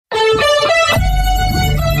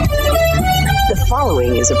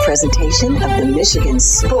following is a presentation of the Michigan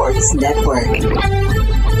Sports Network.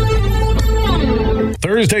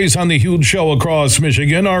 Thursdays on the Huge Show across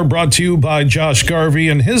Michigan are brought to you by Josh Garvey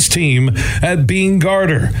and his team at Beene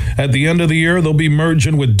Garter. At the end of the year, they'll be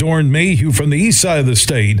merging with Doeren Mayhew from the east side of the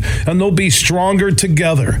state, and they'll be stronger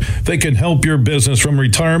together. They can help your business from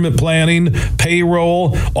retirement planning,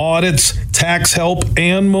 payroll, audits, tax help,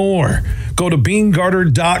 and more. Go to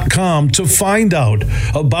BeaneGarter.com to find out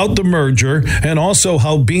about the merger and also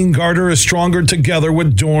how Beene Garter is stronger together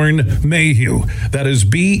with Doeren Mayhew. That is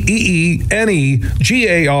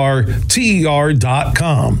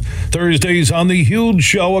BeeneGarter.com. Thursdays on the Huge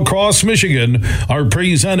Show across Michigan are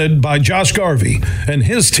presented by Josh Garvey and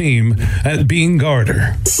his team at Beene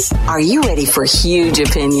Garter. Are you ready for huge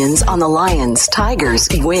opinions on the Lions, Tigers,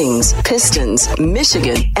 Wings, Pistons,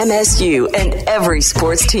 Michigan, MSU, and every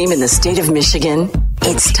sports team in the state of Michigan?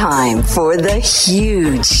 It's time for the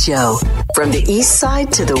Huge Show. From the east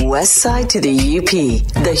side to the west side to the UP,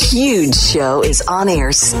 the Huge Show is on air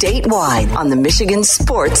statewide on the Michigan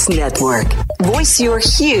Sports Network. Voice your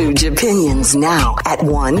huge opinions now at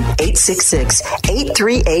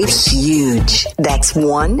 1-866-838-HUGE. That's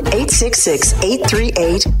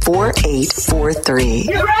 1-866-838-4843.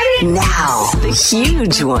 You ready? Now, the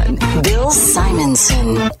huge one, Bill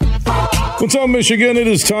Simonson. What's up, Michigan? It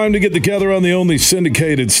is time to get together on the only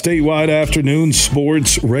syndicated statewide afternoon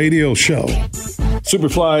sports radio show.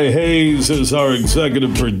 Superfly Hayes is our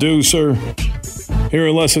executive producer. Here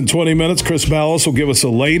in less than 20 minutes, Chris Ballas will give us the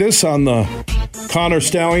latest on the Connor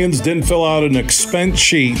Stallions. Didn't fill out an expense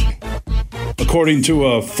sheet according to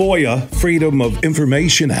a FOIA, Freedom of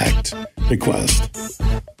Information Act request.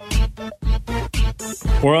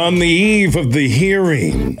 We're on the eve of the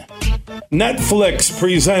hearing. Netflix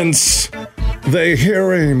presents The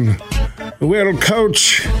Hearing. Will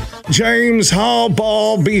Coach James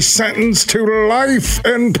Harbaugh be sentenced to life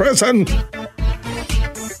in prison?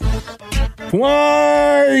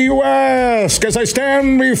 Why, you ask, as I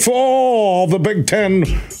stand before the Big Ten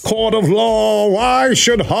Court of Law, why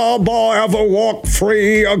should Harbaugh ever walk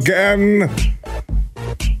free again?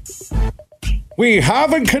 We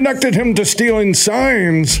haven't connected him to stealing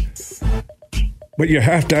signs, but you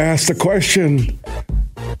have to ask the question,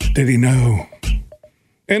 did he know?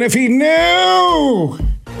 And if he knew,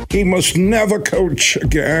 he must never coach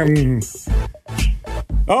again.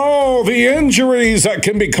 Oh, the injuries that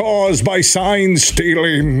can be caused by sign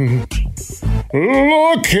stealing.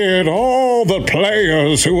 Look at all the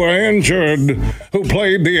players who were injured, who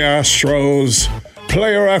played the Astros.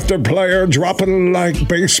 Player after player dropping like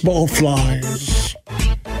baseball flies.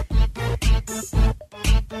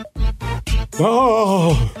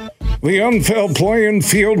 Oh, the unfair playing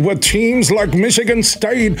field where teams like Michigan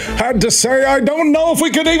State had to say, I don't know if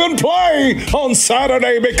we could even play on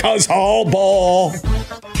Saturday because Harbaugh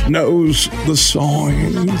knows the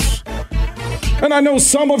signs. And I know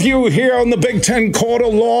some of you here on the Big Ten Court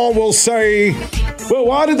of Law will say, well,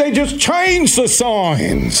 why did they just change the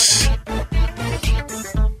signs?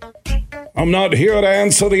 I'm not here to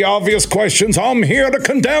answer the obvious questions. I'm here to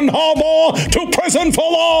condemn Harbaugh to prison for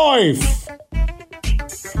life.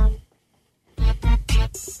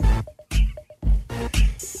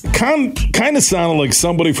 Kind of sounded like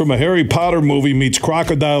somebody from a Harry Potter movie meets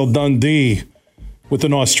Crocodile Dundee with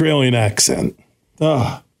an Australian accent.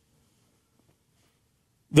 The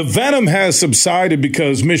venom has subsided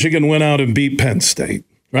because Michigan went out and beat Penn State,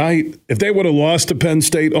 right? If they would have lost to Penn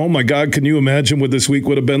State, oh my God, can you imagine what this week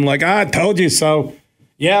would have been like? I told you so.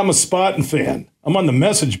 Yeah, I'm a Spartan fan. I'm on the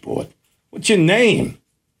message board. What's your name?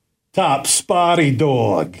 Top Spotty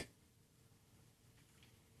Dog.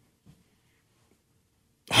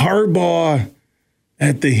 Harbaugh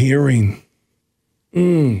at the hearing.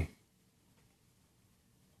 Chris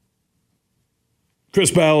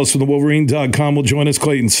Ballas from the Wolverine.com will join us.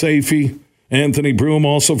 Clayton Sayfie, Anthony Broom,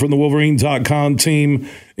 also from the Wolverine.com team,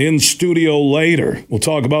 in studio later. We'll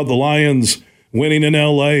talk about the Lions winning in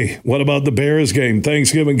L.A. What about the Bears game,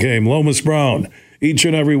 Thanksgiving game, Lomas Brown, each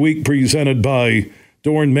and every week presented by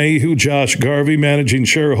Doeren Mayhew. Josh Garvey, managing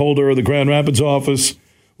shareholder of the Grand Rapids office,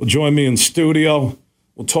 will join me in studio.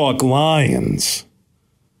 We'll talk Lions.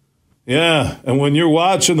 Yeah, and when you're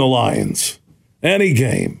watching the Lions, any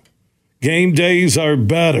game days are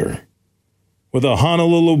better with a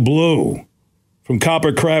Honolulu Blue from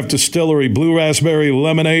Coppercraft Distillery. Blue raspberry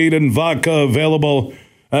lemonade and vodka available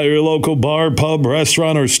at your local bar, pub,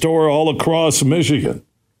 restaurant, or store all across Michigan.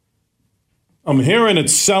 I'm hearing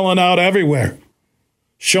it's selling out everywhere.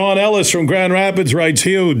 Sean Ellis from Grand Rapids writes,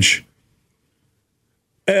 huge.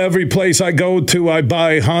 Every place I go to, I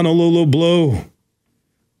buy Honolulu Blue.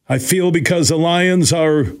 I feel because the Lions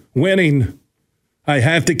are winning, I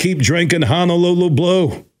have to keep drinking Honolulu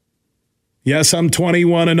Blue. Yes, I'm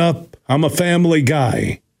 21 and up. I'm a family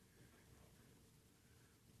guy.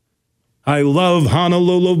 I love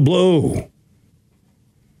Honolulu Blue.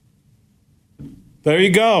 There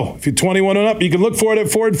you go. If you're 21 and up, you can look for it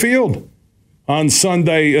at Ford Field on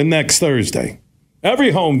Sunday and next Thursday.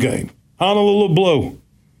 Every home game, Honolulu Blue.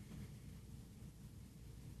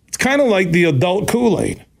 It's kind of like the adult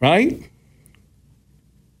Kool-Aid, right?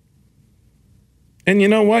 And you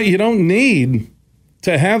know what? You don't need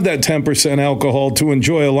to have that 10% alcohol to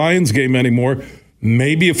enjoy a Lions game anymore.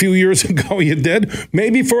 Maybe a few years ago you did.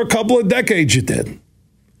 Maybe for a couple of decades you did.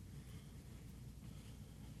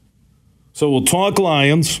 So we'll talk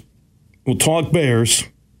Lions. We'll talk Bears.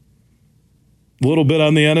 A little bit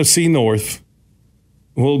on the NFC North.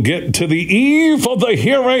 We'll get to the eve of the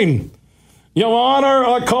hearing. Your Honor,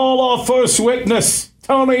 I call our first witness,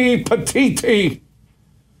 Tony Petitti.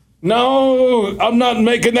 No, I'm not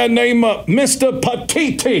making that name up. Mr.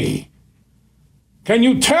 Petitti. Can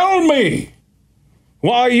you tell me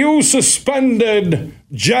why you suspended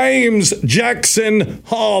James Jackson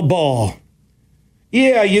Harbaugh?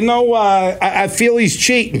 Yeah, you know, I feel he's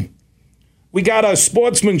cheating. We got a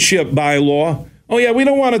sportsmanship bylaw. Oh, yeah, we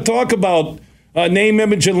don't want to talk about name,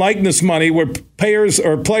 image, and likeness money where players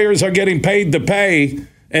are getting paid to pay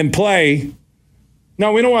and play.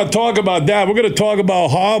 No, we don't want to talk about that. We're going to talk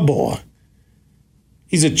about Harbaugh.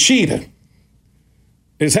 He's a cheater.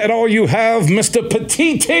 Is that all you have, Mr.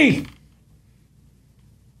 Petitti?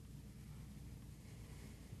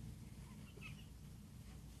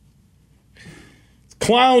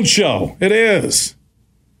 Clown show. It is.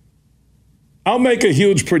 I'll make a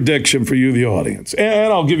huge prediction for you, the audience.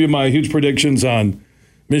 And I'll give you my huge predictions on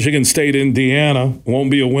Michigan State, Indiana. Won't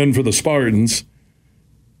be a win for the Spartans.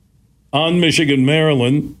 On Michigan,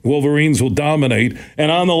 Maryland, Wolverines will dominate.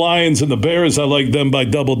 And on the Lions and the Bears, I like them by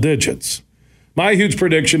double digits. My huge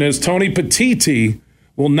prediction is Tony Petitti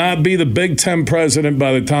will not be the Big Ten president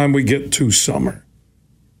by the time we get to summer.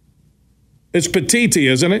 It's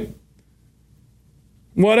Petitti, isn't it?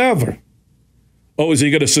 Whatever. Oh, is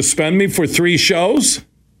he going to suspend me for 3 shows?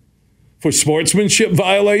 For sportsmanship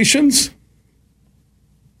violations?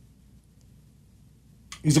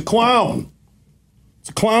 He's a clown. It's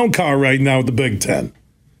a clown car right now at the Big Ten.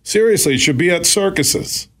 Seriously, it should be at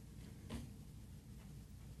circuses.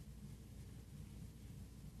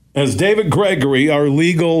 As David Gregory, our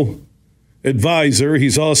legal advisor,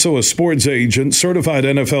 he's also a sports agent, certified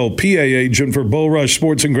NFL PA agent for Bull Rush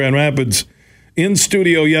Sports in Grand Rapids, in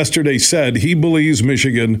studio yesterday said he believes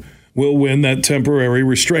Michigan will win that temporary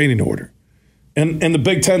restraining order. And the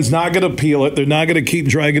Big Ten's not going to appeal it. They're not going to keep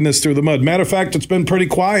dragging this through the mud. Matter of fact, it's been pretty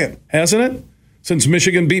quiet, hasn't it? Since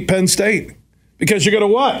Michigan beat Penn State. Because you're going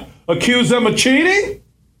to what? Accuse them of cheating?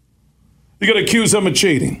 You're going to accuse them of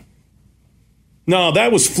cheating. No,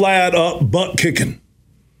 that was flat up butt kicking.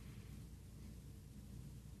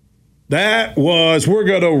 That was, we're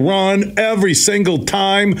going to run every single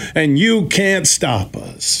time, and you can't stop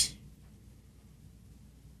us.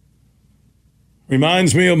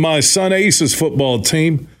 Reminds me of my son Ace's football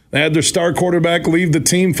team. They had their star quarterback leave the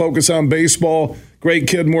team, focus on baseball. Great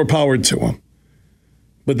kid, more power to him.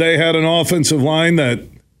 But they had an offensive line that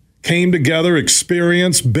came together,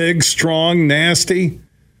 experienced, big, strong, nasty,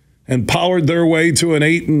 and powered their way to an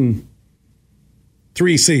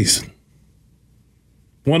 8-3 season.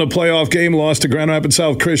 Won a playoff game, lost to Grand Rapids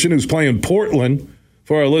South Christian, who's playing Portland,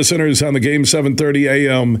 for our listeners on the game 7:30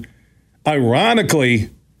 a.m.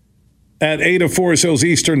 Ironically, at 8 of Forest Hills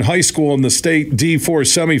Eastern High School in the state D4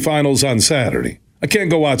 semifinals on Saturday. I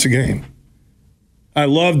can't go watch a game. I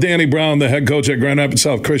love Danny Brown, the head coach at Grand Rapids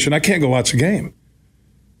South Christian. I can't go watch a game.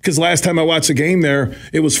 Because last time I watched a game there,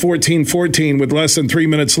 it was 14-14 with less than 3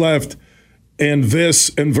 minutes left. And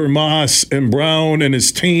Viss and Vermas and Brown and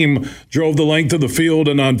his team drove the length of the field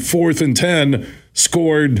and on 4th and 10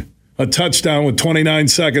 scored a touchdown with 29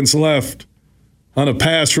 seconds left on a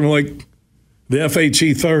pass from like the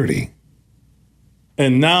FHE 30.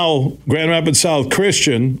 And now Grand Rapids South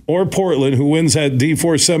Christian or Portland, who wins that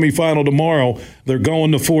D4 semifinal tomorrow, they're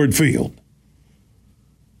going to Ford Field.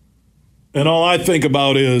 And all I think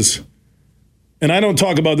about is, and I don't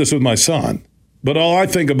talk about this with my son, but all I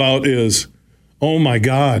think about is, oh my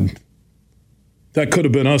God, that could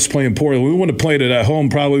have been us playing Portland. We wouldn't have played it at home,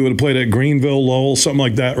 probably would have played at Greenville, Lowell, something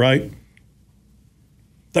like that, right?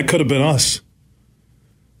 That could have been us.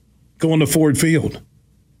 Going to Ford Field.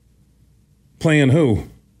 Playing who?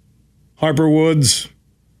 Harper Woods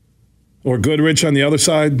or Goodrich on the other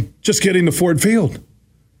side? Just getting to Ford Field.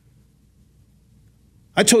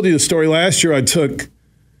 I told you the story last year. I took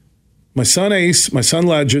My son Ace, my son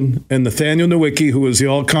Legend, and Nathaniel Nowicki, who was the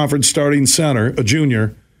all-conference starting center, a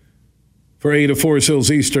junior, for Ada Forest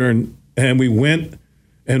Hills Eastern, and we went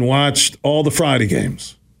and watched all the Friday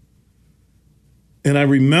games. And I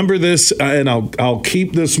remember this, and I'll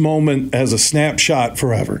keep this moment as a snapshot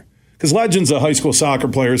forever. Because Legend's a high school soccer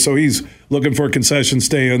player, so he's looking for concession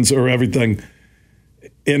stands or everything.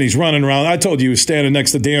 And he's running around. I told you he was standing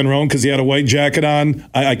next to Dan Roan because he had a white jacket on.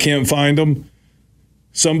 I can't find him.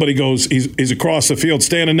 Somebody goes, he's across the field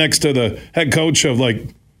standing next to the head coach of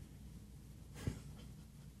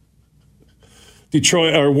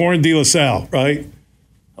Detroit or Warren De La Salle, right?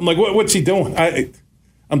 I'm like, what's he doing?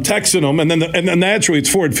 I'm texting him, and then naturally it's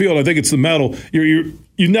Ford Field. I think it's the metal.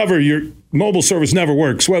 Your mobile service never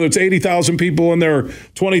works. Whether it's 80,000 people in there or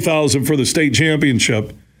 20,000 for the state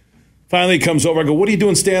championship. Finally, he comes over. I go, "What are you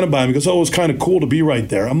doing standing by him?" He goes, "Oh, it was kind of cool to be right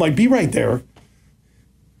there." I'm like, "Be right there."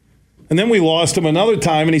 And then we lost him another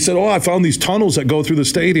time, and he said, "Oh, I found these tunnels that go through the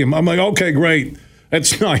stadium." I'm like, "Okay, great.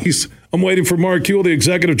 That's nice. I'm waiting for Mark Huell, the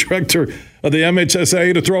executive director of the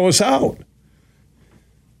MHSA, to throw us out."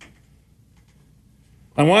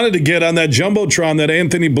 I wanted to get on that Jumbotron that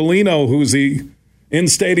Anthony Bellino, who's the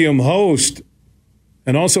in-stadium host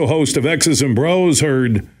and also host of X's and Bros,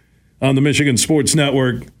 heard on the Michigan Sports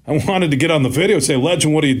Network. I wanted to get on the video and say,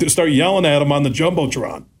 "Legend, what do you do?" Start yelling at him on the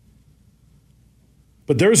Jumbotron.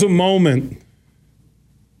 But there's a moment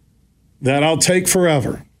that I'll take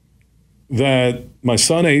forever that my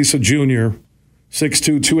son Ace, a junior,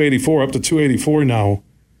 6'2", 284, up to 284 now,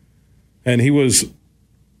 and he was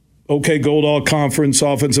OK Gold All-Conference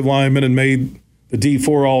offensive lineman and made the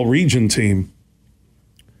D4 All-Region team.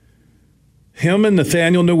 Him and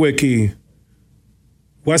Nathaniel Nowicki,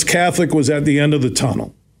 West Catholic was at the end of the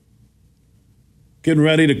tunnel, getting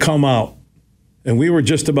ready to come out. And we were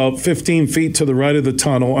just about 15 feet to the right of the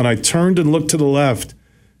tunnel, and I turned and looked to the left,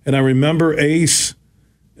 and I remember Ace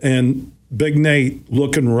and Big Nate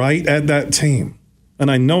looking right at that team. And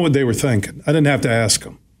I know what they were thinking. I didn't have to ask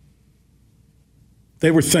them. They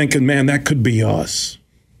were thinking, man, that could be us.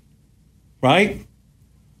 Right?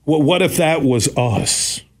 Well, what if that was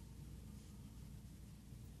us?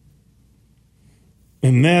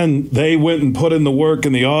 And then they went and put in the work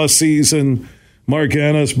in the off season. Mark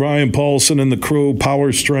Ennis, Brian Paulson, and the crew,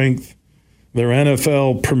 Power Strength, their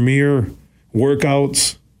NFL premier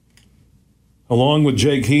workouts, along with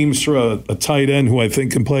Jake Heemstra, a tight end who I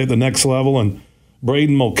think can play at the next level, and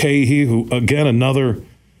Braden Mulcahy, who, again, another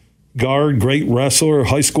guard, great wrestler,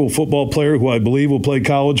 high school football player who I believe will play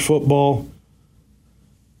college football,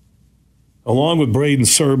 along with Braden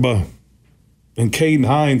Serba and Caden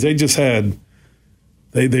Hines. They just had...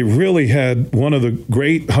 They really had one of the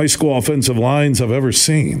great high school offensive lines I've ever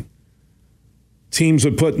seen. Teams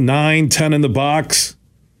would put 9, 10 in the box.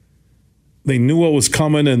 They knew what was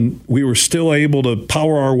coming, and we were still able to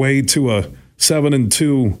power our way to a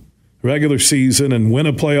 7-2 regular season and win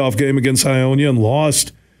a playoff game against Ionia and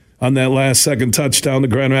lost on that last second touchdown to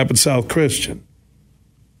Grand Rapids South Christian.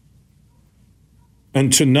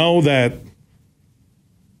 And to know that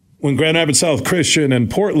when Grand Rapids South Christian and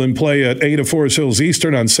Portland play at Ada Forest Hills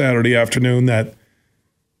Eastern on Saturday afternoon, that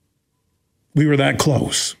we were that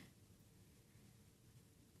close.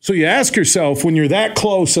 So you ask yourself, when you're that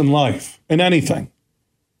close in life, in anything,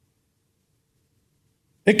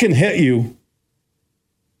 it can hit you.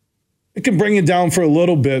 It can bring you down for a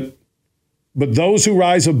little bit. But those who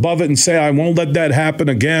rise above it and say, "I won't let that happen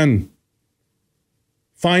again,"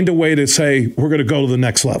 find a way to say, "We're going to go to the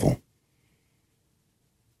next level."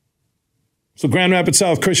 So Grand Rapids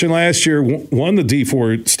South Christian last year won the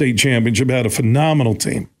D4 state championship, had a phenomenal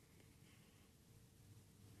team.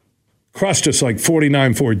 Crushed us like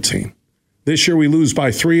 49-14. This year we lose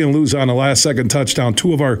by 3 and lose on a last-second touchdown,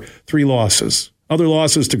 2 of our 3 losses. Other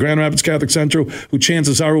losses to Grand Rapids Catholic Central, who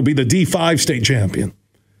chances are will be the D5 state champion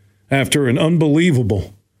after an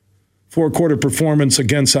unbelievable 4-quarter performance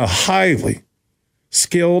against a highly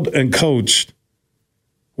skilled and coached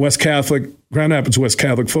Grand Rapids West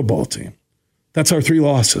Catholic football team. That's our 3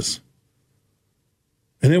 losses.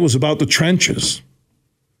 And it was about the trenches.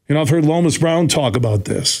 You know, I've heard Lomas Brown talk about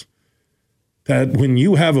this, that when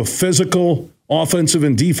you have a physical offensive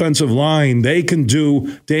and defensive line, they can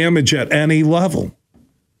do damage at any level.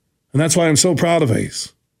 And that's why I'm so proud of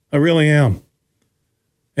Ace. I really am.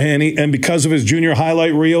 And because of his junior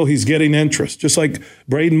highlight reel, he's getting interest. Just like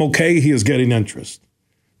Braden Mulcahy is getting interest.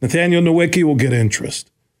 Nathaniel Nowicki will get interest.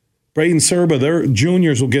 Braden Serba, their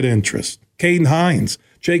juniors will get interest. Caden Hines,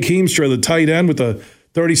 Jake Heemstra, the tight end with a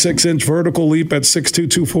 36-inch vertical leap at 6'2",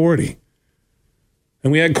 240.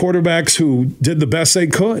 And we had quarterbacks who did the best they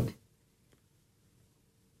could.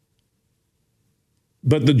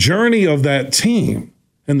 But the journey of that team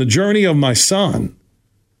and the journey of my son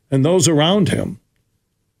and those around him,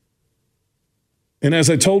 and as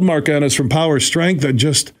I told Mark Ennis from Power Strength, I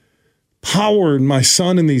just powered my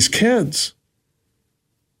son and these kids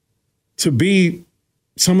to be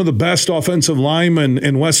some of the best offensive linemen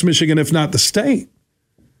in West Michigan, if not the state.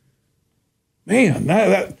 Man,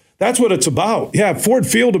 that's what it's about. Yeah, Ford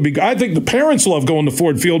Field would be. I think the parents love going to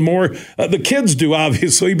Ford Field more. The kids do,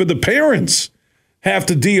 obviously, but the parents have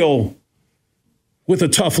to deal with a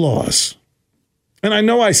tough loss. And I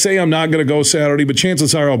know I say I'm not going to go Saturday, but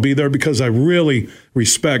chances are I'll be there because I really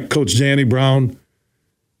respect Coach Danny Brown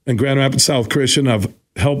and Grand Rapids South Christian. I've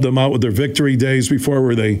helped them out with their victory days before,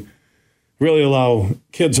 where they really allow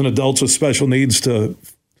kids and adults with special needs to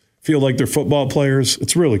feel like they're football players.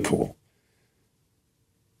 It's really cool.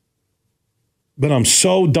 But I'm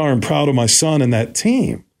so darn proud of my son and that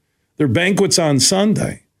team. Their banquet's on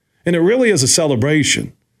Sunday, and it really is a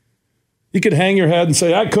celebration. You could hang your head and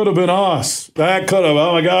say, that could have been us. That could have.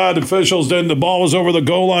 Oh, my God, the officials didn't. The ball was over the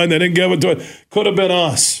goal line. They didn't give it to it. Could have been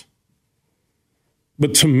us.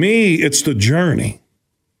 But to me, it's the journey.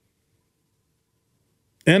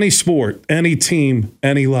 Any sport, any team,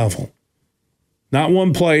 any level. Not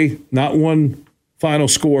one play, not one final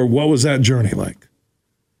score. What was that journey like?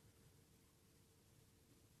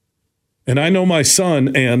 And I know my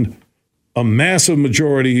son and a massive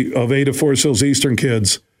majority of Ada Forest Hills Eastern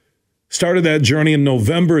kids started that journey in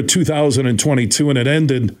November of 2022, and it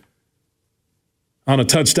ended on a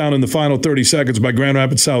touchdown in the final 30 seconds by Grand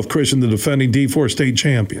Rapids South Christian, the defending D4 state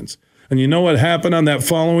champions. And you know what happened on that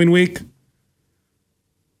following week?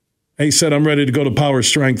 He said, I'm ready to go to Power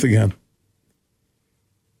Strength again.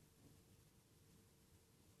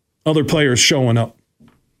 Other players showing up.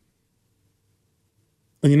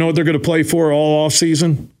 And you know what they're going to play for all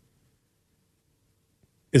offseason?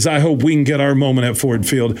 Is I hope we can get our moment at Ford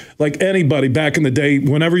Field. Like anybody back in the day,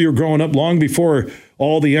 whenever you're growing up, long before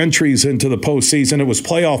all the entries into the postseason, it was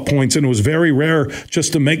playoff points, and it was very rare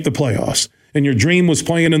just to make the playoffs. And your dream was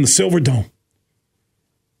playing in the Silver Dome.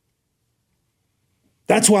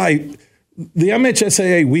 That's why the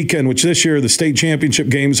MHSAA weekend, which this year the state championship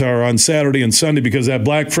games are on Saturday and Sunday, because that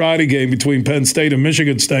Black Friday game between Penn State and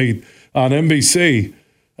Michigan State on NBC,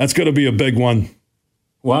 that's going to be a big one.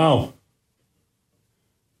 Wow.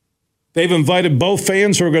 They've invited both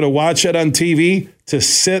fans who are going to watch it on TV to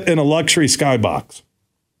sit in a luxury skybox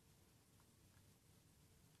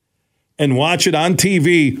and watch it on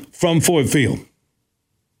TV from Ford Field.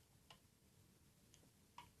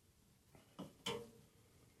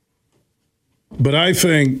 But I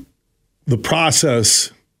think the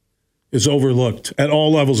process is overlooked at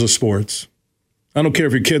all levels of sports. I don't care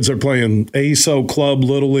if your kids are playing ASO, club,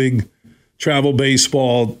 little league, travel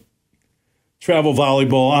baseball, travel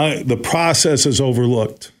volleyball. The process is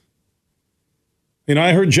overlooked. You know,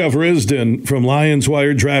 I heard Jeff Risden from Lions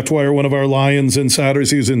Wire, Draft Wire, one of our Lions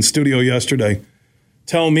insiders. He was in studio yesterday.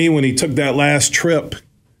 Tell me when he took that last trip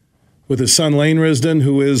with his son Lane Risden,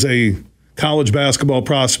 who is a college basketball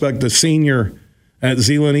prospect, a senior at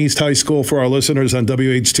Zeeland East High School for our listeners on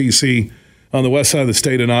WHTC on the west side of the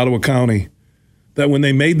state in Ottawa County, that when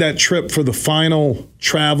they made that trip for the final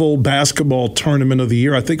travel basketball tournament of the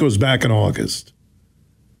year, I think it was back in August,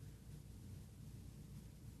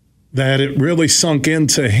 that it really sunk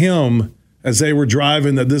into him as they were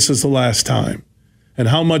driving that this is the last time, and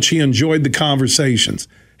how much he enjoyed the conversations.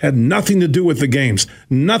 Had nothing to do with the games,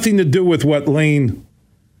 nothing to do with what Lane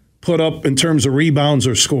put up in terms of rebounds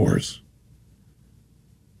or scores.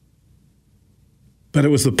 But it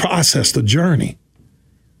was the process, the journey.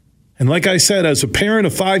 And like I said, as a parent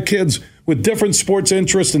of 5 kids with different sports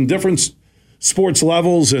interests and different sports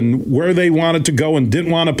levels and where they wanted to go and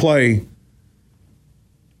didn't want to play,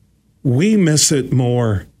 we miss it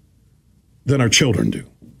more than our children do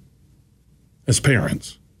as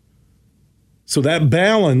parents. So that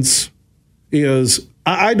balance is,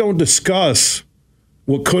 I don't discuss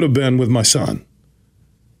what could have been with my son.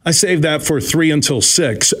 I save that for 3 until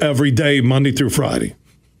 6 every day, Monday through Friday.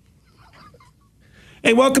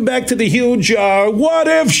 Hey, welcome back to the huge What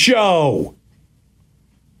If Show.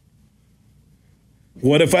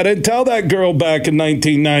 What if I didn't tell that girl back in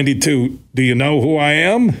 1992, do you know who I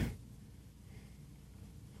am?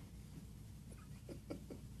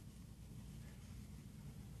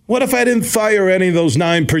 What if I didn't fire any of those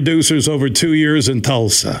 9 producers over 2 years in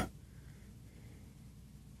Tulsa?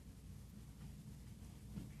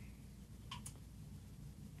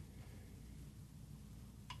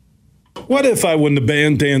 What if I wouldn't have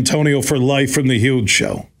banned D'Antonio for life from the Huge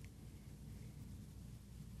Show?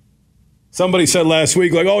 Somebody said last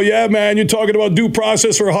week, like, oh, yeah, man, you're talking about due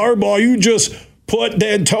process for Harbaugh. You just put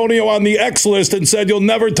D'Antonio on the X list and said you'll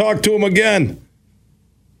never talk to him again.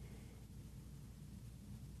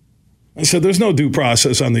 I said, there's no due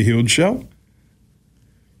process on the Huge Show.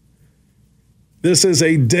 This is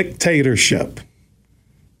a dictatorship.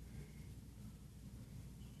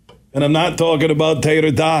 And I'm not talking about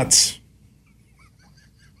tater tots.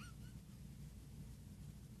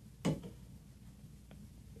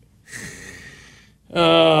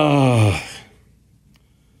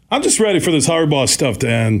 I'm just ready for this Harbaugh stuff to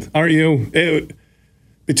end, aren't you?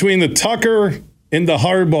 Between the Tucker and the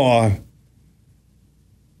Harbaugh,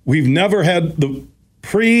 we've never had the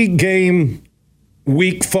pre-game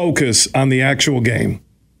week focus on the actual game.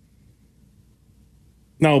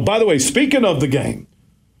 Now, by the way, speaking of the game,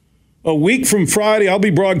 a week from Friday, I'll be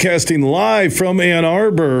broadcasting live from Ann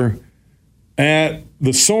Arbor at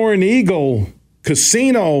the Soaring Eagle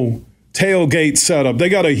Casino tailgate setup. They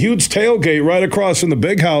got a huge tailgate right across from the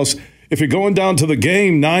big house. If you're going down to the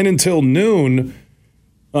game 9 until noon,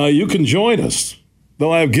 you can join us.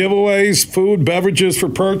 They'll have giveaways, food, beverages for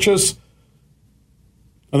purchase.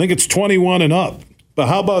 I think it's 21 and up. But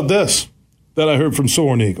how about this that I heard from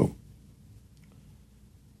Soaring Eagle?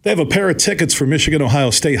 They have a pair of tickets for Michigan, Ohio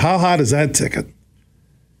State. How hot is that ticket?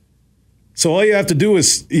 So all you have to do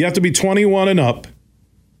is you have to be 21 and up.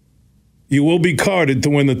 You will be carded to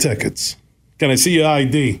win the tickets. Can I see your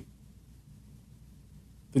ID?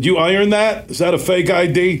 Did you iron that? Is that a fake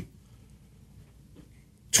ID?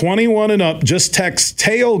 21 and up, just text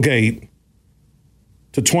tailgate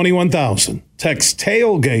to 21,000. Text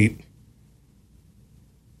tailgate.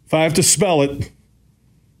 If I have to spell it,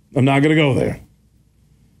 I'm not going to go there.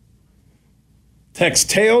 Text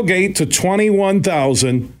tailgate to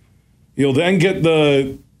 21,000. You'll then get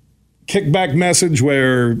the kickback message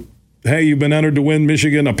where, hey, you've been entered to win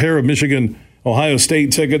a pair of Michigan Ohio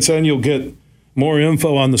State tickets, and you'll get more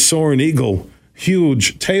info on the Soaring Eagle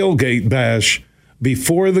huge tailgate bash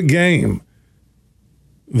before the game.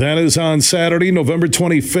 That is on Saturday, November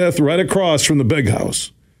 25th, right across from the big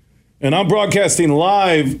house. And I'm broadcasting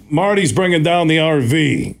live. Marty's bringing down the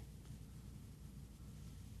RV.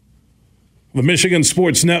 The Michigan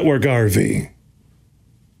Sports Network RV.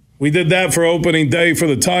 We did that for opening day for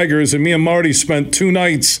the Tigers, and me and Marty spent 2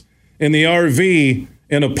 nights in the RV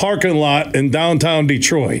in a parking lot in downtown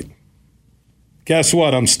Detroit. Guess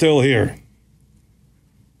what? I'm still here.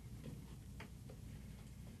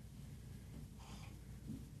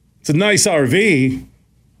 It's a nice RV.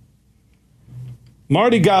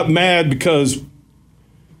 Marty got mad because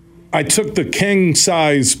I took the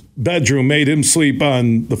king-size bedroom, made him sleep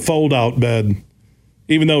on the fold-out bed,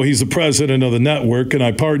 even though he's the president of the network, and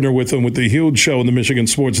I partner with him with the Huge Show in the Michigan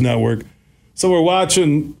Sports Network. So we're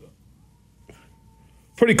watching a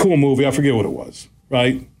pretty cool movie. I forget what it was,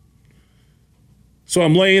 right? So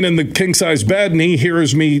I'm laying in the king-size bed, and he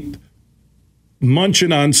hears me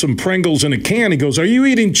munching on some Pringles in a can. He goes, "Are you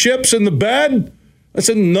eating chips in the bed?" I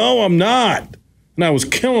said, "No, I'm not." And I was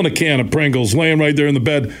killing a can of Pringles laying right there in the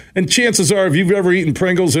bed. And chances are, if you've ever eaten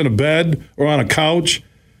Pringles in a bed or on a couch,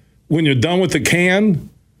 when you're done with the can,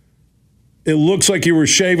 it looks like you were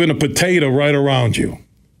shaving a potato right around you.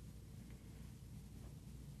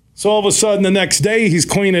 So all of a sudden, the next day, he's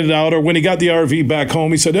cleaning it out. Or when he got the RV back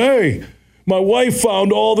home, he said, "Hey, my wife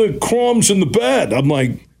found all the crumbs in the bed." I'm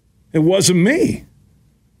like, "It wasn't me."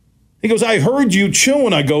 He goes, "I heard you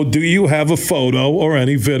chewing." I go, "Do you have a photo or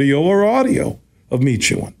any video or audio of me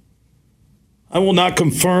chewing?" I will not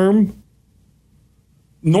confirm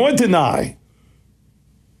nor deny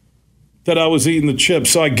that I was eating the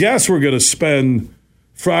chips. So I guess we're going to spend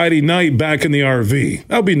Friday night back in the RV.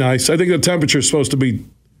 That'll be nice. I think the temperature is supposed to be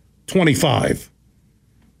 25.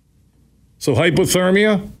 So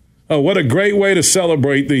hypothermia? Oh, what a great way to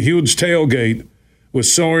celebrate the huge tailgate with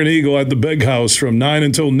Soaring Eagle at the big house from 9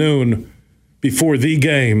 until noon before the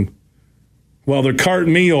game, while they're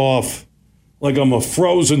carting me off like I'm a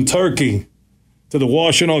frozen turkey to the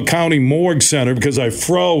Washtenaw County Morgue Center because I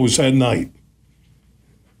froze at night.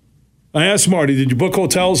 I asked Marty, "Did you book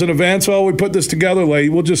hotels in advance?" "Well, we put this together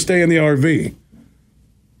late. We'll just stay in the RV."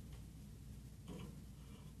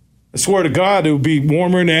 I swear to God, it would be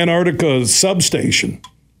warmer in Antarctica substation.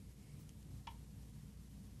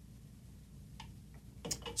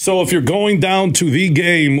 So if you're going down to the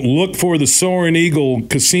game, look for the Soaring Eagle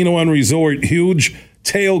Casino and Resort huge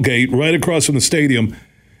tailgate right across from the stadium.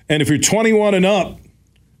 And if you're 21 and up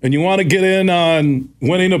and you want to get in on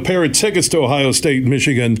winning a pair of tickets to Ohio State,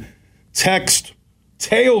 Michigan, text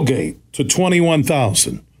tailgate to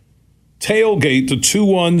 21,000. Tailgate to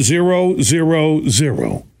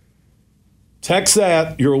 21000. Text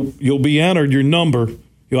that. You'll be entered, your number.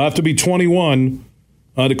 You'll have to be 21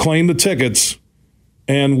 to claim the tickets.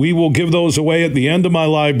 And we will give those away at the end of my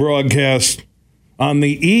live broadcast on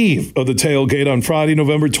the eve of the tailgate on Friday,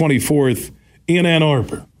 November 24th in Ann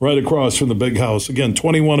Arbor, right across from the big house. Again,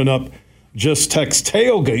 21 and up, just text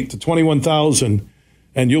tailgate to 21,000,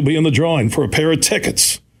 and you'll be in the drawing for a pair of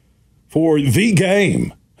tickets for the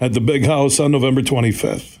game at the big house on November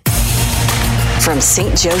 25th. From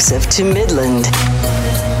St. Joseph to Midland,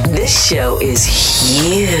 this show is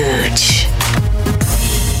huge.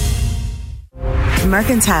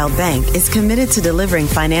 Mercantile Bank is committed to delivering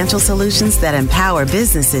financial solutions that empower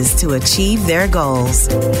businesses to achieve their goals.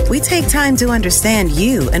 We take time to understand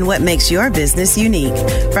you and what makes your business unique.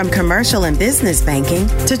 From commercial and business banking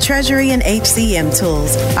to treasury and HCM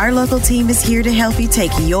tools, our local team is here to help you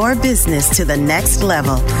take your business to the next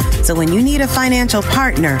level. So when you need a financial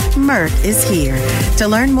partner, Merc is here. To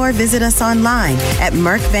learn more, visit us online at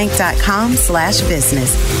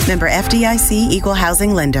mercbank.com/business. Member FDIC, Equal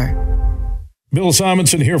Housing Lender. Bill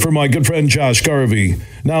Simonson here for my good friend Josh Garvey.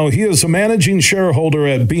 Now, he is a managing shareholder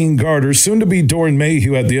at Beene Garter, soon to be Doeren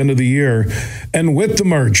Mayhew at the end of the year. And with the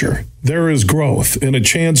merger, there is growth and a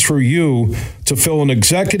chance for you to fill an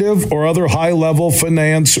executive or other high-level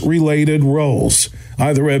finance-related roles,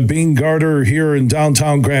 either at Beene Garter here in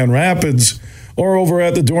downtown Grand Rapids or over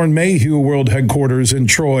at the Doeren Mayhew World Headquarters in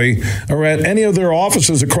Troy, or at any of their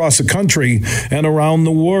offices across the country and around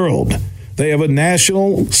the world. They have a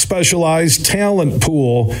national specialized talent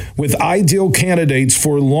pool with ideal candidates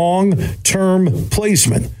for long-term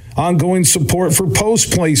placement, ongoing support for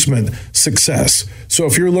post-placement success. So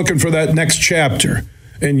if you're looking for that next chapter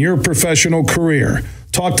in your professional career,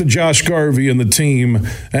 talk to Josh Garvey and the team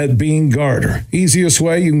at Beene Garter. Easiest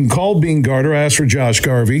way, you can call Beene Garter, ask for Josh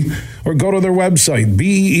Garvey, or go to their website,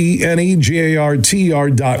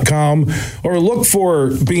 BEENEGARTR.com, or look for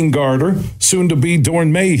Beene Garter, soon to be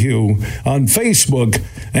Doeren Mayhew, on Facebook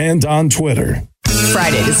and on Twitter.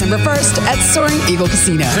 Friday, December 1st at Soaring Eagle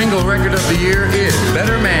Casino. Single record of the year is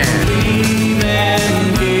Better Man.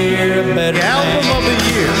 The album of the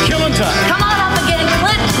year, Killing Time. Come on up again,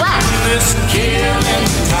 Clint Black.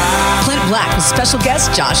 Clint Black with special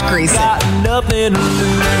guest Josh Grayson. Nothing to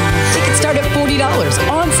lose. Tickets start at $40.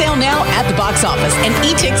 On sale now at the box office and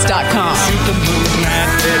etix.com.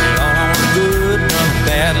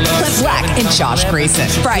 Clint Black and Josh Grayson.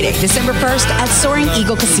 Friday, December 1st at Soaring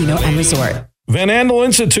Eagle Casino and Resort. Van Andel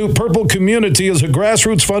Institute Purple Community is a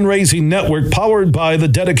grassroots fundraising network powered by the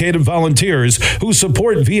dedicated volunteers who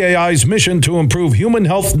support VAI's mission to improve human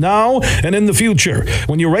health now and in the future.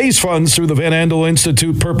 When you raise funds through the Van Andel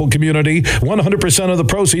Institute Purple Community, 100% of the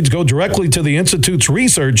proceeds go directly to the Institute's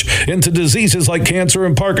research into diseases like cancer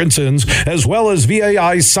and Parkinson's, as well as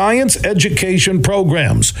VAI's science education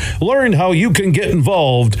programs. Learn how you can get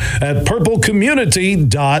involved at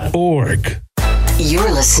purplecommunity.org.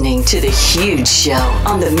 You're listening to The Huge Show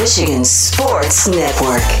on the Michigan Sports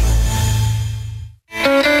Network.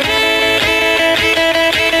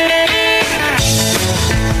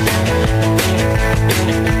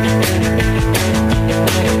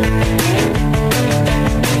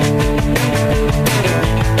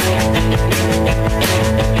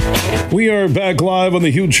 We are back live on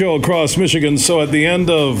The Huge Show across Michigan. So at the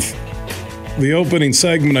end of the opening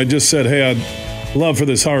segment, I just said, hey, I'd love for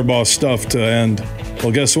this Harbaugh stuff to end.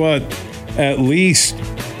 Well, guess what? At least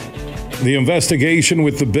the investigation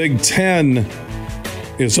with the Big Ten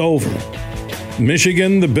is over.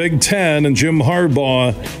 Michigan, the Big Ten, and Jim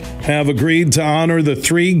Harbaugh have agreed to honor the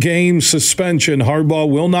 3-game suspension. Harbaugh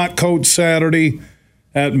will not coach Saturday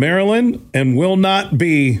at Maryland and will not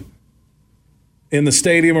be in the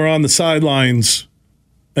stadium or on the sidelines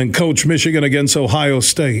and coach Michigan against Ohio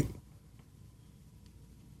State.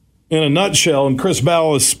 In a nutshell, and Chris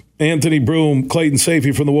Ballas, Anthony Broom, Clayton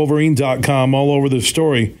Safey from the Wolverine.com all over this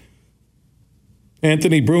story.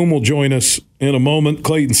 Anthony Broom will join us in a moment,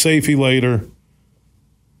 Clayton Safey later,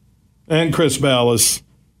 and Chris Ballas.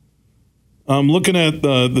 I'm looking at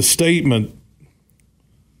the statement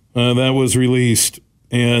that was released,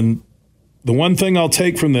 and the one thing I'll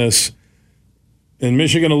take from this, and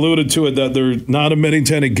Michigan alluded to it, that they're not admitting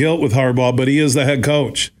to any guilt with Harbaugh, but he is the head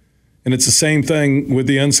coach. And it's the same thing with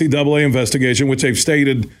the NCAA investigation, which they've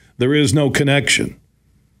stated there is no connection.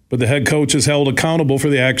 But the head coach is held accountable for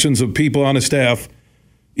the actions of people on his staff,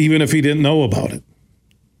 even if he didn't know about it.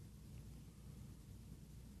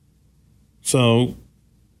 So,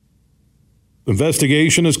 the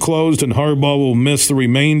investigation is closed, and Harbaugh will miss the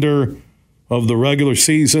remainder of the regular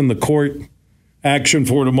season. The court action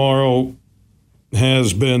for tomorrow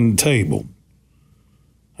has been tabled.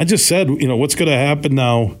 I just said, what's going to happen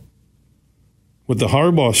now with the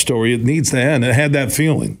Harbaugh story? It needs to end. I had that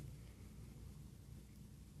feeling.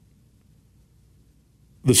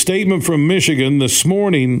 the statement from Michigan this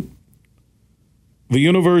morning, the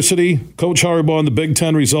university, Coach Harbaugh, and the Big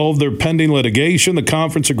Ten resolved their pending litigation. The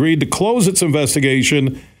conference agreed to close its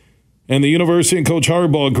investigation, and the university and Coach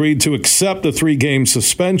Harbaugh agreed to accept the 3-game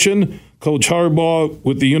suspension. Coach Harbaugh,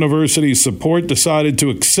 with the university's support, decided to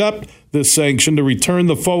accept this sanction to return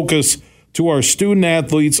the focus to our student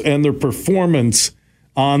athletes and their performance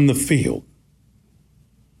on the field.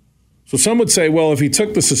 So some would say, well, if he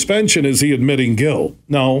took the suspension, is he admitting guilt?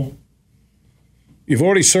 No. You've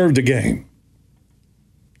already served a game.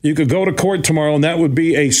 You could go to court tomorrow, and that would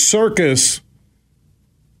be a circus.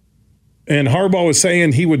 And Harbaugh was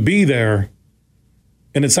saying he would be there.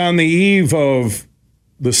 And it's on the eve of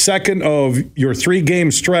the second of your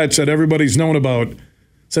 3-game stretch that everybody's known about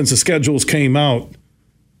since the schedules came out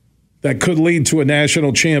that could lead to a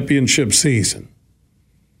national championship season.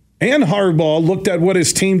 And Harbaugh looked at what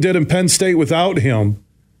his team did in Penn State without him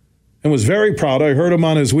and was very proud. I heard him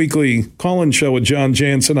on his weekly call-in show with John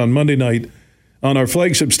Jansen on Monday night on our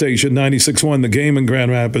flagship station, 96.1 The Game in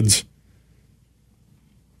Grand Rapids.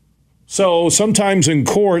 So sometimes in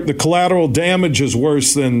court, the collateral damage is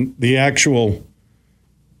worse than the actual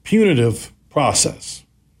punitive process.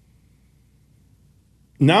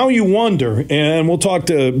 Now you wonder, and we'll talk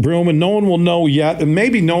to Broom, and no one will know yet, and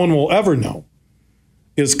maybe no one will ever know,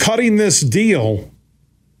 is cutting this deal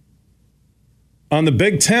on the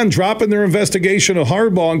Big Ten, dropping their investigation of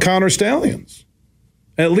Harbaugh and Connor Stalions.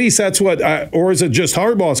 At least that's what, or is it just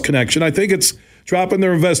Harbaugh's connection? I think it's dropping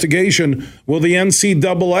their investigation. Will the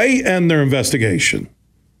NCAA end their investigation?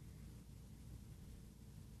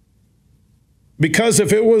 Because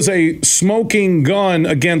if it was a smoking gun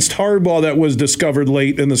against Harbaugh that was discovered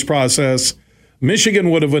late in this process, Michigan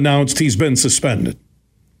would have announced he's been suspended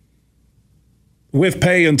with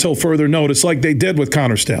pay until further notice, like they did with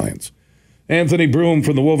Connor Stalions. Anthony Broom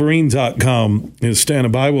from the Wolverine.com is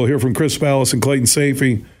standing by. We'll hear from Chris Balas and Clayton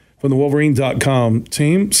Sayfie from the Wolverine.com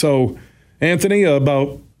team. So, Anthony,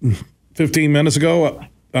 about 15 minutes ago,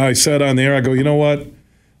 I said on the air, I go, you know what?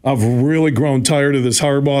 I've really grown tired of this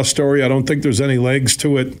Harbaugh story. I don't think there's any legs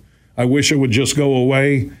to it. I wish it would just go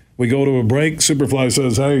away. We go to a break. Superfly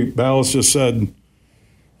says, hey, Balas just said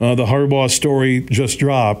the Harbaugh story just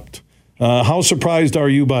dropped. How surprised are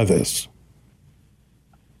you by this?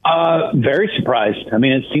 Very surprised. I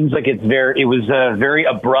mean, it seems like it was a very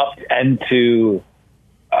abrupt end to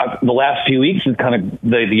the last few weeks, and kind of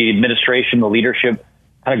the administration, the leadership,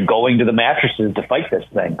 kind of going to the mattresses to fight this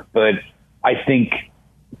thing. But I think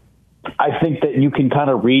that you can kind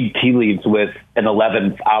of read tea leaves with an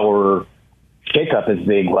 11th hour shakeup as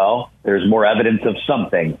being, well, there's more evidence of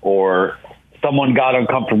something, or someone got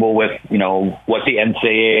uncomfortable with, what the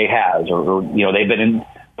NCAA has, or they've been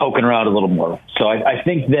poking around a little more. So I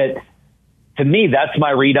think that, to me, that's my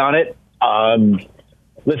read on it.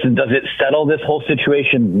 Listen, does it settle this whole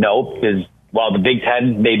situation? No, because while the Big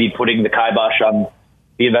Ten may be putting the kibosh on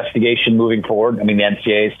the investigation moving forward, I mean, the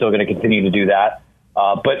NCAA is still going to continue to do that.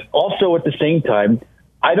 But also at the same time,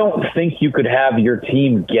 I don't think you could have your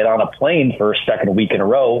team get on a plane for a second week in a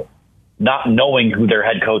row not knowing who their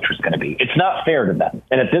head coach was going to be. It's not fair to them.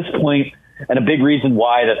 And at this point, and a big reason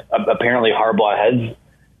why that apparently Harbaugh has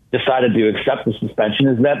decided to accept the suspension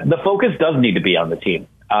is that the focus does need to be on the team.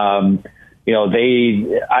 I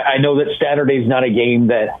know that Saturday is not a game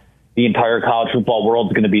that the entire college football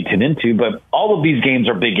world is going to be tuned into, but all of these games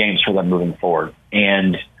are big games for them moving forward.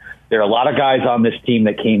 And there are a lot of guys on this team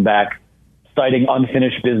that came back citing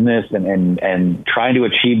unfinished business and trying to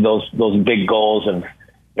achieve those big goals of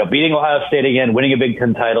beating Ohio State again, winning a Big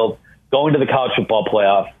Ten title, going to the college football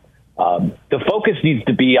playoff. The focus needs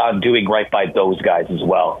to be on doing right by those guys as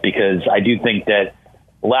well, because I do think that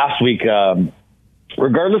last week,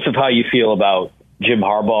 regardless of how you feel about Jim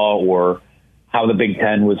Harbaugh or how the Big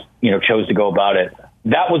Ten was, chose to go about it,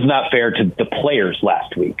 that was not fair to the players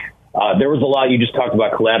last week. There was a lot. You just talked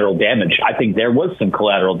about collateral damage. I think there was some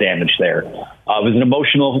collateral damage there. It was an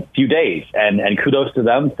emotional few days, and kudos to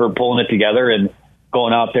them for pulling it together and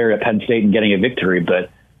going out there at Penn State and getting a victory. But,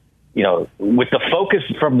 with the focus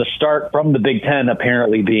from the start from the Big Ten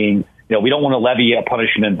apparently being, we don't want to levy a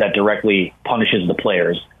punishment that directly punishes the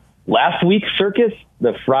players. Last week's circus,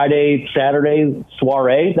 the Friday, Saturday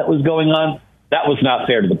soiree that was going on, that was not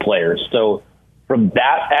fair to the players. So from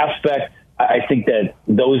that aspect, I think that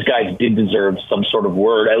those guys did deserve some sort of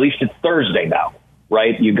word. At least it's Thursday now,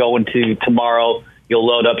 right? You go into tomorrow, you'll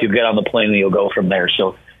load up, you'll get on the plane, and you'll go from there.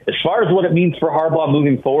 So as far as what it means for Harbaugh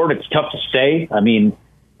moving forward, it's tough to say. I mean,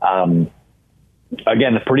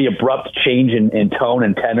 again, a pretty abrupt change in tone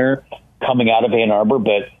and tenor coming out of Ann Arbor.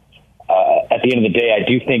 But at the end of the day, I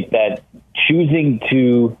do think that choosing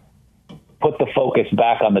to put the focus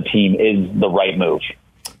back on the team is the right move.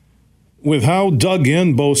 With how dug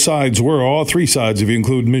in both sides were, all three sides, if you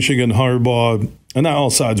include Michigan, Harbaugh, and not all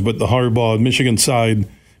sides, but the Harbaugh, Michigan side,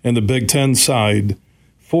 and the Big Ten side,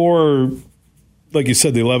 for, like you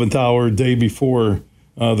said, the 11th hour, day before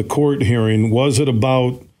the court hearing, was it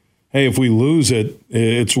about, hey, if we lose it,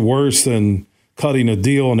 it's worse than cutting a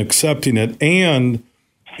deal and accepting it? And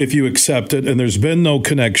if you accept it, and there's been no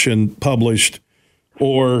connection published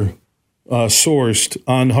or sourced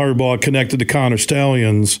on Harbaugh connected to Connor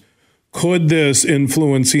Stalions, could this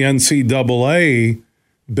influence the NCAA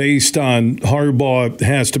based on Harbaugh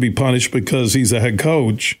has to be punished because he's a head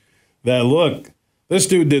coach? That, look, this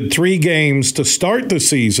dude did 3 games to start the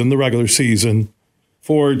season, the regular season,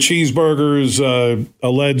 for Cheeseburger's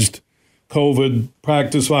alleged COVID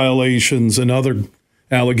practice violations and other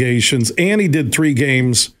allegations, and he did 3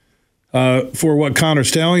 games for what Connor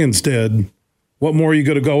Stalions did. What more are you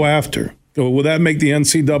going to go after? Will that make the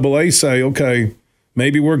NCAA say, okay,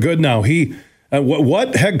 maybe we're good now?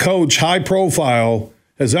 What head coach, high profile,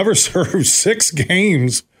 has ever served 6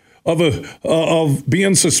 games of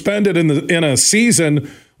being suspended in a season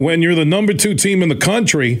when you're the number 2 team in the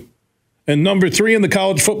country and number 3 in the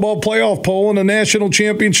college football playoff poll and a national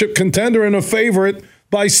championship contender and a favorite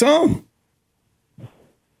by some?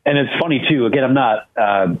 And it's funny too. Again,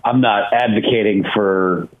 I'm not advocating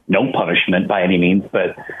for no punishment by any means,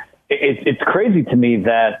 but it's crazy to me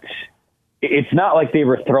that it's not like they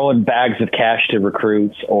were throwing bags of cash to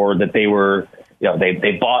recruits, or that they were,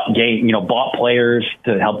 they bought players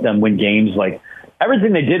to help them win games. Like,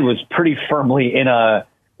 everything they did was pretty firmly in a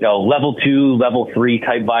level 2, level 3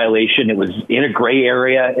 type violation. It was in a gray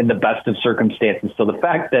area in the best of circumstances. So the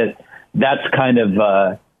fact that that's kind of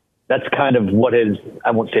what has, I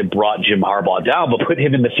won't say brought Jim Harbaugh down, but put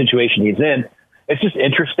him in the situation he's in. It's just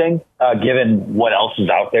interesting, given what else is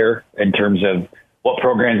out there in terms of what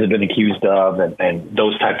programs have been accused of and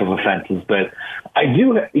those type of offenses. But I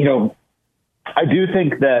do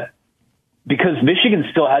think that because Michigan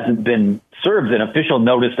still hasn't been served an official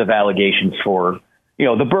notice of allegations for,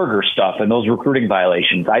 the Burger stuff and those recruiting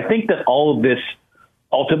violations, I think that all of this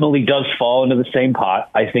ultimately does fall into the same pot.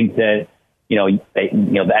 I think that, the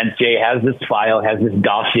NCAA has this file, has this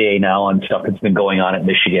dossier now on stuff that's been going on at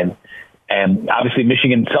Michigan. And obviously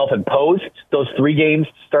Michigan self-imposed those 3 games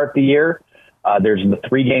to start the year. There's the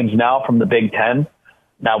 3 games now from the Big Ten.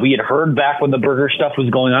 Now, we had heard back when the Burger stuff was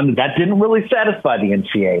going on that didn't really satisfy the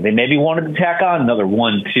NCAA. They maybe wanted to tack on another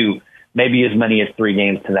 1, 2, maybe as many as 3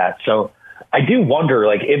 games to that. So I do wonder,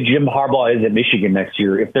 if Jim Harbaugh is at Michigan next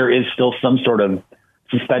year, if there is still some sort of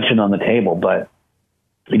suspension on the table. But,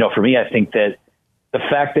 for me, I think that the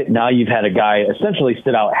fact that now you've had a guy essentially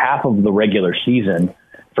sit out half of the regular season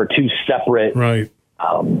for 2 separate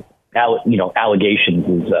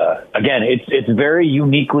allegations is, again, it's very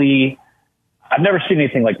uniquely, I've never seen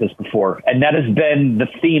anything like this before. And that has been the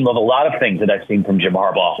theme of a lot of things that I've seen from Jim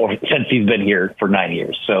Harbaugh since he's been here for 9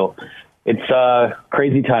 years. So it's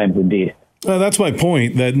crazy times indeed. That's my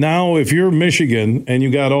point, that now if you're Michigan and you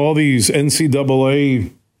got all these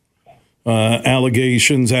NCAA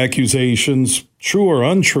allegations, accusations, true or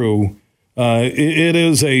untrue, it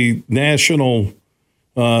is a national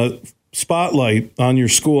spotlight on your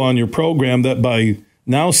school, on your program, that by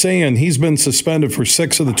now saying he's been suspended for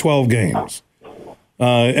 6 of the 12 games.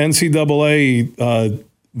 NCAA,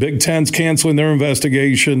 Big Ten's canceling their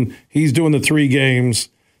investigation. He's doing the 3 games.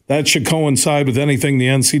 That should coincide with anything the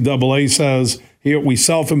NCAA says. Here, we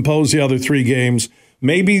self-impose the other 3 games.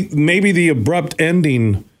 Maybe the abrupt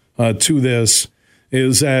ending to this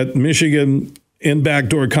is that Michigan, in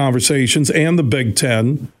backdoor conversations, and the Big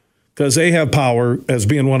Ten, because they have power as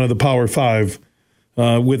being one of the Power 5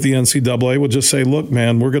 with the NCAA, will just say, look,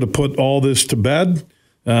 man, we're going to put all this to bed.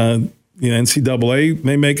 The NCAA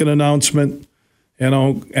may make an announcement,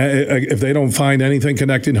 if they don't find anything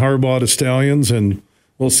connecting Harbaugh to Stalions, and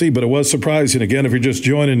we'll see. But it was surprising. Again, if you're just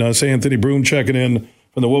joining us, Anthony Broome checking in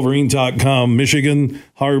from the Wolverine.com. Michigan,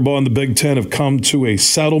 Harbaugh, and the Big Ten have come to a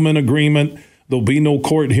settlement agreement. There'll be no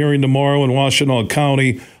court hearing tomorrow in Washtenaw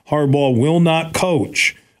County. Harbaugh will not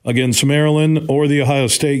coach against Maryland or the Ohio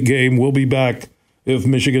State game. We'll be back if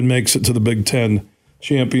Michigan makes it to the Big Ten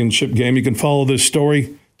championship game. You can follow this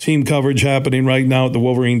story, team coverage happening right now at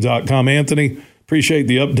thewolverine.com. Anthony, appreciate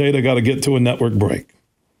the update. I got to get to a network break.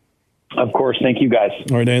 Of course. Thank you, guys.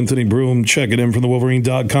 All right, Anthony Broome checking in from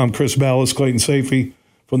thewolverine.com. Chris Ballas, Clayton Sayfie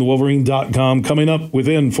from thewolverine.com coming up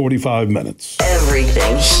within 45 minutes.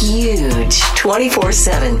 Everything huge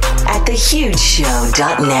 24/7 at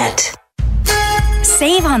thehugeshow.net.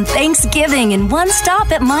 Save on Thanksgiving in one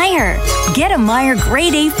stop at Meijer. Get a Meijer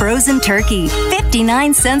Grade A frozen turkey,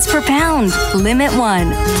 59 cents per pound. Limit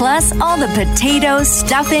 1. Plus all the potatoes,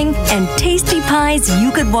 stuffing, and tasty pies you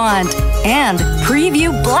could want. And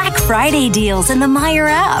preview Black Friday deals in the Meijer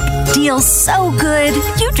app. Deals so good,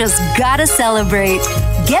 you just gotta celebrate.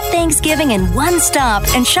 Get Thanksgiving in one stop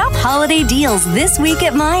and shop holiday deals this week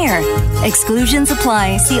at Meijer. Exclusions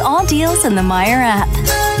apply. See all deals in the Meijer app.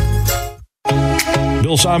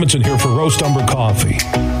 Bill Simonson here for Roast Umber Coffee.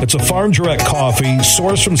 It's a farm-direct coffee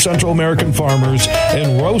sourced from Central American farmers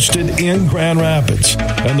and roasted in Grand Rapids.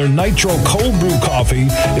 And their Nitro Cold Brew Coffee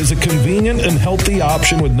is a convenient and healthy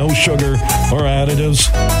option with no sugar or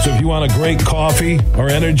additives. So if you want a great coffee or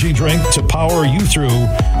energy drink to power you through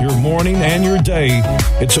your morning and your day,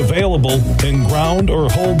 it's available in ground or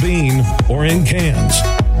whole bean or in cans.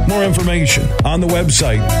 More information on the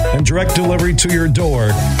website and direct delivery to your door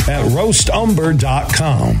at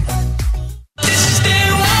roastumber.com.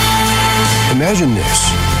 Imagine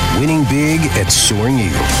this, winning big at Soaring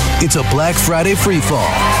Eagle. It's a Black Friday free-fall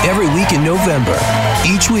every week in November.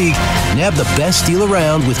 Each week, nab the best deal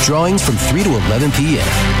around with drawings from 3 to 11 p.m.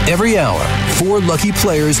 Every hour, 4 lucky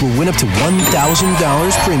players will win up to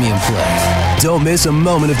 $1,000 premium play. Don't miss a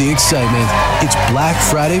moment of the excitement. It's Black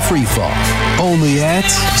Friday free-fall, only at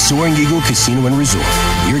Soaring Eagle Casino and Resort.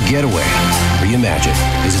 Your getaway reimagined.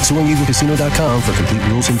 Visit SoaringEagleCasino.com for complete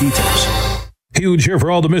rules and details. Huge here for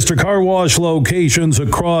all the Mr. Car Wash locations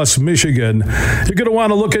across Michigan. You're going to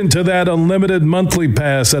want to look into that unlimited monthly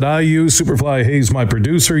pass that I use. Superfly Hayes, my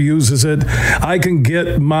producer, uses it. I can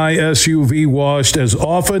get my SUV washed as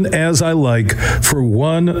often as I like for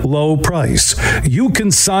one low price. You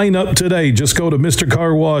can sign up today. Just go to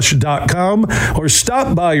MrCarWash.com or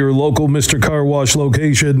stop by your local Mr. Car Wash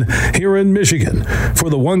location here in Michigan for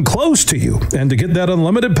the one close to you. And to get that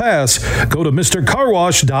unlimited pass, go to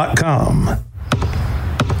MrCarWash.com.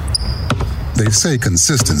 They say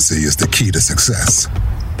consistency is the key to success.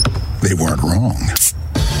 They weren't wrong.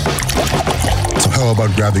 So how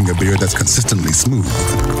about grabbing a beer that's consistently smooth,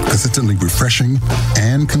 consistently refreshing,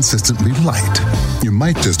 and consistently light? You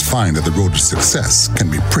might just find that the road to success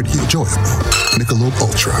can be pretty enjoyable. Michelob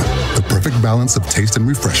Ultra, the perfect balance of taste and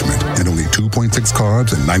refreshment, and only 2.6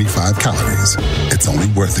 carbs and 95 calories. It's only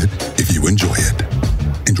worth it if you enjoy it.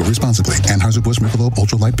 Enjoy responsibly. Anheuser-Busch Michelob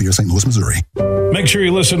Ultra Light Beer, St. Louis, Missouri. Make sure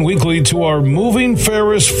you listen weekly to our Moving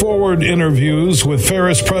Ferris Forward interviews with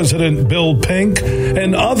Ferris President Bill Pink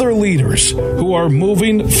and other leaders who are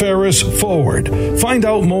moving Ferris forward. Find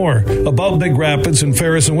out more about Big Rapids and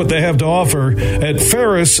Ferris and what they have to offer at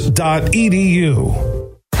ferris.edu.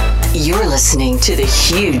 You're listening to The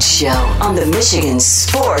Huge Show on the Michigan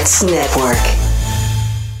Sports Network.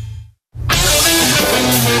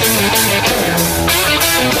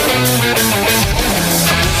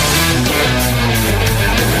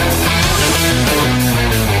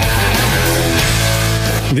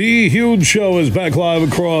 The Huge Show is back live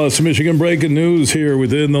across Michigan. Breaking news here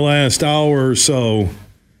within the last hour or so.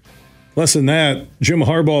 Less than that, Jim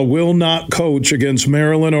Harbaugh will not coach against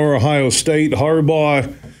Maryland or Ohio State.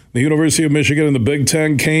 Harbaugh, the University of Michigan, and the Big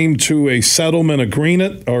Ten came to a settlement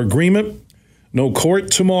agreement. No court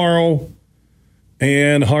tomorrow,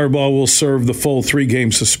 and Harbaugh will serve the full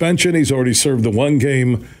 3-game suspension. He's already served the 1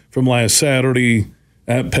 game from last Saturday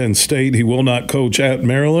at Penn State. He will not coach at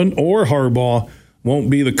Maryland, or Harbaugh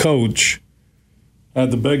won't be the coach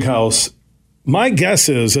at the Big House. My guess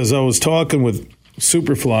is, as I was talking with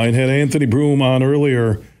Superfly and had Anthony Broom on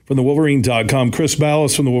earlier from the Wolverine.com, Chris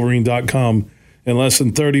Ballas from the Wolverine.com in less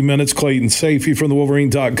than 30 minutes, Clayton Safey from the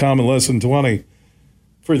Wolverine.com in less than 20.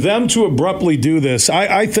 For them to abruptly do this,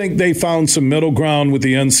 I think they found some middle ground with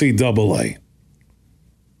the NCAA.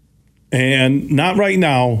 And not right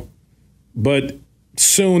now, but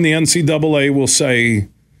soon the NCAA will say,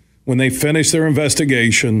 when they finish their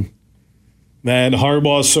investigation, that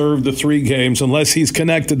Harbaugh served the 3 games, unless he's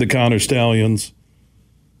connected to Connor Stallions,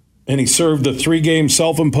 and he served the 3-game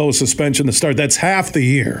self-imposed suspension to start. That's half the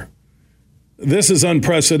year. This is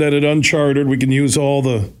unprecedented, uncharted. We can use all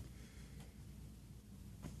the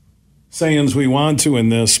sayings we want to in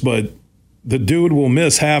this, but the dude will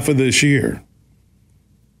miss half of this year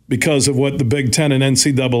because of what the Big Ten and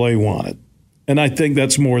NCAA wanted. And I think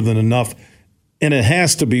that's more than enough. And it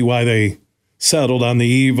has to be why they settled on the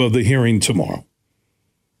eve of the hearing tomorrow.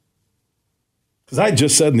 Because I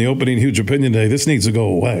just said in the opening Huge Opinion today, this needs to go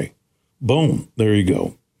away. Boom. There you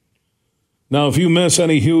go. Now, if you miss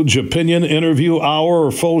any Huge Opinion interview hour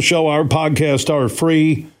or full show, our podcasts are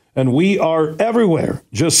free, and we are everywhere.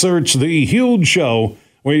 Just search The Huge Show,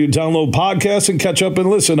 where you download podcasts and catch up and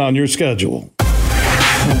listen on your schedule.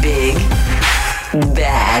 Big,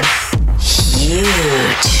 bad,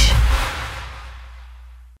 huge.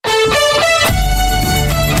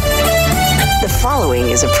 The following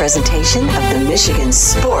is a presentation of the Michigan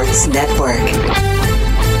Sports Network.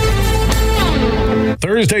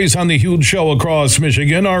 Thursdays on the Huge Show across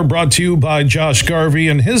Michigan are brought to you by Josh Garvey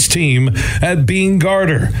and his team at Bean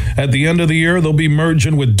Garter. At the end of the year, they'll be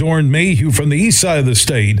merging with Dorn Mayhew from the east side of the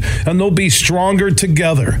state, and they'll be stronger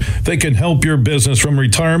together. They can help your business from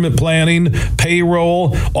retirement planning,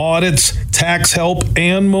 payroll, audits, tax help,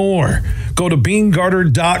 and more. Go to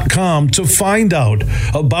BeanGarter.com to find out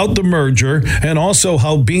about the merger and also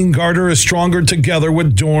how Bean Garter is stronger together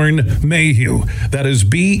with Dorn Mayhew. That is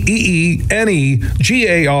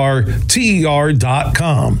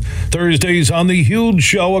BeanGarter.com. Thursdays on the Huge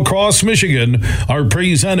Show across Michigan are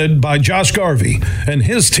presented by Josh Garvey and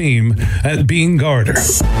his team at Bean Garter.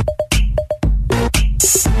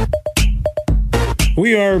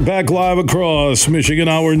 We are back live across Michigan,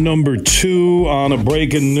 hour number 2 on a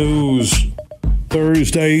breaking news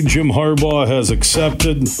Thursday. Jim Harbaugh has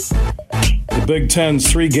accepted the Big Ten's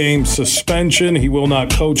 3-game suspension. He will not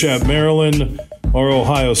coach at Maryland or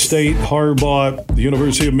Ohio State. Harbaugh, the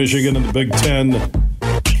University of Michigan, and the Big Ten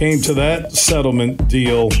came to that settlement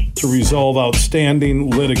deal to resolve outstanding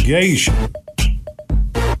litigation.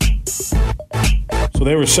 So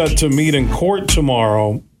they were set to meet in court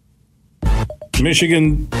tomorrow.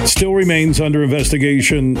 Michigan still remains under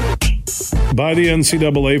investigation by the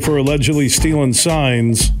NCAA for allegedly stealing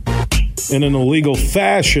signs in an illegal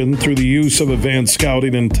fashion through the use of advanced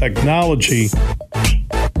scouting and technology.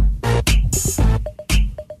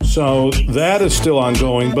 So that is still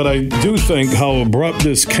ongoing, but I do think how abrupt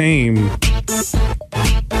this came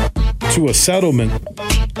to a settlement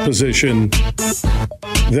position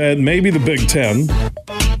that maybe the Big Ten,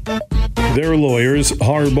 their lawyers,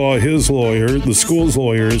 Harbaugh, his lawyer, the school's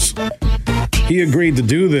lawyers, he agreed to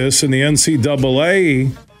do this, and the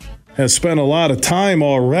NCAA has spent a lot of time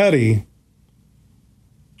already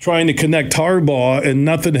trying to connect Harbaugh, and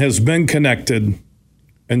nothing has been connected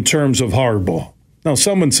in terms of Harbaugh. Now,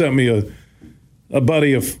 someone sent me a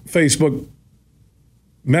buddy a Facebook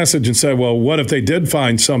message and said, well, what if they did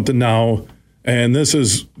find something now, and this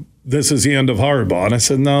is the end of Harbaugh? And I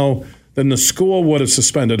said, no, then the school would have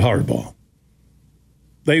suspended Harbaugh.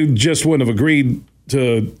 They just wouldn't have agreed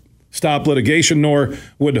to stop litigation, nor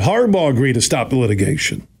would Harbaugh agree to stop the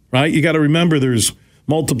litigation, right? You got to remember there's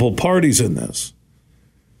multiple parties in this.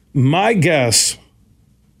 My guess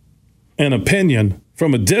and opinion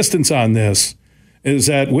from a distance on this is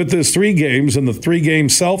that with this 3 games and the 3-game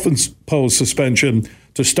self-imposed suspension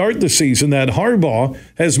to start the season, that Harbaugh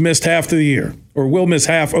has missed half the year, or will miss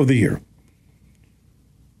half of the year.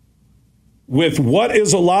 With what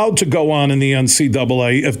is allowed to go on in the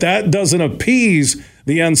NCAA, if that doesn't appease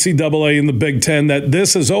the NCAA and the Big Ten, that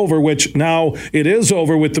this is over, which now it is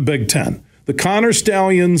over with the Big Ten. The Connor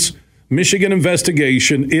Stalions Michigan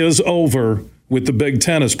investigation is over with the Big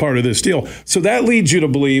Ten as part of this deal. So that leads you to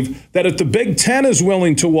believe that if the Big Ten is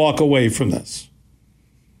willing to walk away from this,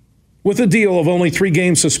 with a deal of only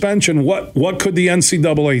 3-game suspension, what could the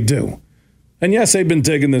NCAA do? And yes, they've been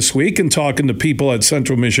digging this week and talking to people at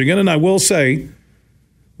Central Michigan. And I will say,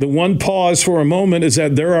 the one pause for a moment is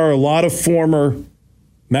that there are a lot of former,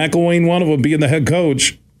 McElwain, one of them being the head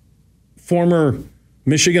coach, former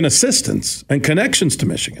Michigan assistants and connections to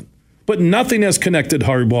Michigan. But nothing has connected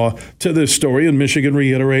Harbaugh to this story, and Michigan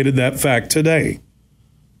reiterated that fact today.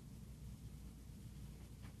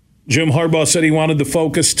 Jim Harbaugh said he wanted the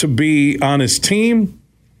focus to be on his team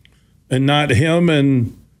and not him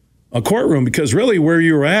and a courtroom, because really where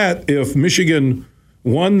you're at, if Michigan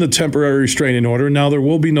won the temporary restraining order, now there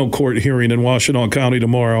will be no court hearing in Washtenaw County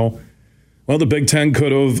tomorrow, well, the Big Ten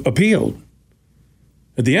could have appealed.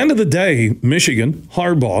 At the end of the day, Michigan,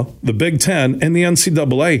 Harbaugh, the Big Ten, and the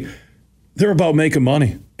NCAA, they're about making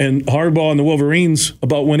money. And Harbaugh and the Wolverines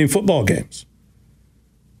about winning football games.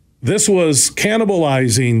 This was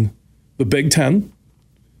cannibalizing the Big Ten.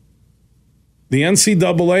 The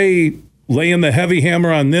NCAA laying the heavy hammer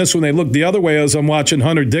on this when they look the other way, as I'm watching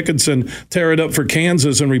Hunter Dickinson tear it up for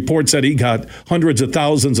Kansas and reports that he got hundreds of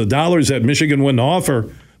thousands of dollars that Michigan wouldn't offer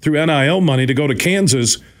through NIL money to go to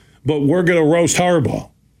Kansas, but we're going to roast Harbaugh.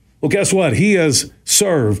 Well, guess what? He has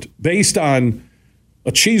served, based on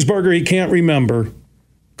a cheeseburger he can't remember,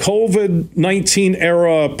 COVID-19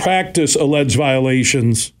 era practice alleged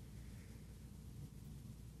violations,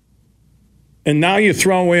 and now you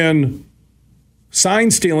throw in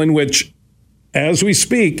sign stealing, which, as we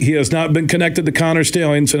speak, he has not been connected to Connor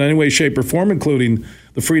Stalions in any way, shape, or form, including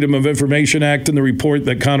the Freedom of Information Act and the report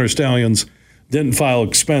that Connor Stalions didn't file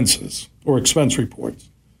expenses or expense reports.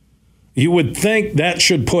 You would think that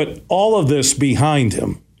should put all of this behind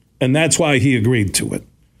him, and that's why he agreed to it.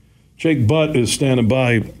 Jake Butt is standing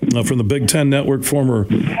by from the Big Ten Network, former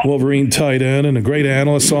Wolverine tight end and a great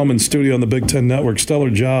analyst. Saw him in studio on the Big Ten Network. Stellar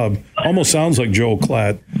job. Almost sounds like Joel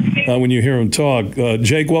Klatt when you hear him talk.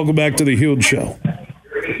 Jake, welcome back to the Huge Show.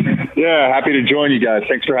 Yeah, happy to join you guys.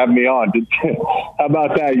 Thanks for having me on. How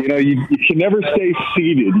about that? You know, you can never stay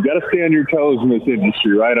seated. You got to stay on your toes in this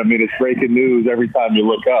industry, right? I mean, it's breaking news every time you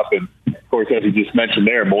look up. And, of course, as you just mentioned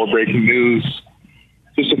there, more breaking news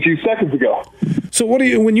just a few seconds ago. So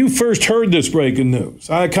when you first heard this breaking news,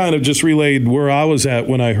 I kind of just relayed where I was at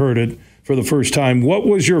when I heard it for the first time. What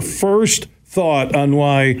was your first thought on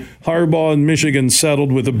why Harbaugh and Michigan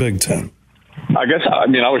settled with the Big Ten? I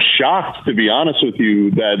was shocked, to be honest with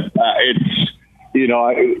you, that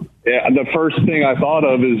the first thing I thought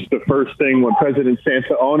of is the first thing when President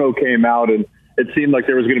Santaono came out, and it seemed like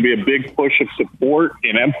there was going to be a big push of support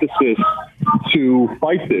and emphasis to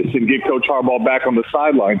fight this and get Coach Harbaugh back on the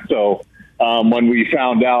sideline. So when we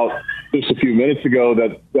found out just a few minutes ago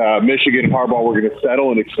that Michigan and Harbaugh were going to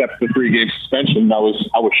settle and accept the 3-game suspension, I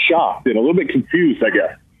was shocked and a little bit confused, I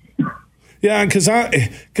guess. Yeah, because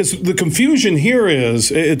the confusion here is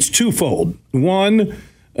it's twofold. One,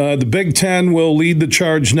 the Big Ten will lead the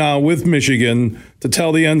charge now with Michigan to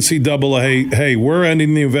tell the NCAA, hey, we're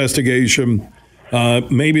ending the investigation.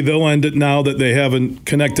 Maybe they'll end it now that they haven't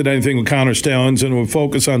connected anything with Connor Stalions, and we'll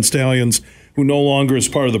focus on Stalions, who no longer is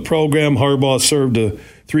part of the program. Harbaugh served a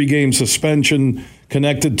 3-game suspension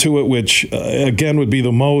connected to it, which, again, would be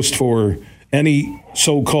the most for any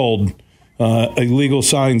so-called illegal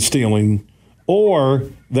sign stealing, or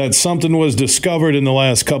that something was discovered in the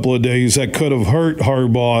last couple of days that could have hurt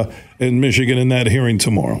Harbaugh and Michigan in that hearing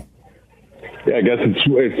tomorrow. Yeah, I guess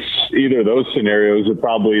it's either of those scenarios are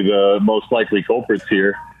probably the most likely culprits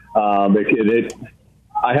here.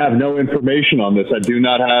 I have no information on this. I do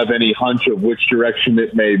not have any hunch of which direction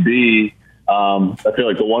it may be. I feel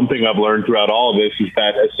like the one thing I've learned throughout all of this is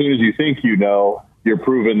that as soon as you think you know, you're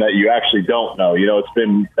proven that you actually don't know. You know, it's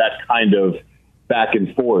been that kind of back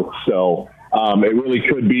and forth. So it really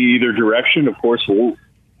could be either direction. Of course,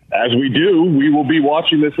 as we do, we will be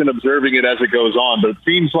watching this and observing it as it goes on. But it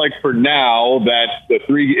seems like for now that it's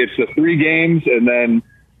the 3 games, and then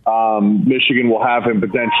Michigan will have him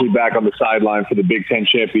potentially back on the sideline for the Big Ten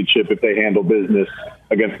championship if they handle business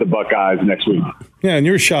against the Buckeyes next week. Yeah, and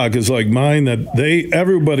your shock is like mine that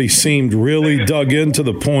everybody seemed really dug into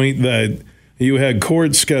the point that you had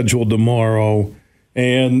court scheduled tomorrow.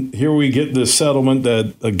 And here we get this settlement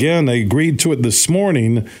that, again, they agreed to it this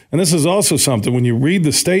morning. And this is also something, when you read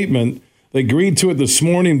the statement, they agreed to it this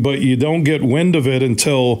morning, but you don't get wind of it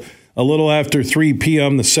until a little after 3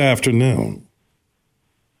 p.m. this afternoon.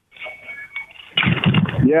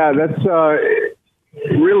 Yeah, that's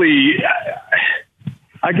really,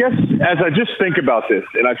 I guess, as I just think about this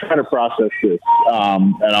and I try to process this,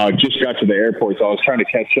 and I just got to the airport, so I was trying to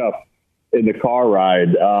catch up in the car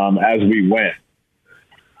ride as we went.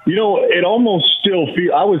 You know, it almost still feels,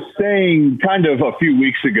 I was saying kind of a few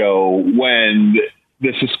weeks ago when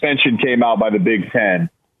the suspension came out by the Big Ten,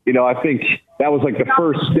 you know, I think that was like the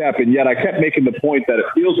first step. And yet I kept making the point that it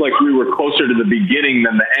feels like we were closer to the beginning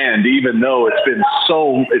than the end, even though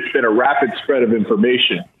it's been a rapid spread of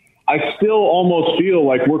information. I still almost feel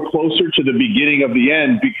like we're closer to the beginning of the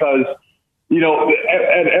end because, you know,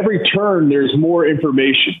 at every turn, there's more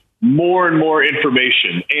information, more and more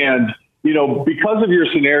information. And, you know, because of your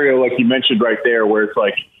scenario, like you mentioned right there, where it's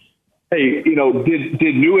like, hey, you know, did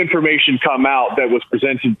new information come out that was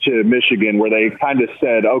presented to Michigan where they kind of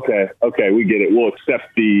said, okay, we get it. We'll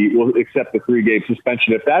accept the 3-game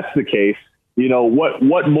suspension. If that's the case, you know,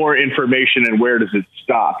 what more information and where does it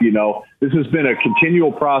stop? You know, this has been a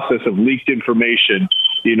continual process of leaked information,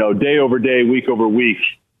 you know, day over day, week over week,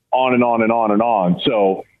 on and on and on and on.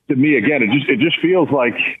 So, to me, again, it just feels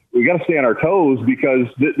like we got to stay on our toes because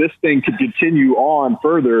this thing could continue on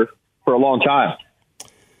further for a long time.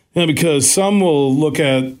 Yeah, because some will look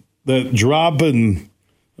at that drop in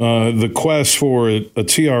the quest for a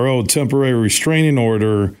TRO, temporary restraining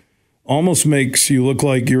order, almost makes you look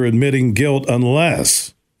like you're admitting guilt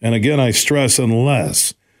unless, and again, I stress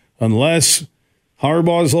unless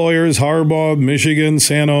Harbaugh's lawyers, Harbaugh, Michigan,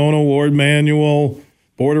 Santaono, Ward Manuel,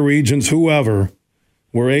 Board of Regents, whoever,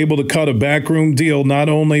 were able to cut a backroom deal not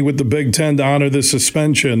only with the Big Ten to honor the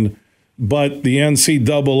suspension, but the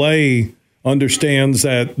NCAA understands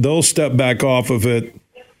that they'll step back off of it,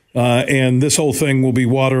 and this whole thing will be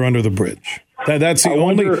water under the bridge. That's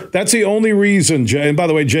the only reason, Jay. And by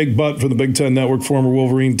the way, Jake Butt from the Big Ten Network, former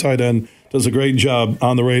Wolverine tight end, does a great job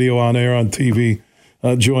on the radio, on air, on TV.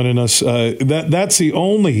 joining us. That's the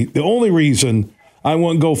only reason I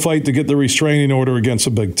wouldn't go fight to get the restraining order against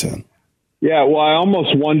the Big Ten. Yeah, well, I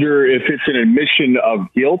almost wonder if it's an admission of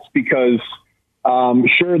guilt because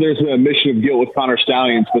sure, there's an admission of guilt with Connor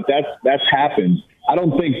Stalions, but that's happened. I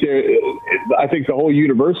don't think I think the whole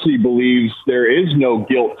university believes there is no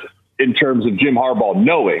guilt in terms of Jim Harbaugh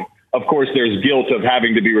knowing. Of course, there's guilt of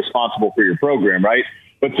having to be responsible for your program, right?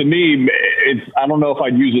 But to me, I don't know if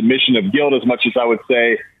I'd use admission of guilt as much as I would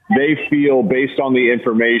say they feel, based on the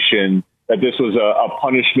information, that this was a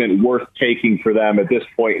punishment worth taking for them at this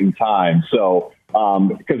point in time. So,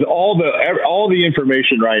 because all the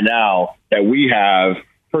information right now that we have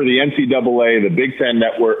for the NCAA, the Big Ten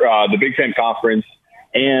Network, the Big Ten Conference,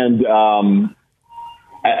 and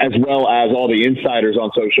as well as all the insiders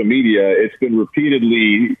on social media, it's been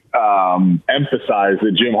repeatedly emphasized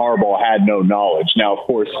that Jim Harbaugh had no knowledge. Now, of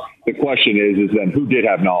course, the question is then who did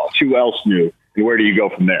have knowledge? Who else knew? And where do you go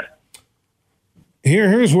from there?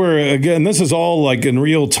 Here's where, again, this is all like in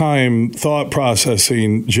real time thought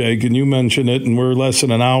processing, Jake, and you mentioned it, and we're less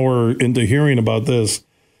than an hour into hearing about this,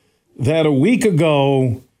 that a week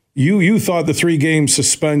ago, you thought the 3-game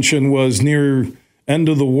suspension was near end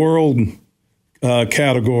of the world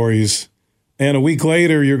categories, and a week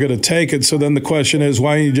later you're going to take it. So then the question is,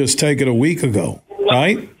 why didn't you just take it a week ago,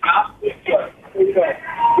 right?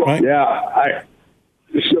 Right? Yeah.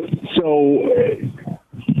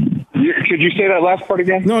 Could you say that last part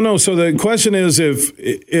again? No. So the question is,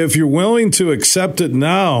 if you're willing to accept it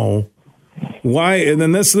now, why? And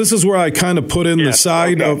then this is where I kind of put in the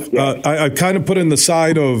side of I kind of put in the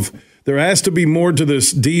side of there has to be more to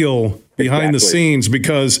this deal behind the scenes,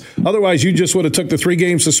 because otherwise you just would have took the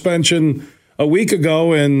 3-game suspension a week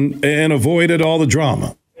ago and avoided all the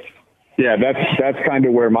drama. Yeah, that's kind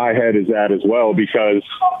of where my head is at as well, because,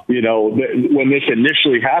 when this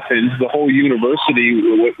initially happened, the whole university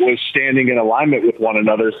was standing in alignment with one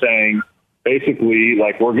another saying, basically,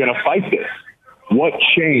 like, we're going to fight this. What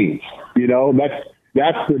changed?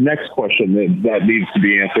 That's the next question that needs to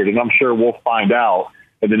be answered, and I'm sure we'll find out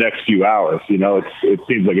in the next few hours. It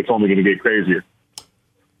seems like it's only going to get crazier.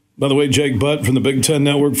 By the way, Jake Butt from the Big Ten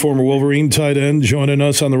Network, former Wolverine tight end, joining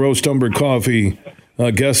us on the Roast Umber Coffee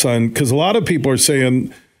guest line, because a lot of people are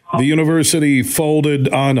saying the university folded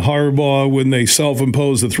on Harbaugh when they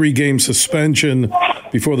self-imposed the 3-game suspension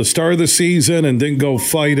before the start of the season and didn't go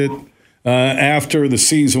fight it after the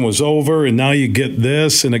season was over. And now you get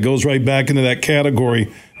this, and it goes right back into that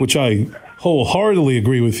category, which I wholeheartedly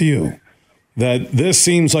agree with you, that this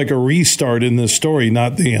seems like a restart in this story,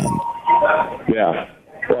 not the end. Yeah.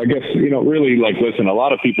 Well, I guess, really, listen, a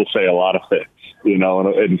lot of people say a lot of things,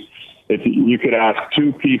 and if you could ask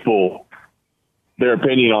 2 people their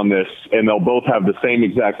opinion on this, and they'll both have the same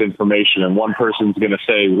exact information, and one person's going to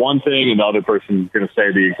say one thing and the other person's going to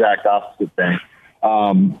say the exact opposite thing.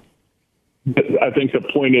 I think the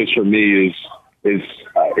point is, for me, is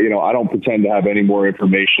I don't pretend to have any more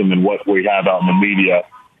information than what we have out in the media,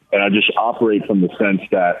 and I just operate from the sense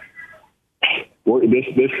that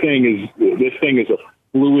this thing is a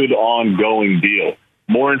fluid, ongoing deal.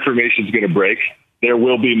 More information is going to break. There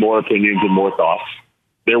will be more opinions and more thoughts.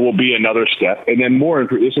 There will be another step, and then more.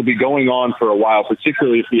 This will be going on for a while,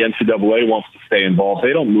 particularly if the NCAA wants to stay involved.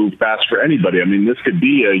 They don't move fast for anybody. I mean, this could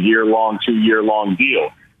be a 2-year-long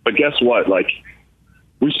deal. But guess what?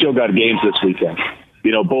 We still got games this weekend.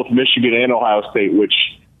 Both Michigan and Ohio State, which,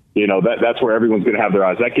 that's where everyone's going to have their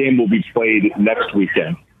eyes. That game will be played next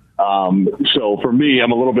weekend. So for me,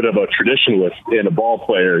 I'm a little bit of a traditionalist and a ball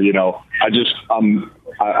player. I think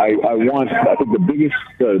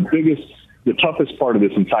the toughest part of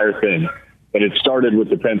this entire thing, and it started with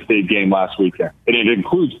the Penn State game last weekend, and it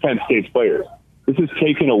includes Penn State's players. This is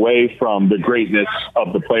taken away from the greatness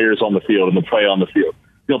of the players on the field and the play on the field.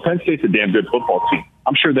 Penn State's a damn good football team.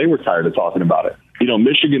 I'm sure they were tired of talking about it.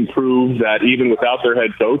 Michigan proved that even without their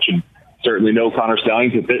head coach, and certainly no Connor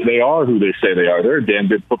Stalions, that they are who they say they are. They're a damn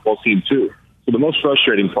good football team too. So the most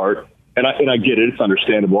frustrating part, and I get it, it's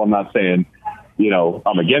understandable. I'm not saying,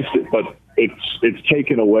 I'm against it, but it's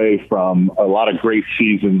taken away from a lot of great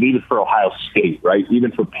seasons, even for Ohio State, right?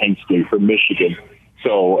 Even for Penn State, for Michigan.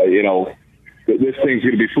 So, this thing's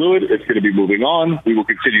going to be fluid. It's going to be moving on. We will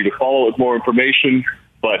continue to follow with more information.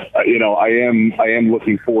 But, I am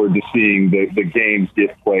looking forward to seeing the games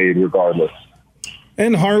get played regardless.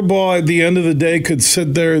 And Harbaugh, at the end of the day, could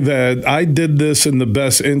sit there that I did this in the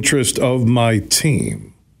best interest of my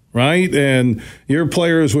team, right? And your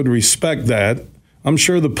players would respect that. I'm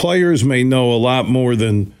sure the players may know a lot more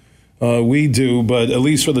than we do, but at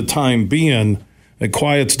least for the time being, It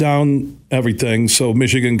quiets down everything so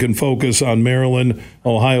Michigan can focus on Maryland,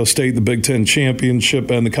 Ohio State, the Big Ten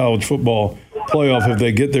championship, and the college football playoff if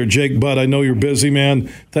they get there. Jake Butt, I know you're busy, man.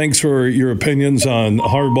 Thanks for your opinions on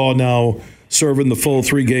Harbaugh now serving the full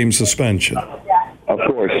 3-game suspension. Of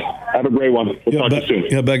course. Have a great one. We'll talk to you soon.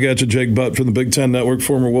 Yeah, back at you, Jake Butt from the Big Ten Network,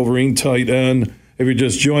 former Wolverine tight end. If you're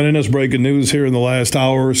just joining us, breaking news here in the last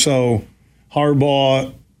hour or so,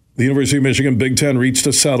 Harbaugh, the University of Michigan, Big Ten reached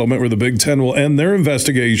a settlement where the Big Ten will end their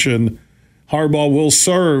investigation. Harbaugh will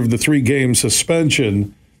serve the 3-game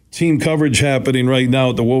suspension. Team coverage happening right now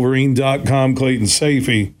at the Wolverine.com. Clayton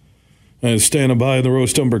Sayfie is standing by the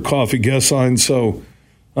Roast Umber Coffee guest line. So,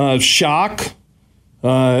 shock,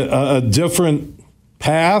 a different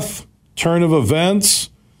path, turn of events.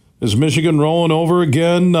 Is Michigan rolling over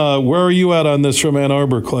again? Where are you at on this from Ann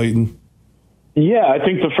Arbor, Clayton? Yeah, I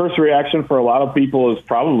think the first reaction for a lot of people is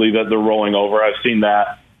probably that they're rolling over. I've seen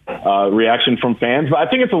that reaction from fans, but I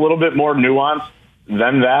think it's a little bit more nuanced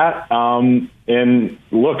than that. And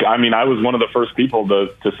look, I mean, I was one of the first people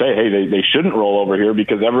to say, hey, they shouldn't roll over here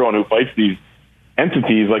because everyone who fights these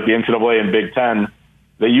entities like the NCAA and Big Ten,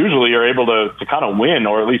 they usually are able to kind of win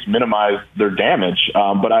or at least minimize their damage.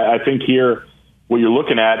 But I think here what you're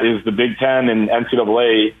looking at is the Big Ten and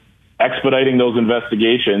NCAA expediting those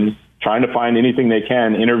investigations, trying to find anything they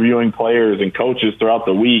can, interviewing players and coaches throughout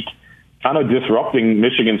the week, kind of disrupting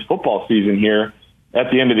Michigan's football season here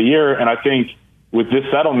at the end of the year. And I think with this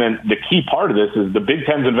settlement, the key part of this is the Big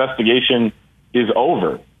Ten's investigation is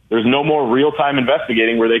over. There's no more real-time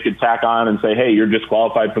investigating where they could tack on and say, hey, you're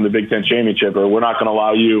disqualified from the Big Ten championship, or we're not going to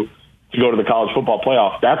allow you to go to the college football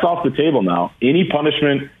playoff. That's off the table now. Any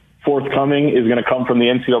punishment forthcoming is going to come from the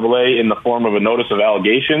NCAA in the form of a notice of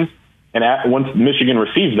allegations. And once Michigan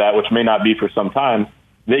receives that, which may not be for some time,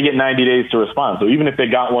 they get 90 days to respond. So even if they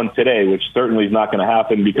got one today, which certainly is not going to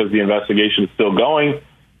happen because the investigation is still going,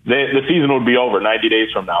 the season would be over 90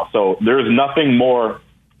 days from now. So there is nothing more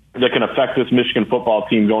that can affect this Michigan football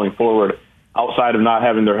team going forward outside of not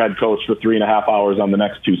having their head coach for 3.5 hours on the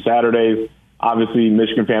next 2 Saturdays. Obviously,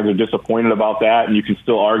 Michigan fans are disappointed about that, and you can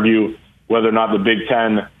still argue whether or not the Big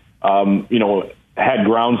Ten, had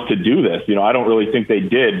grounds to do this. I don't really think they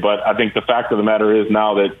did, but I think the fact of the matter is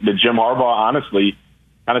now that Jim Harbaugh honestly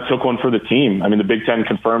kind of took one for the team. I mean, the Big Ten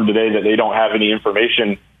confirmed today that they don't have any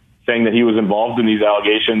information saying that he was involved in these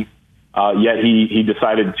allegations, yet he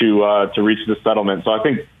decided to reach this settlement. So I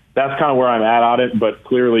think that's kind of where I'm at on it, but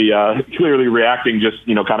clearly reacting just,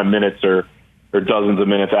 kind of minutes or dozens of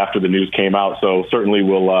minutes after the news came out. So certainly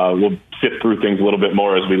we'll sift through things a little bit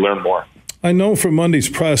more as we learn more. I know from Monday's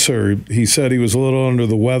presser, he said he was a little under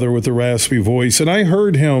the weather with a raspy voice, and I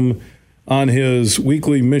heard him on his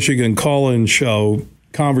weekly Michigan call-in show,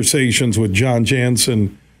 Conversations with John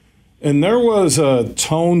Jansen, and there was a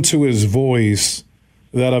tone to his voice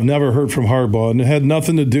that I've never heard from Harbaugh, and it had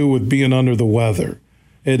nothing to do with being under the weather.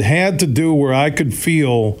 It had to do where I could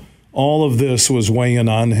feel all of this was weighing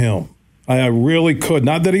on him. I really could.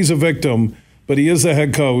 Not that he's a victim, but he is the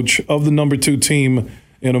head coach of the number 2 team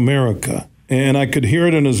in America. And I could hear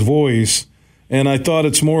it in his voice, and I thought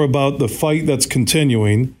it's more about the fight that's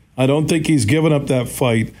continuing. I don't think he's given up that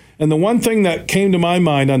fight. And the one thing that came to my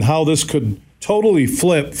mind on how this could totally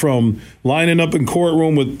flip from lining up in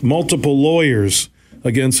courtroom with multiple lawyers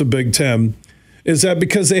against the Big Ten is that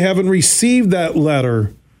because they haven't received that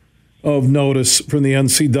letter of notice from the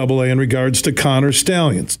NCAA in regards to Connor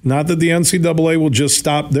Stalions. Not that the NCAA will just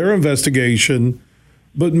stop their investigation,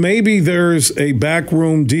 but maybe there's a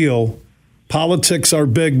backroom deal. Politics are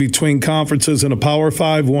big between conferences and a Power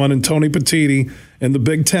 5 one and Tony Petitti and the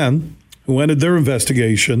Big Ten, who ended their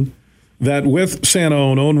investigation, that with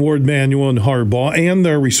Sanaono and Ward Manuel and Harbaugh and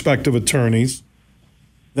their respective attorneys,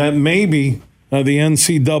 that maybe the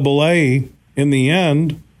NCAA in the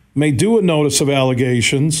end may do a notice of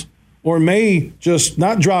allegations or may just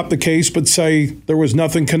not drop the case but say there was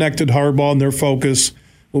nothing connected to Harbaugh and their focus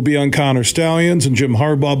will be on Connor Stalions and Jim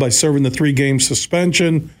Harbaugh by serving the 3-game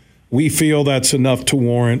suspension. We feel that's enough to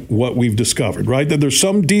warrant what we've discovered, right? That there's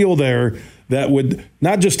some deal there that would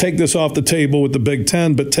not just take this off the table with the Big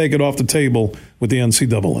Ten, but take it off the table with the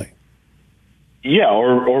NCAA. Yeah,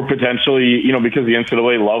 or potentially, because the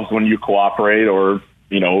NCAA loves when you cooperate or,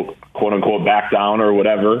 quote unquote, back down or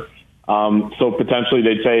whatever. So potentially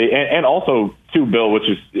they'd say, and also too, Bill, which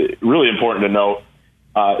is really important to note,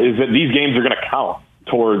 is that these games are going to count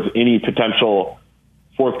towards any potential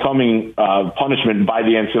forthcoming punishment by the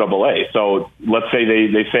NCAA. So let's say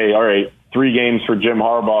they say, all right, 3 games for Jim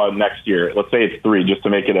Harbaugh next year. Let's say it's 3 just to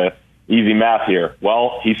make it a easy math here.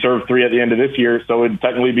 Well, he served 3 at the end of this year, so it'd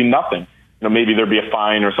technically be nothing. Maybe there'd be a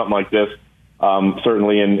fine or something like this.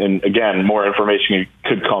 certainly. And again, more information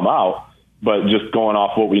could come out, but just going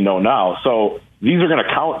off what we know now. So these are going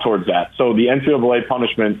to count towards that. So the NCAA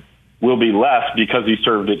punishment will be less because he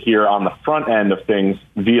served it here on the front end of things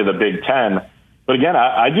via the Big Ten. But again,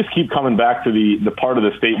 I just keep coming back to the part of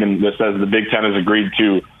the statement that says the Big Ten has agreed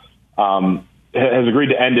to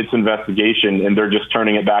end its investigation, and they're just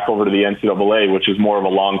turning it back over to the NCAA, which is more of a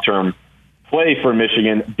long-term play for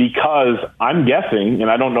Michigan, because I'm guessing, and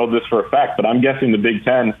I don't know this for a fact, but I'm guessing the Big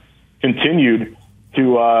Ten continued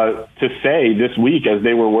to say this week as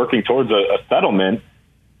they were working towards a settlement,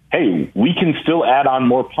 hey, we can still add on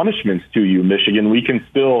more punishments to you, Michigan. We can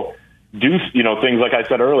still do, things like I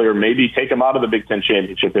said earlier, maybe take them out of the Big Ten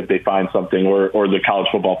championship if they find something, or the college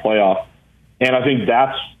football playoff. And I think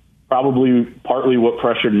that's probably partly what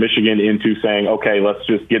pressured Michigan into saying, okay, let's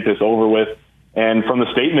just get this over with. And from the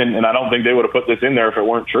statement, and I don't think they would have put this in there if it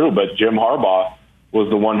weren't true, but Jim Harbaugh was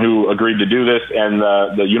the one who agreed to do this, and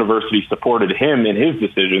the university supported him in his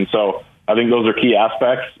decision. So I think those are key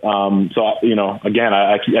aspects. Again,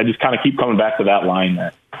 I just kind of keep coming back to that line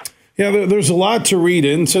there. Yeah, there's a lot to read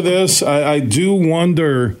into this. I do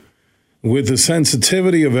wonder, with the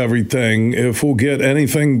sensitivity of everything, if we'll get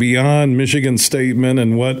anything beyond Michigan's statement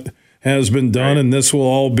and what has been done, and this will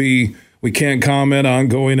all be, we can't comment on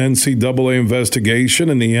ongoing NCAA investigation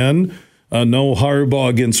in the end. No Harbaugh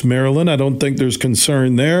against Maryland. I don't think there's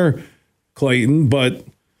concern there, Clayton, but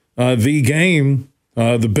the game,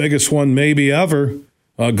 the biggest one maybe ever,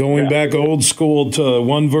 going back old school to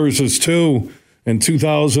 1 versus 2 in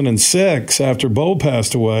 2006 after Bo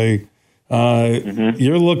passed away.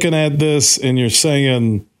 You're looking at this and you're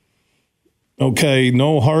saying, okay,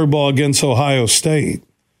 no Harbaugh against Ohio State.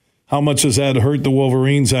 How much does that hurt the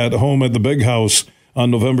Wolverines at home at the Big House on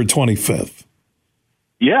November 25th?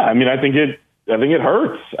 Yeah, I mean, I think it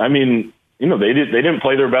hurts. I mean, they didn't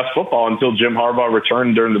play their best football until Jim Harbaugh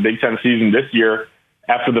returned during the Big Ten season this year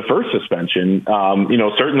after the first suspension.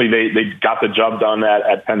 Certainly they got the job done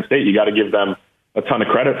at Penn State. You got to give them a ton of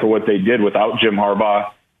credit for what they did without Jim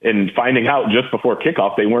Harbaugh, and finding out just before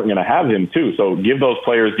kickoff they weren't going to have him too. So give those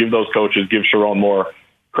players, give those coaches, give Sharon Moore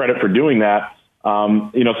credit for doing that.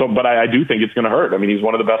 But I do think it's going to hurt. I mean, he's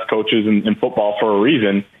one of the best coaches in football for a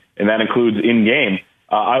reason, and that includes in game.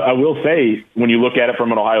 I will say, when you look at it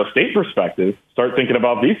from an Ohio State perspective, start thinking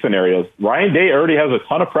about these scenarios. Ryan Day already has a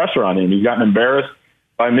ton of pressure on him. He's gotten embarrassed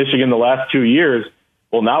by Michigan the last 2 years.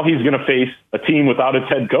 Well, now he's going to face a team without its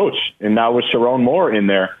head coach, and now with Sharon Moore in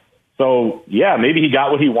there. So, yeah, maybe he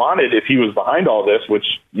got what he wanted if he was behind all this, which,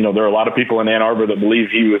 there are a lot of people in Ann Arbor that believe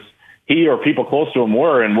he or people close to him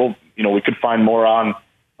were, and we could find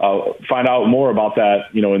out more about that,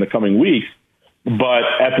 in the coming weeks. But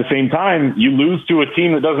at the same time, you lose to a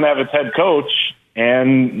team that doesn't have its head coach,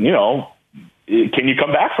 and, can you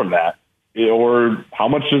come back from that? Or how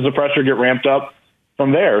much does the pressure get ramped up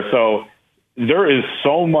from there? So there is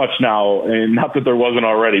so much now, and not that there wasn't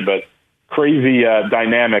already, but crazy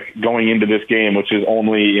dynamic going into this game, which is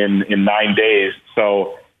only in 9 days.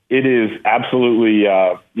 So it is absolutely,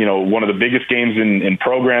 one of the biggest games in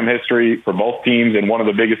program history for both teams, and one of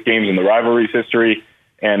the biggest games in the rivalry's history.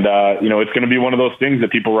 And, it's going to be one of those things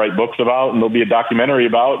that people write books about, and there'll be a documentary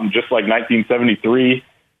about. And just like 1973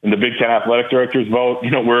 and the Big Ten athletic directors vote,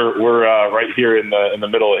 we're right here in the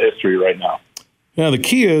middle of history right now. Yeah, the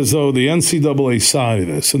key is, though, the NCAA side of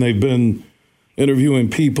this, and they've been interviewing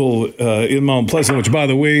people in Mount Pleasant, which, by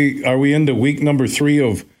the way, are we into week number 3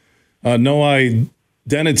 of no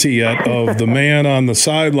identity yet of the man on the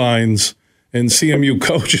sidelines in CMU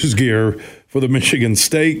coach's gear for the Michigan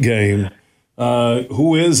State game?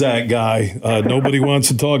 Who is that guy? Nobody wants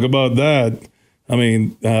to talk about that. I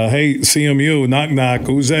mean, hey, CMU, knock, knock.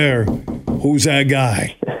 Who's there? Who's that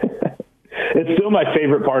guy? It's still my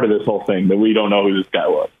favorite part of this whole thing, that we don't know who this guy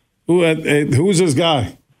was. Who's this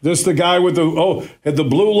guy? Just the guy with had the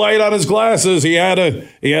blue light on his glasses. He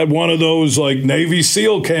had one of those like Navy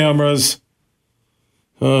SEAL cameras.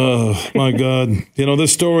 Oh my God!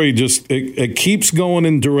 This story just it keeps going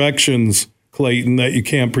in directions, Clayton, that you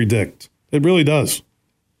can't predict. It really does.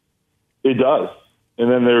 It does. And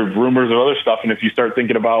then there's rumors of other stuff. And if you start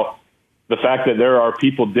thinking about the fact that there are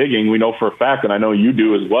people digging, we know for a fact, and I know you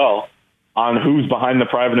do as well, on who's behind the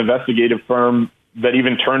private investigative firm that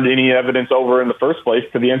even turned any evidence over in the first place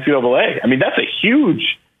to the NCAA. I mean, that's a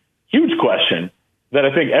huge, huge question that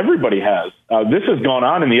I think everybody has. This has gone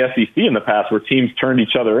on in the SEC in the past, where teams turned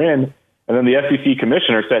each other in, and then the SEC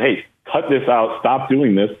commissioner said, hey, cut this out, stop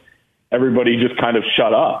doing this. Everybody just kind of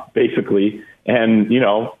shut up, basically, and,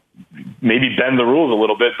 maybe bend the rules a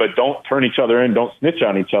little bit, but don't turn each other in, don't snitch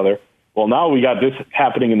on each other. Well, now we got this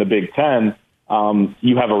happening in the Big Ten.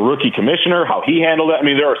 You have a rookie commissioner, how he handled it. I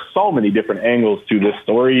mean, there are so many different angles to this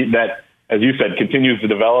story that, as you said, continues to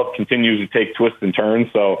develop, continues to take twists and turns.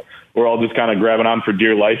 So we're all just kind of grabbing on for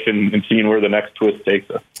dear life and seeing where the next twist takes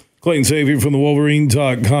us. Clayton Sayfie from the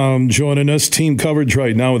Wolverine.com joining us. Team coverage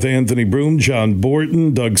right now with Anthony Broome, John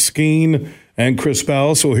Borton, Doug Skeen, and Chris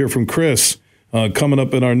Ballas. We'll hear from Chris coming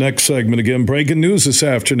up in our next segment. Again, breaking news this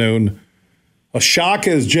afternoon. A shock,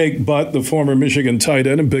 as Jake Butt, the former Michigan tight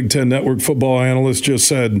end and Big Ten Network football analyst, just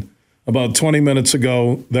said about 20 minutes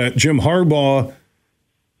ago that Jim Harbaugh,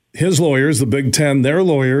 his lawyers, the Big Ten, their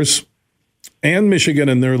lawyers, and Michigan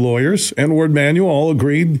and their lawyers, and Warde Manuel all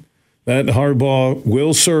agreed that Harbaugh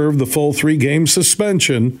will serve the full 3-game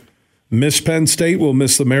suspension. Miss Penn State will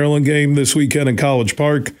miss the Maryland game this weekend in College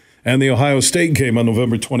Park and the Ohio State game on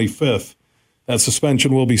November 25th. That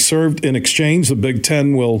suspension will be served. In exchange, the Big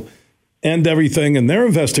Ten will end everything in their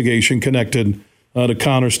investigation connected to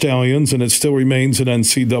Connor Stalions, and it still remains an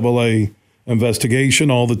NCAA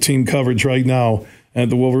investigation. All the team coverage right now at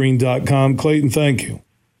thewolverine.com. Clayton, thank you.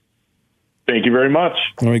 Thank you very much.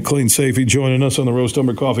 All right, Clayton Sayfie joining us on the Roast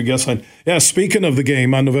Umber Coffee guest line. Yeah, speaking of the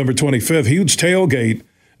game on November 25th, huge tailgate,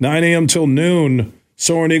 9 a.m. till noon,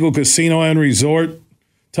 Soaring Eagle Casino and Resort.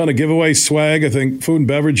 Ton of giveaway swag. I think food and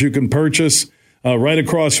beverage you can purchase right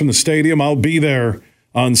across from the stadium. I'll be there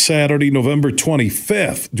on Saturday, November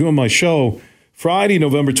 25th, doing my show Friday,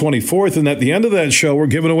 November 24th. And at the end of that show, we're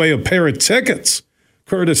giving away a pair of tickets,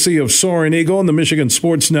 courtesy of Soaring Eagle and the Michigan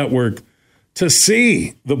Sports Network, to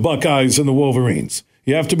see the Buckeyes and the Wolverines.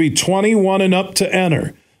 You have to be 21 and up to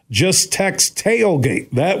enter. Just text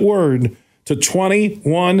tailgate, that word, to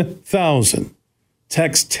 21,000.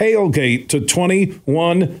 Text tailgate to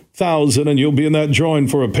 21,000, and you'll be in that drawing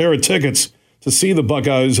for a pair of tickets to see the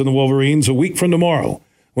Buckeyes and the Wolverines a week from tomorrow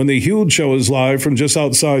when the huge show is live from just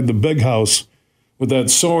outside the Big House with that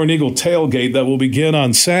Soaring Eagle tailgate that will begin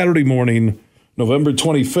on Saturday morning, November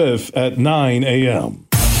 25th at 9 a.m.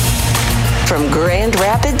 From Grand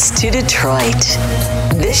Rapids to Detroit,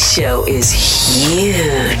 this show is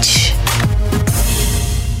huge.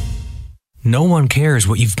 No one cares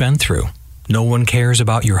what you've been through. No one cares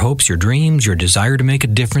about your hopes, your dreams, your desire to make a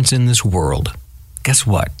difference in this world. Guess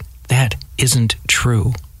what? That isn't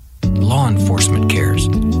true. Law enforcement cares.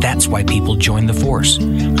 That's why people join the force.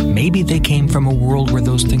 Maybe they came from a world where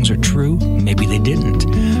those things are true. Maybe they didn't.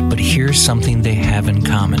 But here's something they have in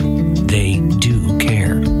common. They do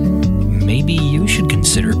care. Maybe you should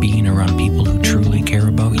consider being around people who truly care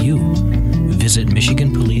about you. Visit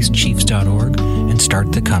MichiganPoliceChiefs.org and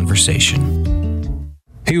start the conversation.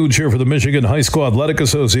 Huge here for the Michigan High School Athletic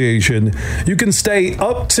Association. You can stay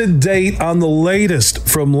up to date on the latest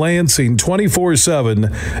from Lansing 24/7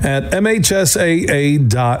 at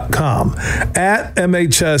MHSAA.com, at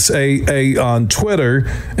MHSAA on Twitter,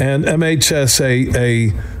 and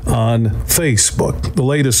MHSAA on Facebook. The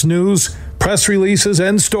latest news, press releases,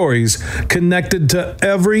 and stories connected to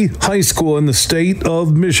every high school in the state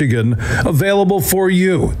of Michigan, available for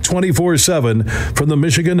you 24/7 from the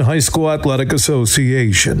Michigan High School Athletic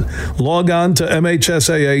Association. Log on to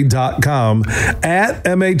MHSAA.com, at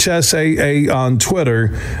MHSAA on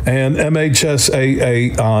Twitter, and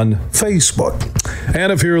MHSAA on Facebook.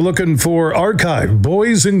 And if you're looking for archive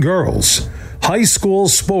boys and girls high school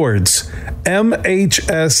sports,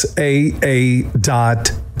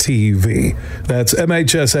 MHSAA.TV. That's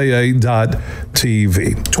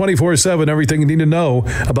MHSAA.TV. 24/7, everything you need to know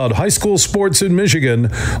about high school sports in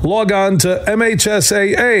Michigan. Log on to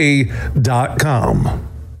MHSAA.com.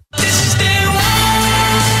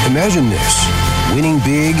 Imagine this. Winning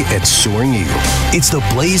big at Soaring Eagle. It's the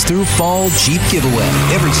Blaze Through Fall Jeep Giveaway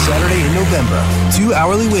every Saturday in November. 2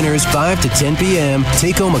 hourly winners, 5 to 10 p.m.,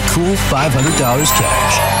 take home a cool $500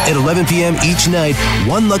 cash. At 11 p.m. each night,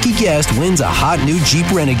 one lucky guest wins a hot new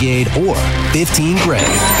Jeep Renegade or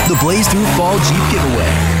 $15,000. The Blaze Through Fall Jeep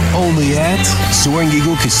Giveaway. Only at Soaring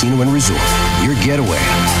Eagle Casino and Resort. Your getaway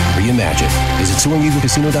reimagined. Visit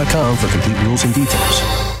SoaringEagleCasino.com for complete rules and details.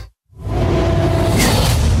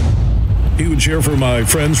 Huge here for my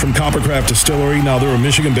friends from Coppercraft Distillery. Now, they're a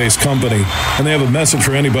Michigan-based company, and they have a message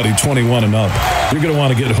for anybody 21 and up. You're going to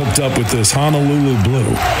want to get hooked up with this Honolulu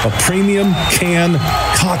Blue, a premium can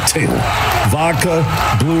cocktail. Vodka,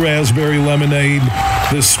 blue raspberry lemonade.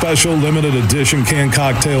 This special limited edition canned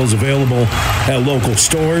cocktail is available at local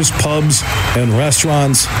stores, pubs, and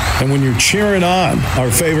restaurants. And when you're cheering on our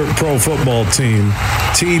favorite pro football team,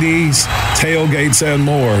 TDs, tailgates, and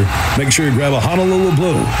more, make sure you grab a Honolulu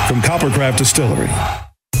Blue from Coppercraft Distillery.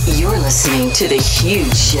 You're listening to The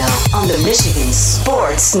Huge Show on the Michigan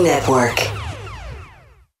Sports Network.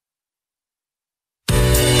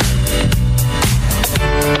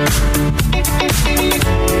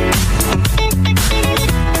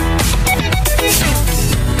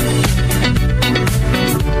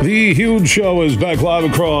 The Huge Show is back live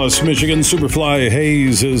across Michigan. Superfly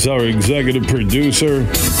Hayes is our executive producer.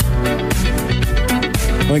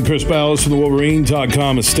 And Chris Ballas from the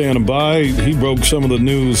Wolverine.com is standing by. He broke some of the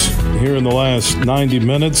news here in the last 90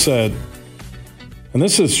 minutes. And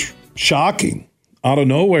this is shocking. Out of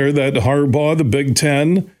nowhere, that Harbaugh, the Big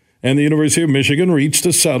Ten, and the University of Michigan reached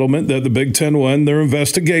a settlement that the Big Ten will end their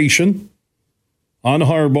investigation on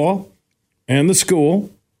Harbaugh and the school,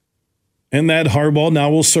 and that Harbaugh now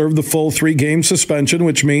will serve the full 3-game suspension,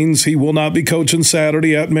 which means he will not be coaching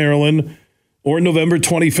Saturday at Maryland or November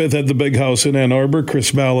 25th at the Big House in Ann Arbor.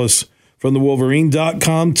 Chris Ballas from the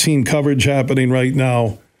Wolverine.com. Team coverage happening right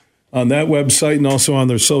now on that website and also on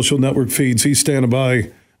their social network feeds. He's standing by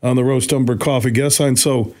on the Roast Umber Coffee guest line.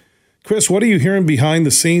 So, Chris, what are you hearing behind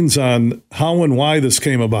the scenes on how and why this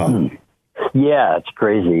came about? Yeah, it's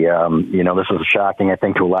crazy. This was shocking, I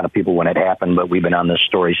think, to a lot of people when it happened, but we've been on this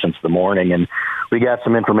story since the morning. And we got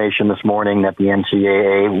some information this morning that the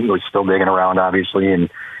NCAA was still digging around, obviously, and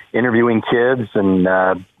interviewing kids and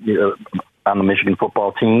on the Michigan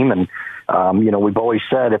football team. And, we've always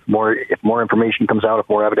said if more information comes out, if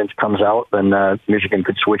more evidence comes out, then Michigan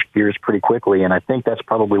could switch gears pretty quickly. And I think that's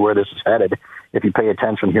probably where this is headed if you pay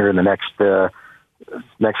attention here in the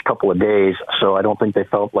next couple of days. So I don't think they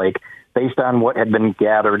felt like, based on what had been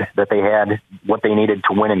gathered, that they had what they needed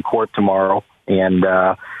to win in court tomorrow. And,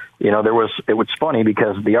 it was funny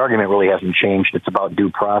because the argument really hasn't changed. It's about due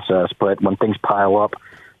process. But when things pile up,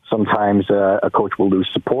 sometimes a coach will lose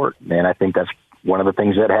support. And I think that's one of the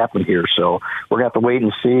things that happened here. So we're going to have to wait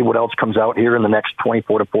and see what else comes out here in the next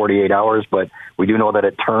 24 to 48 hours. But we do know that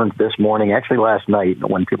it turned this morning, actually last night,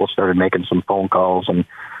 when people started making some phone calls. And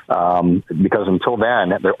because until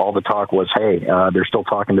then, all the talk was, hey, they're still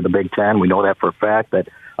talking to the Big Ten. We know that for a fact, that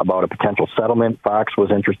about a potential settlement. Fox was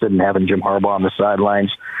interested in having Jim Harbaugh on the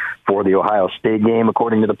sidelines for the Ohio State game,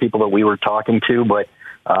 according to the people that we were talking to. But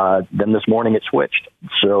then this morning it switched.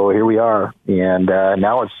 So here we are. And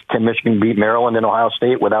now it's, can Michigan beat Maryland and Ohio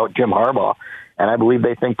State without Jim Harbaugh? And I believe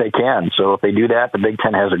they think they can. So if they do that, the Big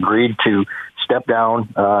Ten has agreed to step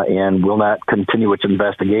down and will not continue its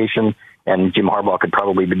investigation. And Jim Harbaugh could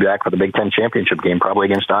probably be back for the Big Ten championship game, probably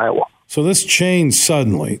against Iowa. So this changed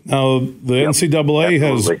suddenly. Now, the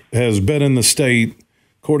NCAA has been in the state,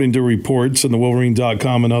 according to reports in the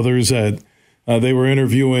Wolverine.com and others, that they were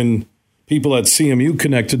interviewing people at CMU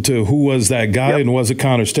connected to who was that guy and was it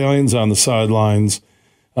Connor Stalions on the sidelines.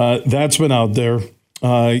 That's been out there.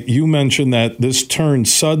 You mentioned that this turned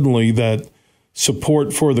suddenly, that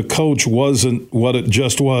support for the coach wasn't what it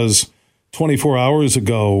just was 24 hours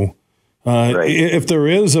ago. Right. If there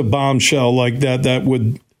is a bombshell like that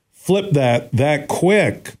would flip that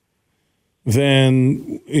quick,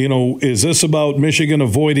 then, is this about Michigan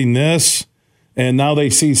avoiding this? And now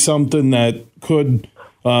they see something that could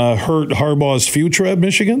hurt Harbaugh's future at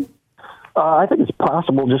Michigan? I think it's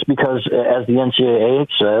possible, just because, as the NCAA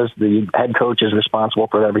says, the head coach is responsible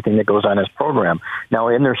for everything that goes on his program. Now,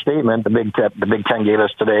 in their statement, the Big Ten gave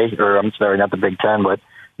us today, or I'm sorry, not the Big Ten, but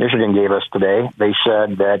Michigan gave us today, they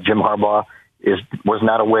said that Jim Harbaugh was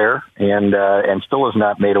not aware and still is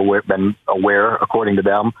not been aware, according to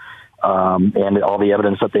them, and all the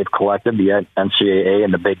evidence that they've collected, the NCAA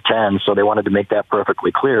and the Big Ten. So they wanted to make that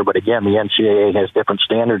perfectly clear. But again, the NCAA has different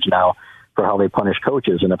standards now for how they punish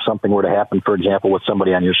coaches. And if something were to happen, for example, with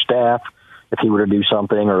somebody on your staff, if he were to do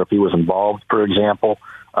something, or if he was involved, for example,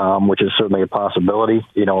 which is certainly a possibility.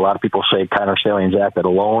 A lot of people say Connor Stalions acted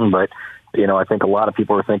alone, but I think a lot of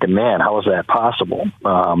people are thinking, man, how is that possible?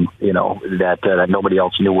 That nobody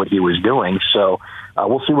else knew what he was doing. So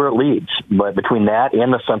we'll see where it leads. But between that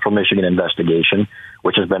and the Central Michigan investigation,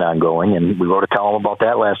 which has been ongoing, and we wrote a column about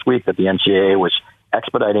that last week, that the NCAA was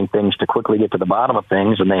expediting things to quickly get to the bottom of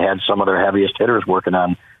things, and they had some of their heaviest hitters working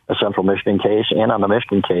on the Central Michigan case and on the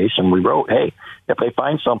Michigan case. And we wrote, hey, if they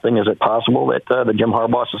find something, is it possible that the Jim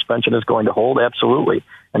Harbaugh suspension is going to hold? Absolutely.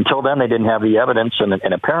 Until then, they didn't have the evidence,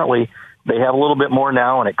 and apparently they have a little bit more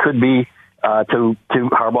now, and it could be to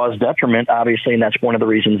Harbaugh's detriment, obviously, and that's one of the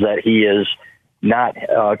reasons that he is not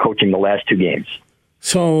coaching the last 2 games.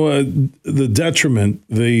 So the detriment,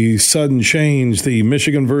 the sudden change, the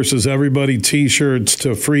Michigan versus everybody T-shirts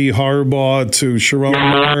to free Harbaugh, to Sharon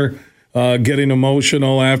Moore getting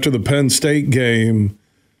emotional after the Penn State game.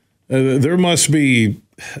 There must be,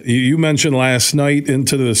 you mentioned last night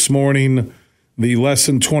into this morning, the less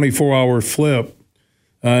than 24-hour flip.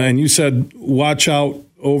 And you said watch out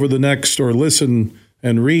over the next, or listen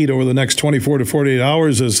and read over the next 24 to 48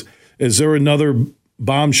 hours. Is there another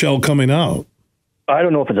bombshell coming out? I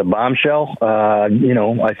don't know if it's a bombshell. I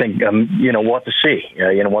think, we'll have to see.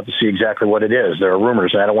 We'll have to see exactly what it is. There are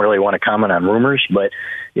rumors. I don't really want to comment on rumors, but,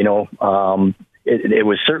 it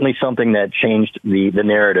was certainly something that changed the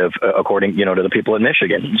narrative, according, to the people in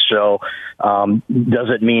Michigan. So does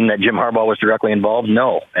it mean that Jim Harbaugh was directly involved?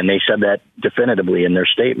 No. And they said that definitively in their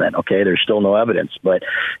statement. Okay, there's still no evidence. But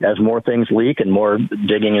as more things leak and more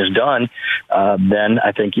digging is done, then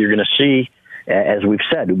I think you're going to see, as we've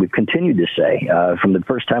said, we've continued to say from the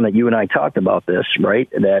first time that you and I talked about this, right,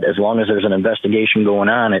 that as long as there's an investigation going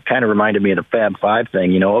on, it kind of reminded me of the Fab Five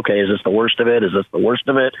thing. Okay, is this the worst of it? Is this the worst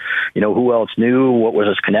of it? Who else knew? What was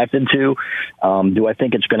this connected to? Do I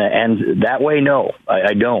think it's going to end that way? No,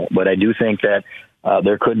 I don't. But I do think that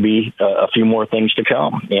there could be a few more things to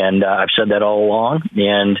come. And I've said that all along.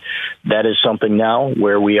 And that is something now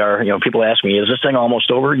where we are, people ask me, is this thing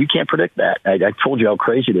almost over? You can't predict that. I told you how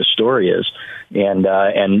crazy this story is. And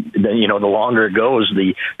then, the longer it goes,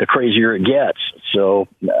 the crazier it gets. So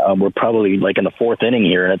we're probably like in the fourth inning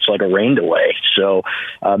here, and it's like a rain delay. So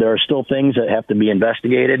there are still things that have to be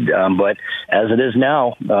investigated. But as it is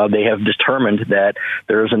now, they have determined that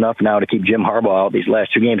there is enough now to keep Jim Harbaugh out these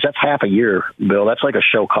last 2 games. That's half a year, Bill. That's like a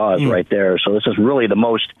show cause right there. So this is really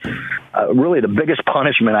really the biggest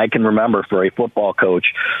punishment I can remember for a football coach,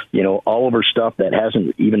 all over stuff that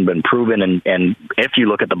hasn't even been proven. And if you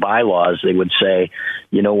look at the bylaws, they would say,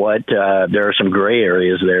 there are some gray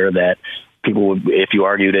areas there that people would, if you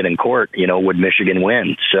argued it in court, would Michigan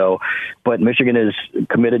win? So, but Michigan is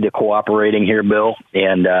committed to cooperating here, Bill.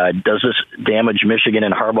 And does this damage Michigan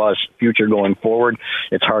and Harbaugh's future going forward?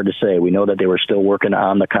 It's hard to say. We know that they were still working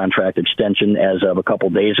on the contract extension as of a couple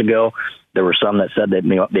days ago. There were some that said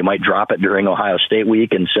that they might drop it during Ohio State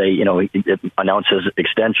week and say, announce his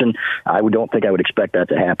extension. I don't think I would expect that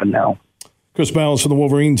to happen now. Chris Balas from the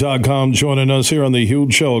Wolverine.com joining us here on the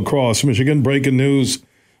Huge Show across Michigan. Breaking news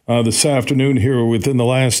this afternoon here within the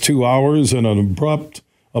last 2 hours, and an abrupt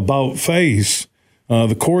about face.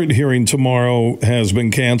 The court hearing tomorrow has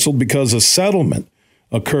been canceled because a settlement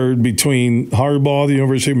occurred between Harbaugh, the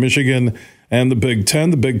University of Michigan, and the Big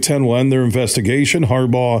Ten. The Big Ten will end their investigation.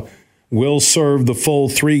 Harbaugh will serve the full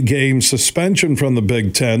 3-game suspension from the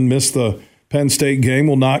Big Ten, miss the Penn State game,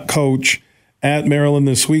 will not coach at Maryland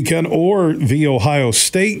this weekend or the Ohio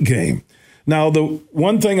State game. Now, the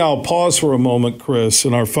one thing I'll pause for a moment, Chris,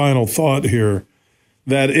 in our final thought here,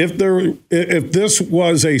 that if this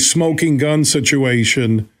was a smoking gun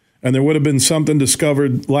situation and there would have been something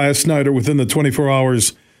discovered last night or within the 24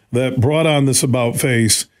 hours that brought on this about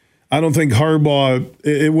face, I don't think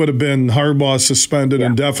it would have been Harbaugh suspended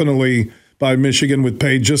indefinitely by Michigan with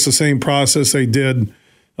paid, just the same process they did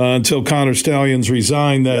until Connor Stalions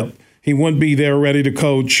resigned, that he wouldn't be there ready to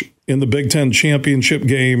coach in the Big Ten championship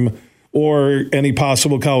game or any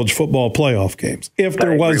possible college football playoff games. If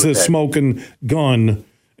there was this smoking gun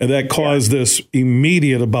that caused this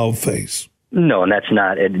immediate about face. No, and that's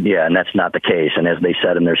not it. Yeah, and that's not the case. And as they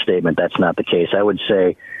said in their statement, that's not the case. I would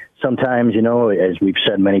say sometimes, as we've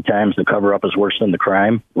said many times, the cover-up is worse than the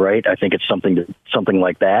crime, right? I think it's something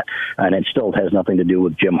like that, and it still has nothing to do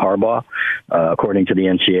with Jim Harbaugh, according to the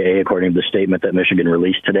NCAA, according to the statement that Michigan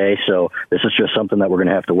released today. So this is just something that we're going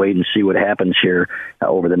to have to wait and see what happens here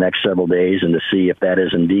over the next several days, and to see if that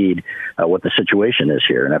is indeed what the situation is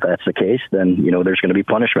here. And if that's the case, then, there's going to be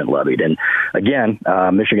punishment levied. And again,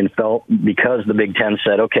 Michigan felt, because the Big Ten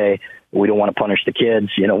said, okay, we don't want to punish the kids,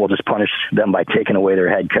 we'll just punish them by taking away their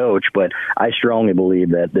head coach. But I strongly believe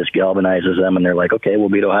that this galvanizes them, and they're like, okay, we'll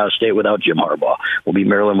beat Ohio State without Jim Harbaugh. We'll beat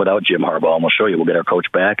Maryland without Jim Harbaugh, and we'll show you. We'll get our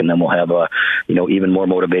coach back, and then we'll have even more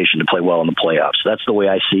motivation to play well in the playoffs. That's the way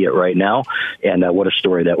I see it right now, and what a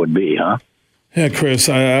story that would be, huh? Yeah, Chris,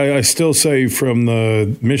 I still say, from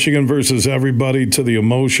the Michigan versus everybody to the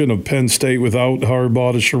emotion of Penn State without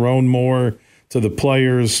Harbaugh, to Sharon Moore, to the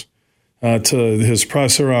players, to his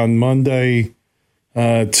presser on Monday,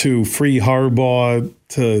 to free Harbaugh,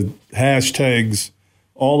 to hashtags,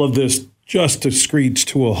 all of this just to screech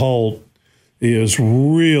to a halt is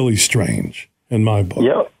really strange in my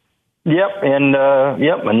book. And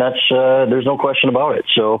that's there's no question about it.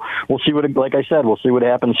 So we'll see like I said, we'll see what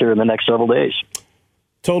happens here in the next several days.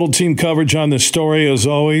 Total team coverage on this story, as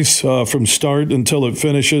always, from start until it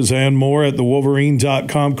finishes, and more at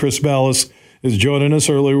thewolverine.com. Chris Balas is joining us.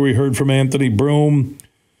 Earlier we heard from Anthony Broome,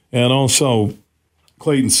 and also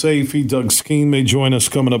Clayton Sayfie. Doug Skeen may join us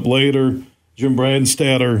coming up later. Jim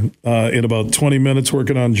Bradstatter in about 20 minutes,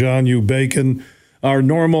 working on John U. Bacon. Our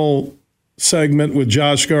normal segment with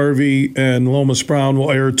Josh Garvey and Lomas Brown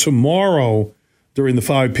will air tomorrow during the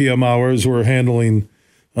 5 p.m. hours. We're handling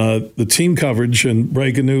the team coverage and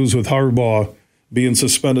breaking news with Harbaugh being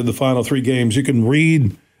suspended the final 3 games. You can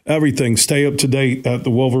read everything. Stay up to date at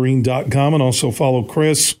thewolverine.com and also follow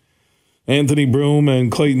Chris, Anthony Broom,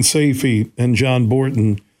 and Clayton Safey and John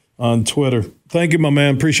Borton on Twitter. Thank you, my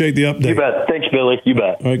man. Appreciate the update. You bet. Thanks, Billy. You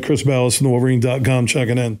bet. All right, Chris Ballas from thewolverine.com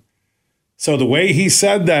checking in. So the way he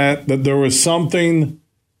said that there was something,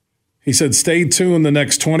 he said, stay tuned the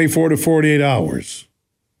next 24 to 48 hours,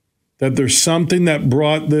 that there's something that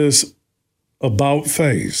brought this about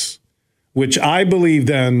face, which I believe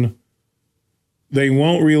then they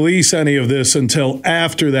won't release any of this until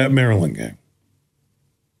after that Maryland game.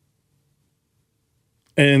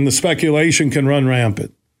 And the speculation can run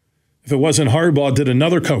rampant. If it wasn't Harbaugh, did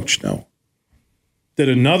another coach know? Did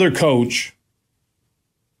another coach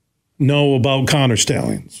know about Connor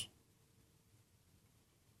Stalions?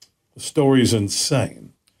 The story's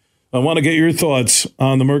insane. I want to get your thoughts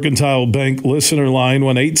on the Mercantile Bank listener line,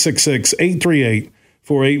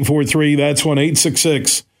 1-866-838-4843. That's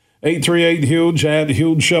 1-866-838-HUGE, at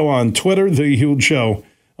Huge Show on Twitter, The Huge Show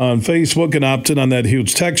on Facebook, and opt in on that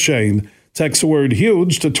huge text chain. Text the word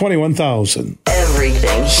HUGE to 21,000.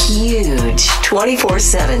 Everything huge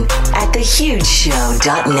 24/7 at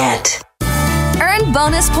thehugeshow.net. Earn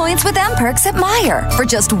bonus points with M-Perks at Meijer for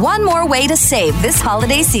just one more way to save this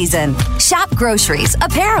holiday season. Shop groceries,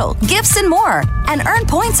 apparel, gifts, and more, and earn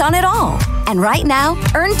points on it all. And right now,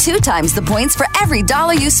 earn 2 times the points for every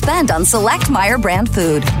 $1 you spend on select Meijer brand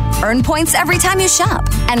food. Earn points every time you shop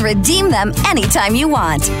and redeem them anytime you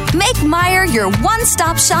want. Make Meijer your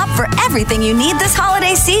one-stop shop for everything you need this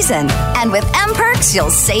holiday season. And with M-Perks, you'll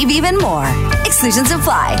save even more. Exclusions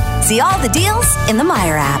apply. See all the deals in the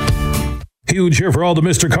Meijer app. Huge here for all the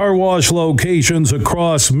Mr. Car Wash locations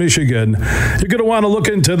across Michigan. You're going to want to look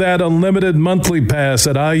into that unlimited monthly pass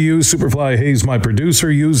that I use. Superfly Hayes, my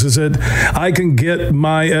producer, uses it. I can get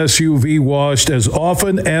my SUV washed as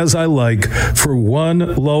often as I like for one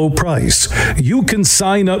low price. You can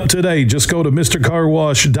sign up today. Just go to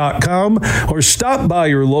MrCarWash.com or stop by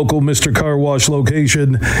your local Mr. Car Wash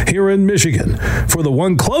location here in Michigan for the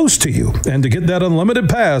one close to you. And to get that unlimited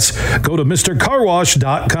pass, go to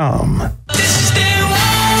MrCarWash.com.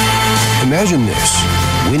 Imagine this,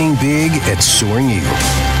 winning big at Soaring Eagle.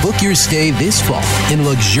 Book your stay this fall in a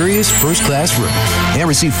luxurious first-class room and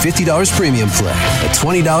receive $50 premium play, a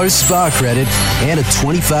 $20 spa credit, and a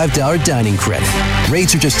 $25 dining credit.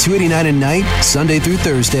 Rates are just $289 a night, Sunday through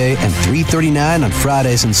Thursday, and $339 on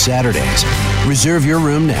Fridays and Saturdays. Reserve your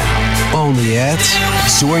room now, only at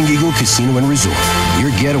Soaring Eagle Casino and Resort.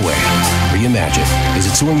 Your getaway reimagined.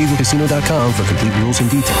 Visit SoaringEagleCasino.com for complete rules and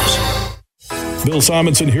details. Bill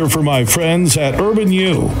Simonson here for my friends at Urban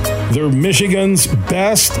U. They're Michigan's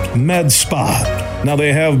best med spa. Now,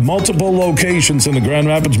 they have multiple locations in the Grand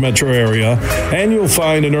Rapids metro area, and you'll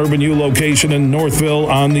find an Urban U location in Northville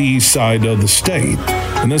on the east side of the state.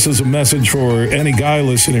 And this is a message for any guy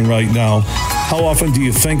listening right now. How often do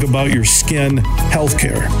you think about your skin health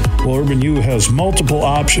care? Well, Urban U has multiple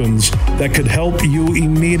options that could help you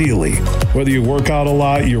immediately. Whether you work out a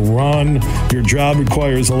lot, you run, your job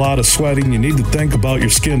requires a lot of sweating, you need to think about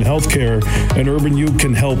your skin health care, and Urban U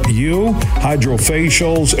can help you,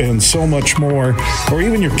 hydrofacials, and so much more, or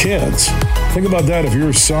even your kids. Think about that. If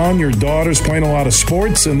your son, your daughter's playing a lot of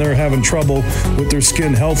sports and they're having trouble with their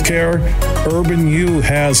skin health care, Urban U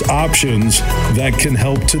has options that can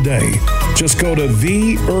help today. Just go to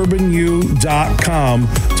theurbanu.com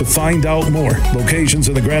to find out more. Locations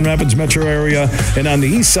in the Grand Rapids metro area and on the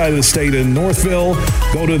east side of the state in Northville,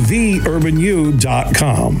 go to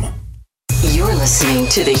theurbanu.com. You're listening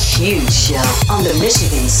to The Huge Show on the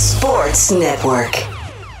Michigan Sports Network.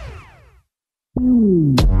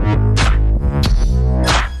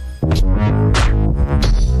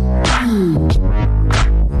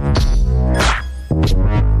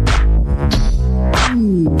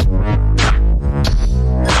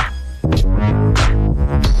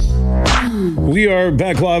 We are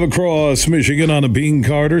back live across Michigan on a Bean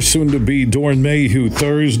Carter, soon to be Dorn Mayhew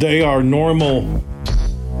Thursday. Our normal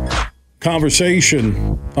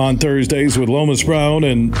conversation on Thursdays with Lomas Brown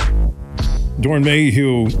and Dorn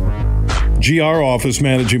Mayhew GR office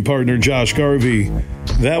managing partner Josh Garvey.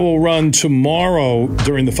 That will run tomorrow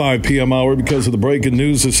during the 5 p.m. hour because of the breaking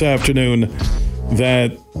news this afternoon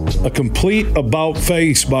that a complete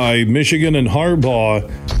about-face by Michigan and Harbaugh.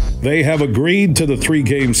 They have agreed to the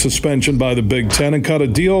 3-game suspension by the Big Ten and cut a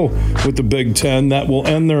deal with the Big Ten that will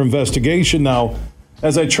end their investigation. Now,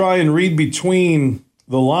 as I try and read between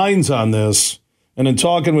the lines on this, and in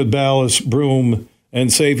talking with Ballas, Broom, and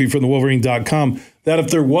Safey from thewolverine.com, that if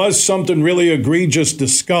there was something really egregious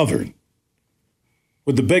discovered,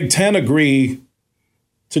 would the Big Ten agree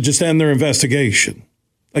to just end their investigation?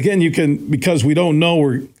 Again, because we don't know,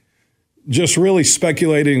 we're just really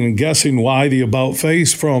speculating and guessing why the about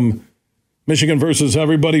face from Michigan versus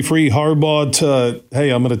everybody, free Harbaugh, to, hey,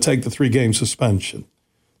 I'm going to take the 3-game suspension.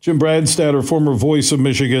 Jim Bradstatter, former voice of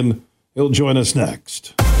Michigan, he'll join us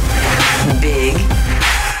next. Big,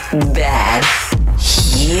 bad,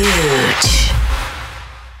 huge.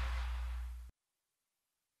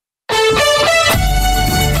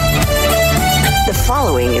 The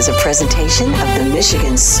following is a presentation of the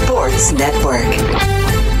Michigan Sports Network.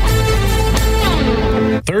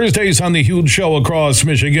 Thursdays on the Huge Show across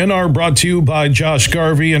Michigan are brought to you by Josh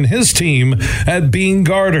Garvey and his team at Bean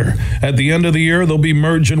Garter. At the end of the year, they'll be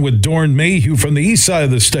merging with Dorn Mayhew from the east side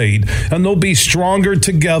of the state, and they'll be stronger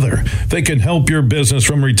together. They can help your business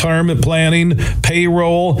from retirement planning,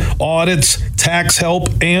 payroll, audits, tax help,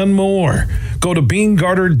 and more. Go to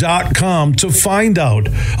BeanGarter.com to find out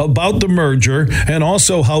about the merger and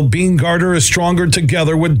also how Bean Garter is stronger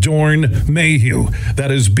together with Dorn Mayhew.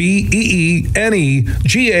 That is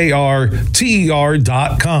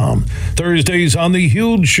BeanGarter.com. Thursdays on the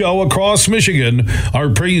Huge Show across Michigan are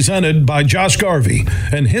presented by Josh Garvey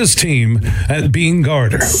and his team at Bean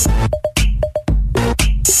Garter.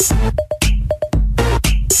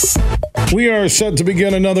 We are set to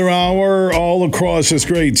begin another hour all across this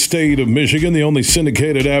great state of Michigan, the only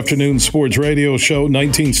syndicated afternoon sports radio show,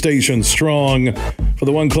 19 stations strong. For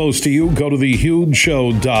the one close to you, go to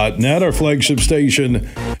thehugeshow.net. Our flagship station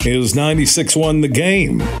is 96.1 The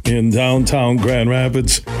Game in downtown Grand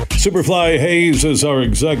Rapids. Superfly Hayes is our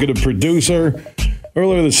executive producer.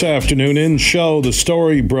 Earlier this afternoon in show, the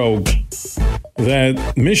story broke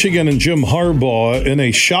that Michigan and Jim Harbaugh, in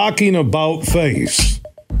a shocking about face,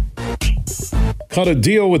 cut a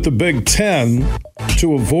deal with the Big Ten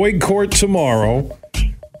to avoid court tomorrow.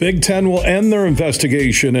 Big Ten will end their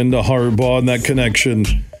investigation into Harbaugh and that connection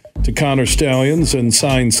to Connor Stalions and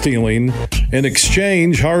sign stealing. In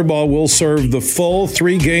exchange, Harbaugh will serve the full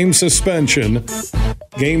 3-game suspension.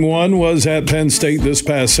 Game 1 was at Penn State this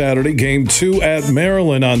past Saturday. Game 2 at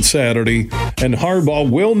Maryland on Saturday. And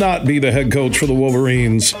Harbaugh will not be the head coach for the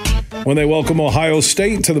Wolverines when they welcome Ohio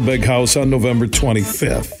State to the Big House on November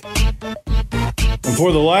 25th. And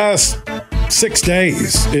for the last 6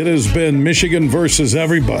 days, it has been Michigan versus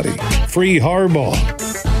everybody. Free Harbaugh.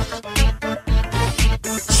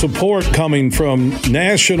 Support coming from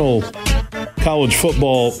national college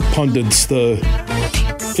football pundits. The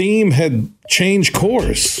theme had changed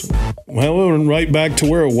course. Well, we went right back to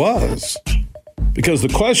where it was. Because the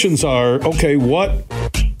questions are, okay, what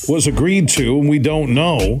was agreed to and we don't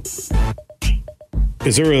know?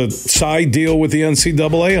 Is there a side deal with the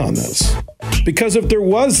NCAA on this? Because if there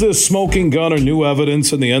was this smoking gun or new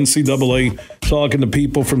evidence and the NCAA talking to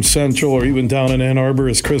people from Central or even down in Ann Arbor,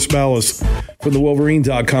 as Chris Ballas from the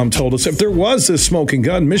Wolverine.com told us, if there was this smoking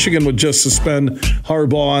gun, Michigan would just suspend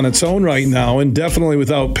Harbaugh on its own right now, indefinitely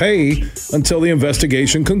without pay until the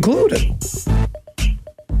investigation concluded.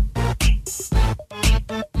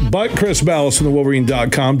 But Chris Ballas from the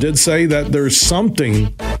Wolverine.com did say that there's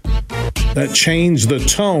something that changed the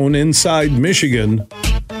tone inside Michigan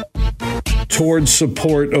towards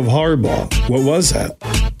support of Harbaugh. What was that?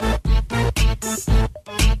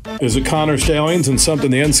 Is it Connor Stalions and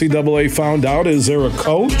something the NCAA found out? Is there a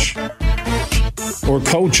coach or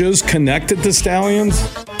coaches connected to Stalions?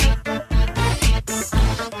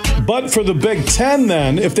 But for the Big Ten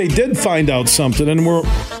then, if they did find out something, and we're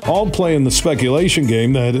all playing the speculation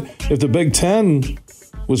game that if the Big Ten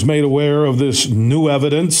was made aware of this new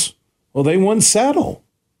evidence, well, they wouldn't settle.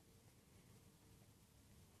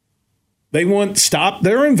 They won't stop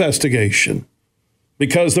their investigation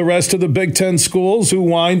because the rest of the Big Ten schools who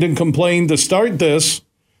whined and complained to start this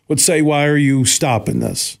would say, why are you stopping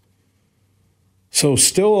this? So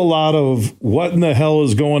still a lot of what in the hell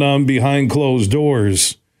is going on behind closed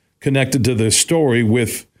doors connected to this story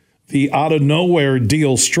with the out-of-nowhere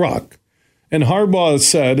deal struck. And Harbaugh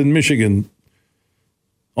said, in Michigan,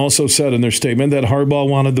 also said in their statement that Harbaugh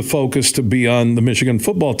wanted the focus to be on the Michigan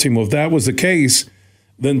football team. Well, if that was the case,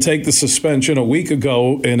 then take the suspension a week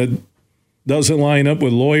ago, and it doesn't line up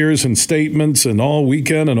with lawyers and statements and all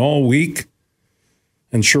weekend and all week.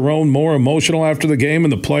 And Sharon more emotional after the game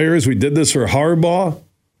and the players. We did this for Harbaugh.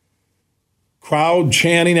 Crowd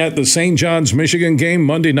chanting at the St. John's, Michigan game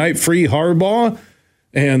Monday night, free Harbaugh.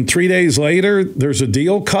 And 3 days later, there's a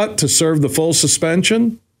deal cut to serve the full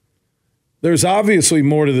suspension. There's obviously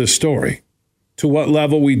more to this story. To what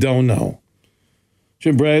level, we don't know.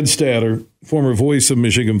 Jim Bradstatter, former voice of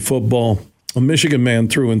Michigan football, a Michigan man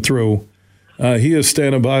through and through. He is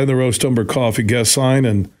standing by the Roast Umber Coffee guest line.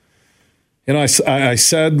 And I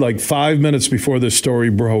said like 5 minutes before this story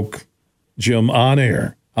broke, Jim, on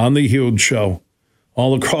air, on the Huge Show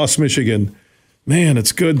all across Michigan. Man,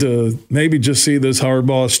 it's good to maybe just see this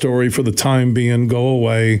Harbaugh story for the time being go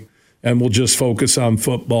away, and we'll just focus on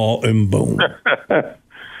football and boom.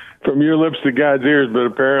 From your lips to God's ears, but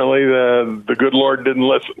apparently the good Lord didn't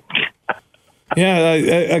listen. Yeah,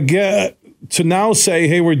 again, to now say,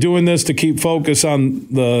 hey, we're doing this to keep focus on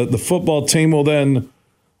the football team, well then,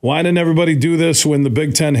 why didn't everybody do this when the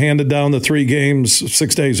Big Ten handed down the 3 games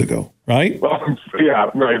 6 days ago, right? Well, yeah,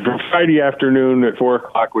 right. From Friday afternoon at 4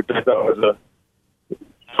 o'clock, which I thought was a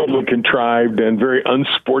totally contrived and very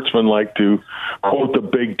unsportsmanlike, to quote the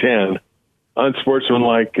Big Ten,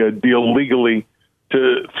 unsportsmanlike deal legally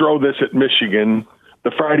to throw this at Michigan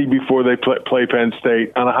the Friday before they play Penn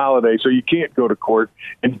State on a holiday, so you can't go to court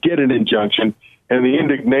and get an injunction. And the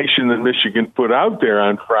indignation that Michigan put out there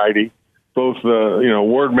on Friday, both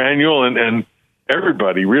Ward Manuel and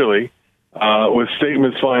everybody really, with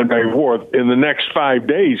statements flying back and forth. In the next 5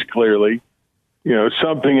 days, clearly,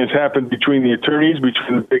 something has happened between the attorneys,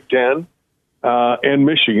 between the Big Ten and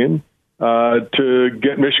Michigan, to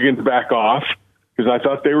get Michigan to back off, because I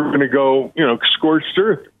thought they were going to go, scorched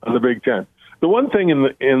earth on the Big Ten. The one thing in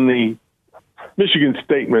the Michigan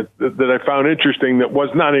statement that I found interesting that was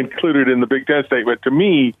not included in the Big Ten statement, to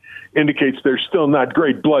me, indicates there's still not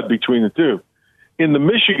great blood between the two. In the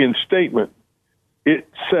Michigan statement, it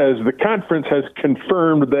says the conference has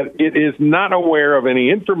confirmed that it is not aware of any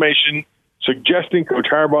information suggesting Coach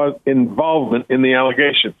Harbaugh's involvement in the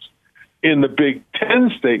allegations. In the Big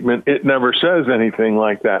Ten statement, it never says anything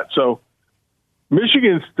like that. So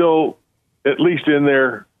Michigan's still, at least in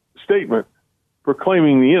their statement,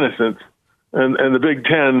 proclaiming the innocence, and the Big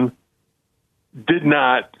Ten did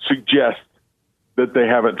not suggest that they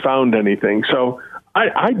haven't found anything. So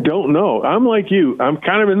I don't know. I'm like you. I'm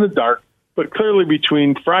kind of in the dark, but clearly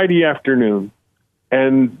between Friday afternoon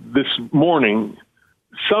and this morning,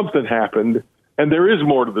 something happened, and there is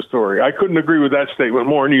more to the story. I couldn't agree with that statement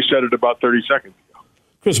more, and you said it about 30 seconds ago.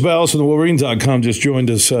 Chris Balas from the Wolverine.com just joined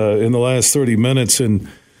us in the last 30 minutes, and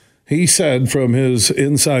he said from his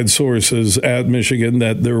inside sources at Michigan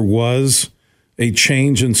that there was a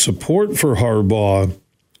change in support for Harbaugh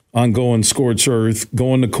on going scorched earth,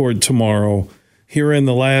 going to court tomorrow, here in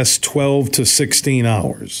the last 12 to 16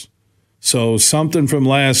 hours. So something from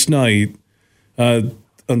last night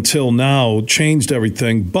until now changed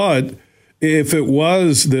everything. But if it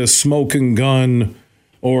was this smoking gun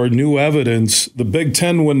or new evidence, the Big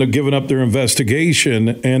Ten wouldn't have given up their investigation.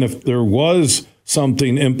 And if there was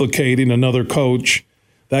something implicating another coach,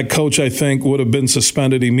 that coach, I think, would have been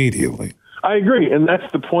suspended immediately. I agree. And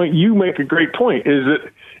that's the point. You make a great point, is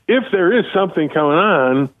that if there is something coming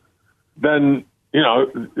on, then,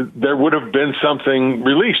 there would have been something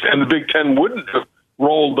released, and the Big Ten wouldn't have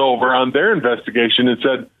rolled over on their investigation and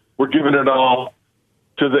said, we're giving it all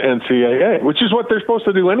to the NCAA, which is what they're supposed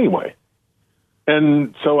to do anyway.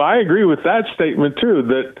 And so I agree with that statement, too,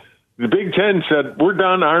 that the Big Ten said, we're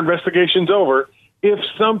done, our investigation's over. If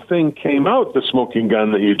something came out, the smoking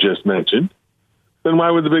gun that you just mentioned, then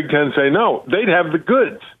why would the Big Ten say no? They'd have the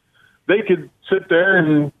goods. They could sit there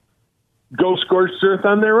and go scorched earth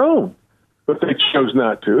on their own. But they chose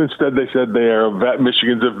not to. Instead, they said they are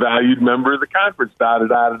Michigan's a valued member of the conference,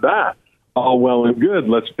 da-da-da-da-da. All well and good.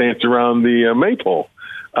 Let's dance around the maypole.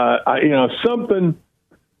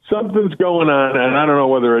 Something's going on, and I don't know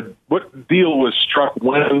what deal was struck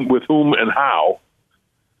when, with whom, and how.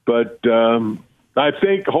 But I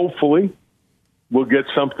think hopefully we'll get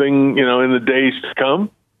something, in the days to come.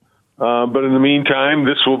 But in the meantime,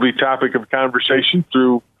 this will be topic of conversation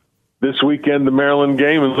through this weekend, the Maryland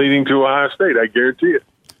game, and leading to Ohio State. I guarantee it.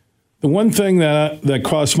 The one thing that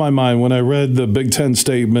crossed my mind when I read the Big Ten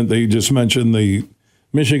statement that you just mentioned, the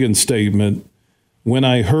Michigan statement, when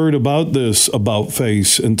I heard about this about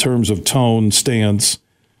face in terms of tone, stance,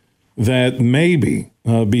 that maybe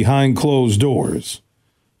behind closed doors,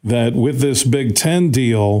 that with this Big Ten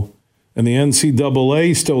deal and the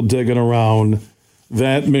NCAA still digging around,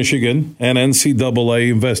 that Michigan and NCAA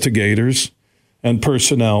investigators and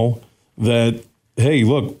personnel that, hey,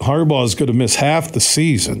 look, Harbaugh's going to miss half the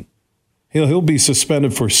season. He'll be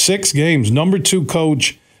suspended for 6 games, number 2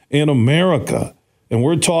 coach in America. And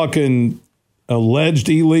we're talking alleged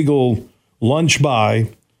illegal lunch buy,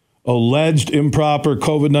 alleged improper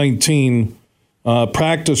COVID-19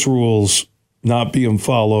 practice rules not being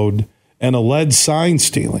followed, and alleged sign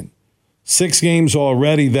stealing. 6 games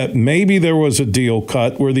already that maybe there was a deal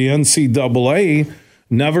cut where the NCAA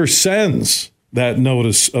never sends that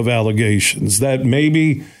notice of allegations, that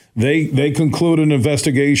maybe they conclude an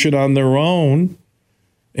investigation on their own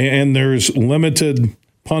and there's limited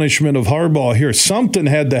punishment of Harbaugh here. Something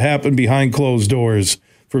had to happen behind closed doors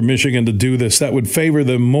for Michigan to do this. That would favor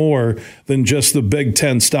them more than just the Big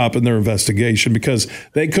Ten stop in their investigation, because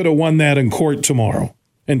they could have won that in court tomorrow.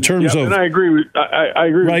 In terms of, and I agree. I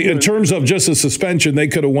agree. Right, in terms of just a suspension, they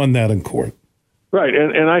could have won that in court. Right,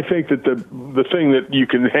 and I think that the thing that you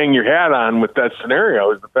can hang your hat on with that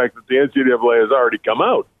scenario is the fact that the NCAA has already come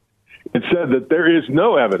out and said that there is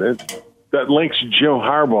no evidence that links Joe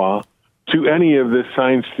Harbaugh to any of this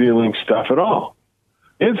sign-stealing stuff at all.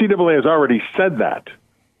 NCAA has already said that.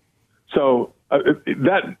 So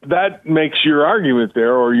that makes your argument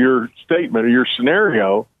there, or your statement, or your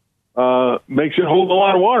scenario, makes it hold a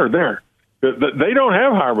lot of water there. They don't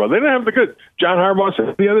have Harbaugh. They don't have the good. John Harbaugh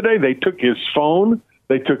said the other day they took his phone,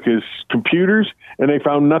 they took his computers, and they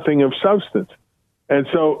found nothing of substance. And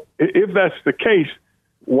so if that's the case,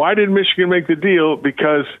 why did Michigan make the deal?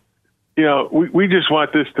 Because, we just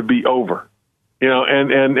want this to be over,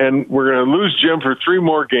 and we're going to lose Jim for 3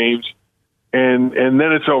 more games, and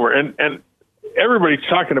then it's over. And everybody's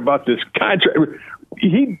talking about this contract.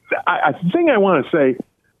 I think I want to say,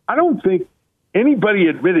 I don't think anybody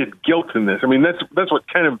admitted guilt in this. I mean, that's what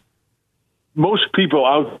kind of most people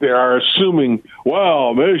out there are assuming.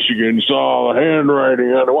 Well, Michigan saw the handwriting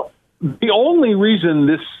on the wall. The only reason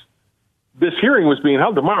this hearing was being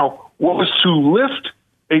held tomorrow was to lift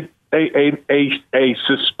a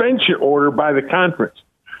suspension order by the conference.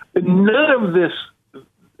 None of this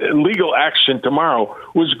legal action tomorrow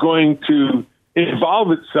was going to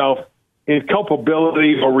involve itself in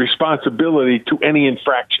culpability or responsibility to any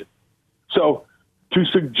infraction. So to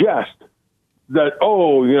suggest that,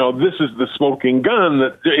 this is the smoking gun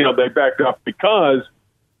that, they backed up, because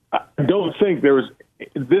I don't think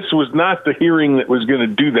this was not the hearing that was going to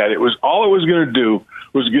do that. All it was going to do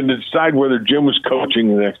was going to decide whether Jim was coaching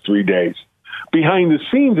the next 3 days. Behind the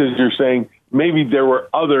scenes, as you're saying, maybe there were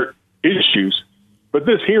other issues, but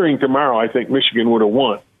this hearing tomorrow, I think Michigan would have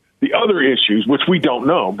won. The other issues, which we don't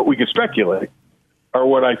know, but we can speculate, are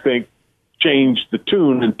what I think changed the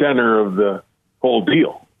tune and tenor of the whole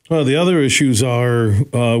deal. Well, the other issues are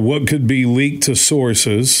what could be leaked to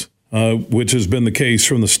sources, which has been the case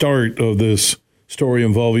from the start of this story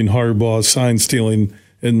involving Harbaugh sign stealing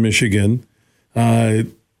in Michigan.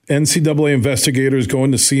 NCAA investigators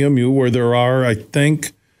going to CMU, where there are, I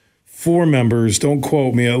think, 4 members, don't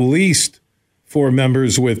quote me, at least 4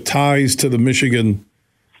 members with ties to the Michigan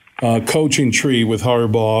coaching tree with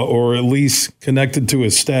Harbaugh, or at least connected to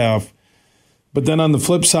his staff. But then on the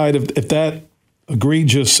flip side, if that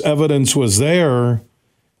egregious evidence was there,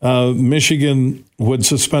 Michigan would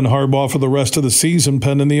suspend Harbaugh for the rest of the season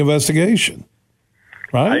pending the investigation.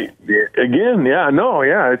 Right? It's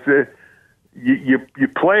you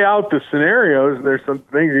play out the scenarios, and there's some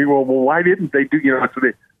things. Well, why didn't they do?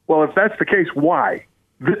 Well, if that's the case, why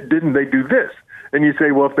didn't they do this? And you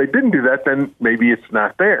say, well, if they didn't do that, then maybe it's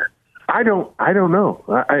not there. I don't know.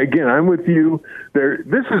 Again, I'm with you.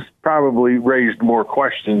 This has probably raised more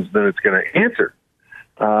questions than it's going to answer.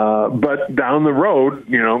 But down the road,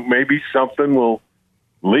 maybe something will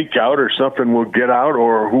leak out, or something will get out,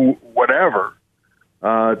 or whatever,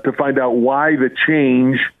 to find out why the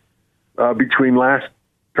change between last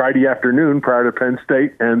Friday afternoon prior to Penn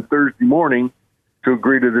State and Thursday morning to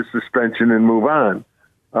agree to the suspension and move on.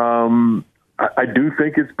 I do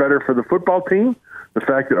think it's better for the football team. The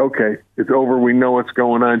fact that, okay, it's over, we know what's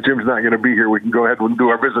going on, Jim's not going to be here, we can go ahead and do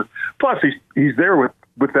our business. Plus, he's there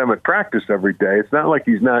with them at practice every day. It's not like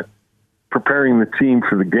he's not preparing the team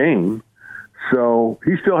for the game. So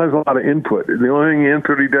he still has a lot of input. The only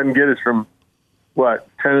input he doesn't get is from, 10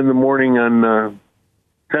 in the morning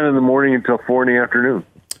until 4 in the afternoon,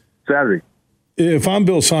 Saturday. If I'm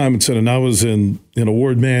Bill Simonson and I was in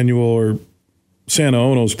Ward Manuel or Santa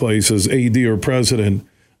Ono's place as AD or president,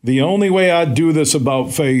 the only way I'd do this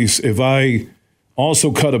about face, if I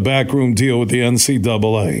also cut a backroom deal with the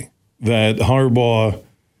NCAA, that Harbaugh,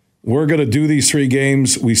 we're going to do these 3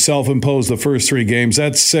 games. We self-impose the first 3 games.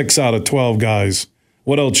 That's 6 out of 12 guys.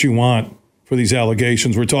 What else you want for these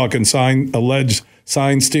allegations? We're talking alleged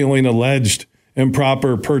sign stealing, alleged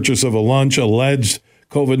improper purchase of a lunch, alleged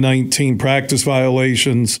COVID-19 practice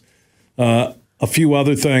violations, a few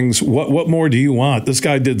other things. What more do you want? This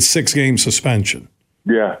guy did 6-game suspension.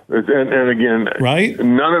 Yeah, and again, right?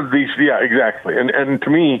 None of these, exactly. And to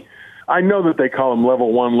me, I know that they call them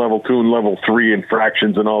level 1, level 2, and level 3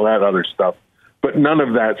 infractions and all that other stuff, but none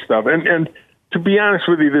of that stuff. And to be honest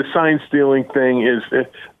with you, the sign stealing thing is,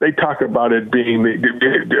 they talk about it being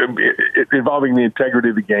involving the integrity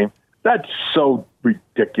of the game. That's so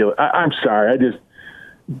ridiculous. I'm sorry.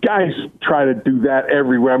 Guys try to do that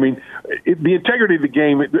everywhere. I mean, the integrity of the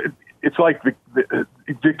game, it's like to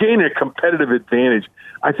gain a competitive advantage.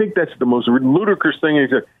 I think that's the most ludicrous thing. Is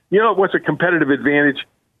that, what's a competitive advantage?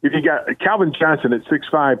 If you got Calvin Johnson at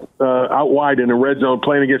 6'5", out wide in a red zone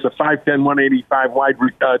playing against a 5'10", 185 wide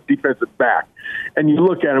defensive back, and you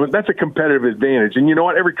look at him, that's a competitive advantage. And you know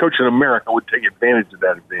what? Every coach in America would take advantage of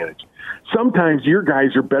that advantage. Sometimes your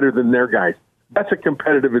guys are better than their guys. That's a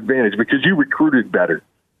competitive advantage because you recruited better.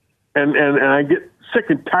 And I get sick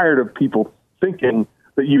and tired of people thinking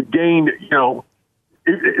that you gained,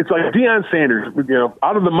 it's like Deion Sanders,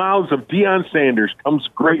 out of the mouths of Deion Sanders comes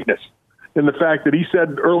greatness. And the fact that he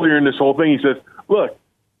said earlier in this whole thing, he says, look,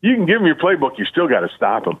 you can give him your playbook, you still got to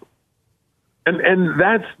stop him. And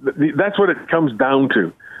that's what it comes down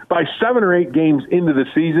to. By 7 or 8 games into the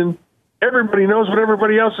season, everybody knows what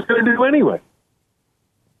everybody else is going to do anyway.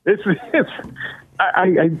 They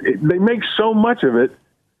make so much of it.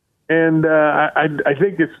 And I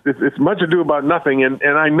think it's much ado about nothing. And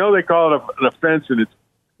I know they call it an offense and it's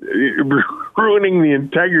ruining the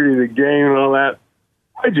integrity of the game and all that.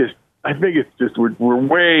 I think it's just we're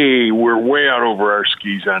way out over our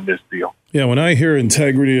skis on this deal. Yeah, when I hear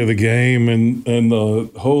integrity of the game and the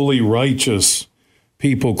holy righteous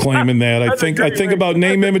people claiming that, I think about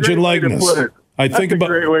name, image, and likeness. That's a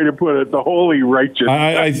great way to put it. The holy righteous.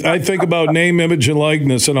 I think about name, image, and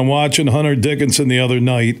likeness, and I'm watching Hunter Dickinson the other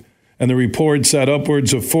night, and the report said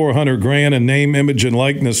upwards of $400,000 in name, image, and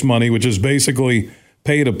likeness money, which is basically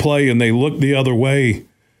pay to play, and they look the other way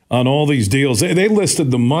on all these deals. They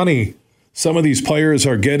listed the money some of these players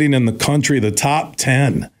are getting in the country, the top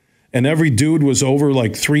 10, and every dude was over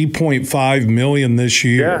like $3.5 million this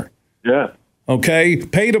year. Yeah. Okay,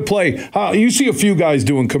 pay to play. You see a few guys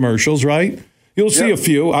doing commercials, right? You'll see a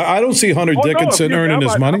few. I don't see Hunter Dickinson earning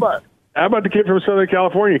his money. How about the kid from Southern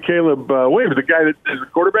California, Caleb Williams, the guy that is a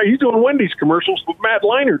quarterback? He's doing Wendy's commercials with Matt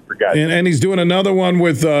Leinart, for guys. And he's doing another one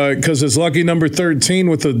with because his lucky number 13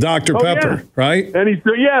 with the Dr. Pepper, right? And he's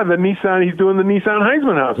doing the Nissan. He's doing the Nissan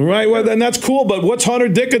Heisman House, right? Well, and that's cool. But what's Hunter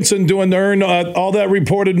Dickinson doing to earn all that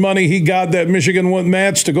reported money he got that Michigan won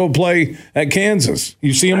match to go play at Kansas?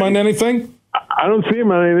 You see him on anything? I don't see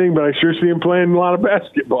him on anything, but I sure see him playing a lot of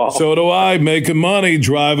basketball. So do I, making money,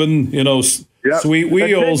 driving, sweet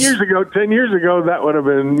wheels. 10 years ago, that would have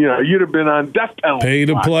been, you'd have been on death penalty. Pay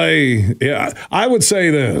to play. Yeah, I would say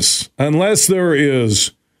this, unless there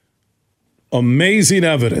is amazing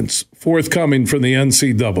evidence forthcoming from the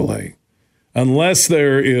NCAA, unless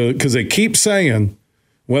there is, because they keep saying,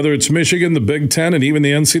 whether it's Michigan, the Big Ten, and even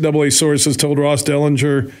the NCAA sources told Ross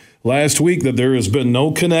Dellinger last week that there has been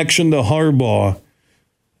no connection to Harbaugh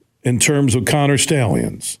in terms of Connor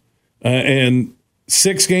Stalions. And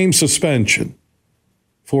 6-game suspension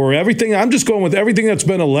for everything. I'm just going with everything that's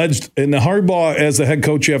been alleged. And the Harbaugh, as the head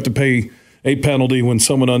coach, you have to pay a penalty when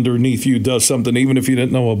someone underneath you does something, even if you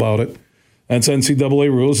didn't know about it. That's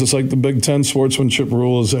NCAA rules. It's like the Big Ten sportsmanship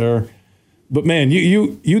rule is there. But, man,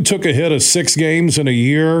 you took a hit of 6 games in a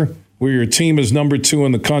year where your team is number 2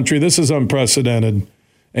 in the country. This is unprecedented.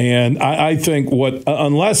 And I think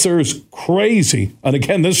unless there's crazy, and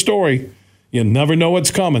again, this story, you never know what's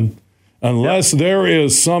coming. Unless there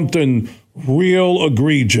is something real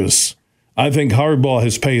egregious, I think Harbaugh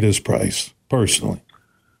has paid his price, personally.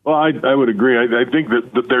 Well, I would agree. I think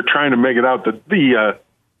that they're trying to make it out that the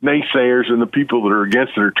naysayers and the people that are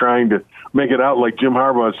against it are trying to make it out like Jim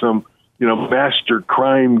Harbaugh is some, master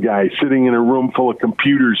crime guy sitting in a room full of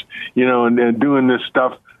computers, and doing this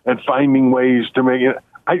stuff and finding ways to make it.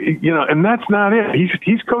 And that's not it.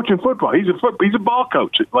 He's coaching football. He's a ball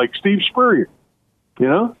coach like Steve Spurrier. He's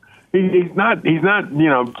not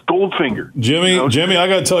Goldfinger. Jimmy, I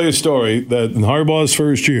got to tell you a story that in Harbaugh's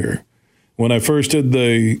first year, when I first did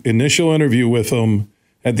the initial interview with him,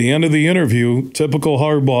 at the end of the interview, typical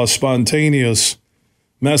Harbaugh, spontaneous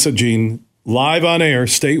messaging, live on air,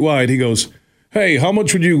 statewide, he goes, "Hey, how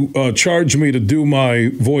much would you charge me to do my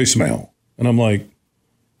voicemail?" And I'm like,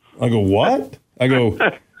 I go, "What?" I go,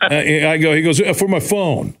 he goes, "For my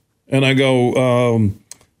phone." And I go,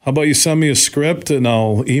 "How about you send me a script and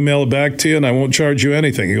I'll email it back to you and I won't charge you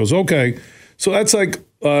anything?" He goes, "Okay." So that's like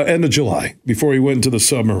end of July before he went to the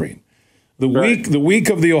submarine. The week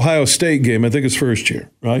of the Ohio State game, I think it's first year,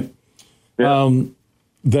 right? Yeah.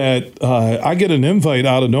 I get an invite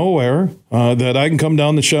out of nowhere that I can come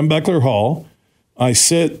down to Schembechler Hall. I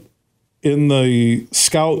sit in the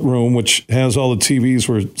scout room, which has all the TVs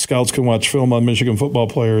where scouts can watch film on Michigan football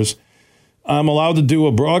players. I'm allowed to do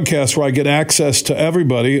a broadcast where I get access to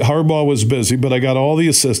everybody. Harbaugh was busy, but I got all the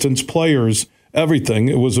assistants, players, everything.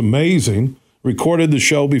 It was amazing. Recorded the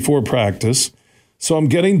show before practice. So I'm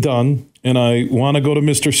getting done, and I want to go to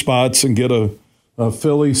Mr. Spots and get a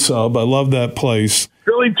Philly sub. I love that place.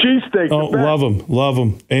 Philly cheesesteak. Oh, love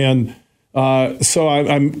them. And so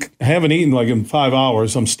I haven't eaten like in 5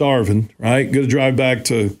 hours. I'm starving, right? Going to drive back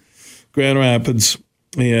to Grand Rapids.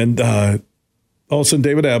 And all of a sudden,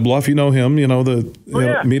 David Abloff, you know him,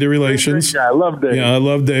 media relations. I love David. Yeah, I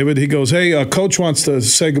love David. He goes, hey, Coach wants to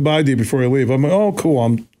say goodbye to you before I leave. I'm like, oh,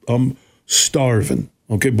 cool. I'm starving.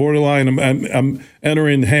 Okay, borderline. I'm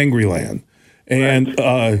entering hangry land. And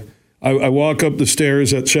I walk up the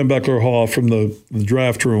stairs at Schembechler Hall from the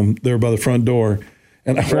draft room there by the front door.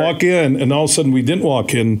 And I walk in, and all of a sudden we didn't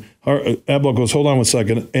walk in. Abloff goes, hold on 1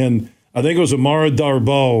 second. And I think it was Amara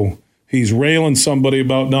Darboh. He's railing somebody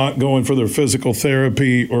about not going for their physical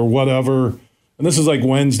therapy or whatever. And this is like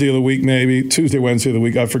Wednesday of the week, maybe. Tuesday, Wednesday of the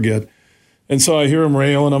week, I forget. And so I hear him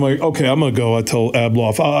railing. I'm like, okay, I'm going to go. I tell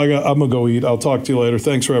Abloff, I'm going to go eat. I'll talk to you later.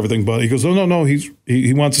 Thanks for everything, buddy. He goes, no.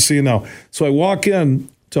 He wants to see you now. So I walk in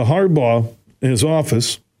to Harbaugh in his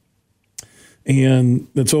office, and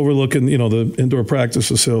it's overlooking, the indoor practice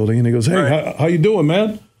facility. And he goes, hey, how you doing,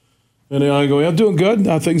 man? And I go, yeah, doing good.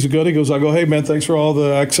 Things are good. He goes, I go, hey, man, thanks for all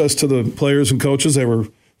the access to the players and coaches. They were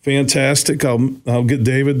fantastic. I'll get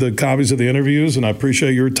David the copies of the interviews, and I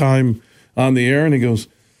appreciate your time on the air. And he goes,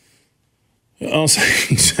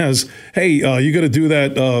 he says, hey, you got to do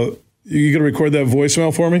that. You got to record that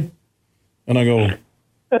voicemail for me? And I go,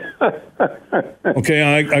 okay.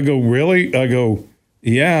 I go, really? I go,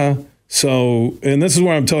 yeah. So, and this is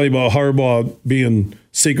where I'm telling you about Harbaugh being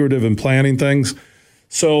secretive and planning things.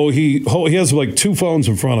 So he has like 2 phones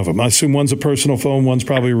in front of him. I assume one's a personal phone, one's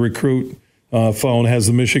probably a recruit phone, has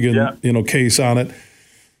the Michigan case on it.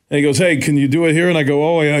 And he goes, hey, can you do it here? And I go,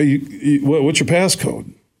 oh, yeah, what's your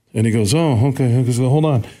passcode? And he goes, oh, okay. I go, hold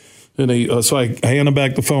on. And so I hand him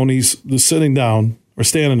back the phone. He's sitting down or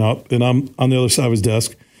standing up, and I'm on the other side of his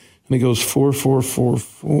desk. And he goes,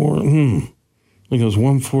 4444. He goes,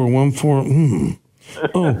 1414.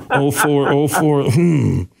 Oh,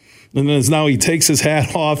 0404. And then now he takes his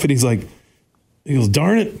hat off, and he goes,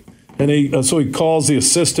 darn it. And so he calls the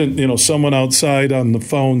assistant, someone outside on the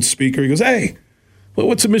phone speaker. He goes, hey,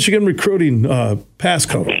 what's the Michigan recruiting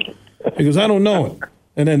passcode? He goes, I don't know it.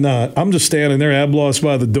 And then I'm just standing there, Abloff's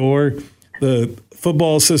by the door. The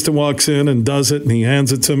football assistant walks in and does it, and he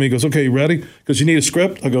hands it to me. He goes, okay, you ready? Because you need a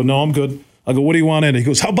script? I go, no, I'm good. I go, what do you want in it? He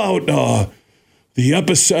goes, how about the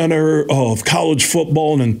epicenter of college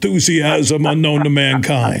football and enthusiasm unknown to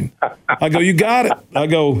mankind? I go, you got it. I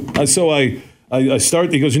go, so I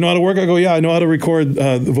start. He goes, you know how to work? I go, yeah, I know how to record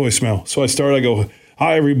the voicemail. So I start. I go,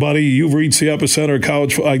 hi, everybody. You've reached the epicenter of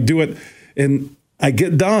college football. I do it, and I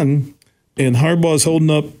get done, and Harbaugh's holding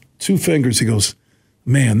up 2 fingers. He goes,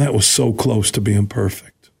 man, that was so close to being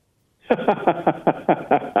perfect.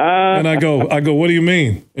 And I go, what do you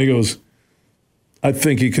mean? He goes, I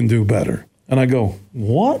think he can do better. And I go,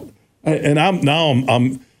 what? And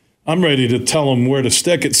I'm ready to tell him where to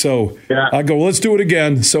stick it. So I go, let's do it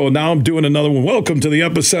again. So now I'm doing another one. Welcome to the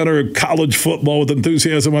epicenter of college football with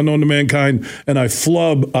enthusiasm unknown to mankind. And I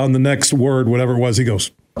flub on the next word, whatever it was. He goes,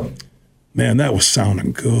 man, that was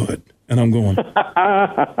sounding good. And I'm going.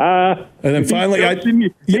 And then finally,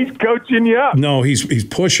 he's coaching you up. No, he's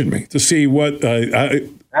pushing me to see what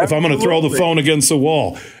if I'm going to throw the phone against the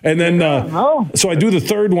wall. And then so I do the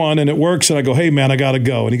third one, and it works. And I go, hey, man, I got to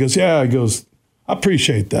go. And he goes, yeah. He goes, I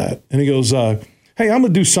appreciate that. And he goes, hey, I'm going to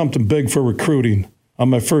do something big for recruiting on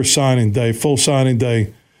my first signing day, full signing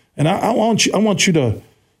day. And I want you to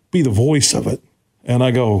be the voice of it. And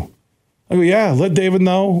I go, yeah, let David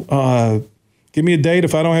know. Give me a date.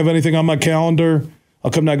 If I don't have anything on my calendar,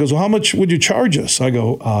 I'll come down. He goes, well, how much would you charge us? I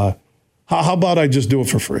go, how about I just do it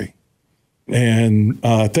for free? And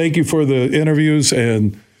thank you for the interviews,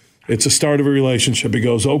 and it's a start of a relationship. He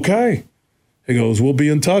goes, okay. He goes, we'll be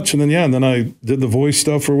in touch. And then I did the voice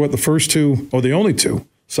stuff for the first 2, or the only 2,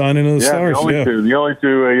 signing of the Stars. The only two,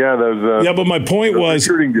 those. But my point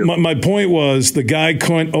was the guy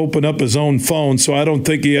couldn't open up his own phone, so I don't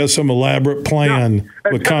think he has some elaborate plan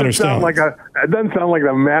with Connor Stone. It doesn't sound like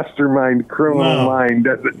a mastermind criminal mind,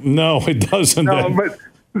 does it? No, it doesn't. No,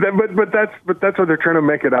 but that's what they're trying to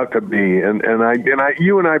make it out to be. And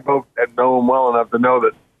you and I both know him well enough to know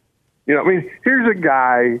that, here's a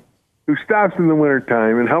guy who stops in the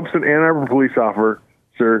wintertime and helps an Ann Arbor police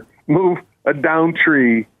officer move a downed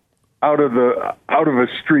tree out of a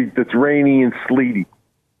street that's rainy and sleety.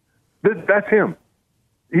 That's him.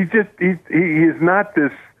 He is not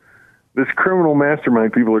this criminal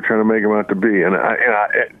mastermind people are trying to make him out to be. And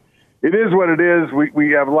it is what it is. We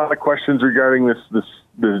have a lot of questions regarding this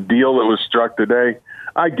deal that was struck today.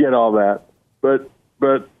 I get all that, but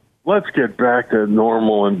let's get back to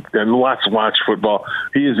normal and let's watch football.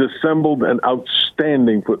 He has assembled an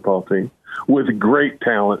outstanding football team. with great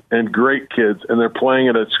talent and great kids, and they're playing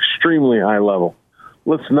at an extremely high level.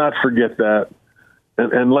 Let's not forget that.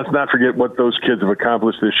 And let's not forget what those kids have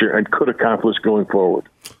accomplished this year and could accomplish going forward.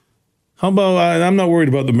 How about, I'm not worried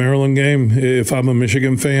about the Maryland game if I'm a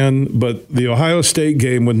Michigan fan, but the Ohio State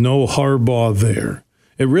game with no Harbaugh there.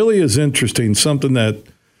 It really is interesting, something that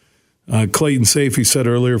Clayton Sayfie said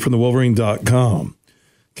earlier from the Wolverine.com.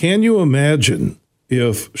 Can you imagine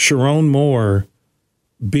if Sharon Moore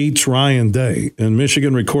beats Ryan Day and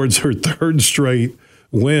Michigan records her third straight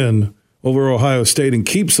win over Ohio State and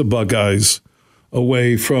keeps the Buckeyes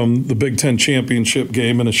away from the Big Ten championship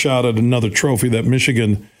game and a shot at another trophy that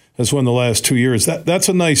Michigan has won the last 2 years? That's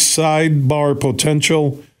a nice sidebar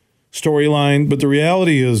potential storyline. But the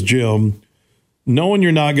reality is, Jim, knowing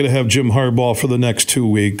you're not going to have Jim Harbaugh for the next 2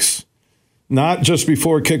 weeks, not just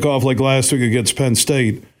before kickoff like last week against Penn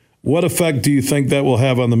State, what effect do you think that will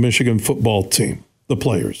have on the Michigan football team, the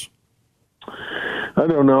players? I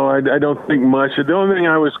don't know. I don't think much. The only thing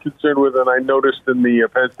I was concerned with, and I noticed in the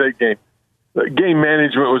Penn State game, game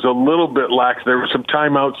management was a little bit lax. There were some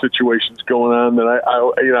timeout situations going on that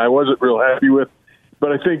I wasn't real happy with.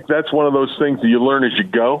 But I think that's one of those things that you learn as you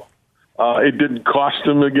go. It didn't cost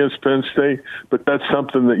them against Penn State, but that's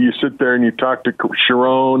something that you sit there and you talk to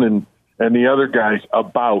Sharon and the other guys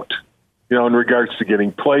about, in regards to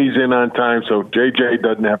getting plays in on time. So JJ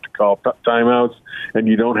doesn't have to call timeouts and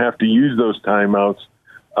you don't have to use those timeouts.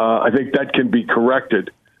 I think that can be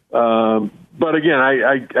corrected. But again,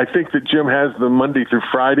 I think that Jim has the Monday through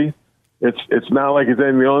Friday. It's not like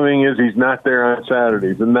the only thing is he's not there on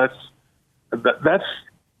Saturdays, and that's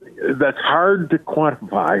hard to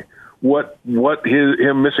quantify what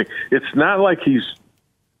him missing. It's not like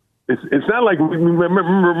it's not like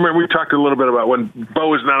remember we talked a little bit about when Bo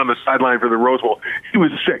was not on the sideline for the Rose Bowl. He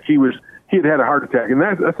was sick. He had a heart attack, and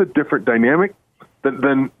that's a different dynamic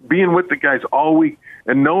than being with the guys all week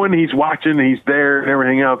and knowing he's watching, he's there, and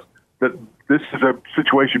everything else. That this is a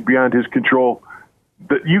situation beyond his control.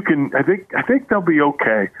 That you can, I think they'll be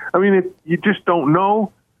okay. I mean, you just don't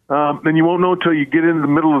know, and you won't know until you get into the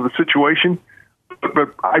middle of the situation.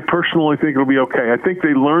 But I personally think it'll be okay. I think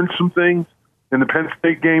they learned some things in the Penn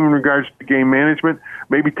State game in regards to game management.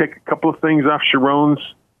 Maybe take a couple of things off Sharon's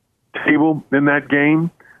table in that game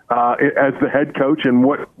as the head coach and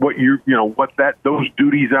what those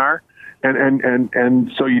duties are,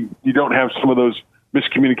 and so you don't have some of those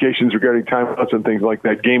miscommunications regarding timeouts and things like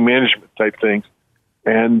that, game management type things,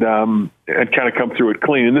 and kind of come through it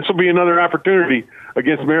clean. And this will be another opportunity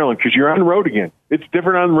against Maryland because you're on the road again. It's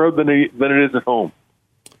different on the road than it is at home.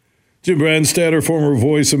 Jim Brandstatter, former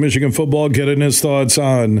voice of Michigan football, getting his thoughts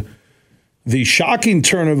on the shocking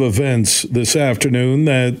turn of events this afternoon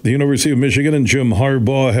that the University of Michigan and Jim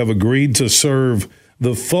Harbaugh have agreed to serve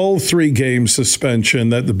the full 3-game suspension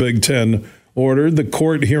that the Big Ten ordered. The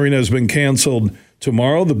court hearing has been canceled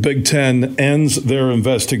tomorrow. The Big Ten ends their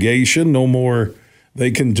investigation. No more they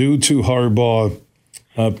can do to Harbaugh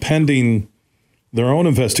pending their own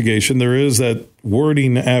investigation. There is that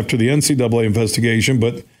wording after the NCAA investigation,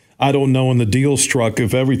 but I don't know when the deal struck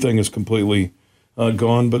if everything is completely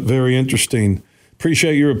gone, but very interesting.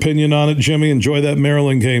 Appreciate your opinion on it, Jimmy. Enjoy that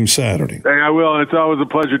Maryland game Saturday. Hey, I will. It's always a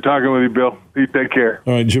pleasure talking with you, Bill. You take care.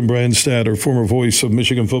 All right, Jim Brandstatter, former voice of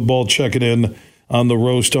Michigan football, checking in on the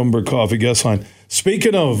Roast Umber Coffee guest line.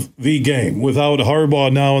 Speaking of the game, without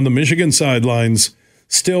Harbaugh now on the Michigan sidelines,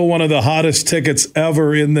 still one of the hottest tickets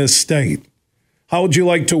ever in this state. How would you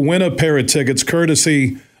like to win a pair of tickets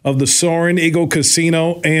courtesy of the Soaring Eagle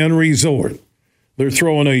Casino and Resort? They're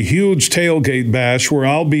throwing a huge tailgate bash where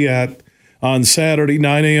I'll be at on Saturday,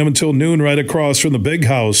 9 a.m. until noon, right across from the Big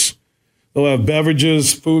House. They'll have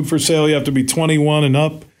beverages, food for sale. You have to be 21 and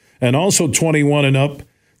up, and also 21 and up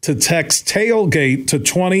to text tailgate to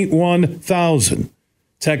 21,000.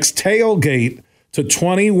 Text tailgate to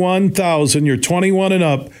 21,000. You're 21 and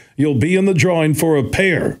up. You'll be in the drawing for a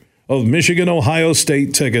pair of Michigan-Ohio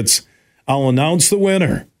State tickets. I'll announce the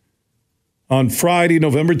winner on Friday,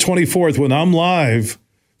 November 24th, when I'm live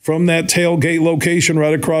from that tailgate location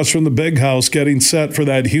right across from the Big House, getting set for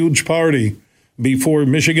that huge party before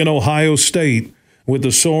Michigan-Ohio State with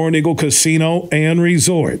the Soaring Eagle Casino and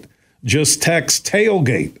Resort. Just text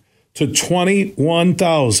tailgate to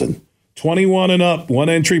 21,000. 21 and up, one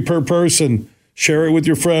entry per person. Share it with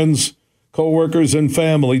your friends, coworkers, and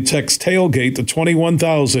family. Text tailgate to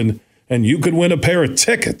 21,000, and you could win a pair of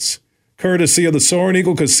tickets courtesy of the Soaring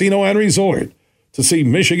Eagle Casino and Resort to see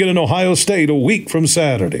Michigan and Ohio State a week from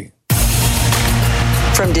Saturday.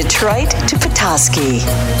 From Detroit to Petoskey,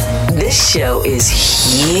 this show is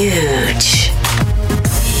huge.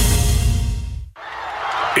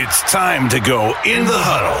 It's time to go in the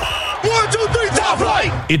huddle. 1, 2, 3, top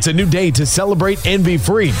flight! It's a new day to celebrate and be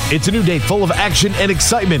free. It's a new day full of action and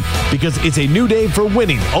excitement because it's a new day for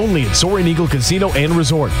winning only at Soaring Eagle Casino and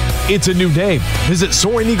Resort. It's a new day. Visit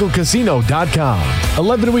SoaringEagleCasino.com.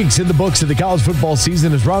 11 weeks in the books of the college football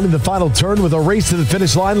season is rounding the final turn with a race to the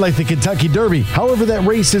finish line like the Kentucky Derby. However, that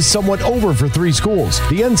race is somewhat over for 3 schools.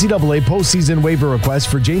 The NCAA postseason waiver requests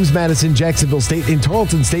for James Madison, Jacksonville State, and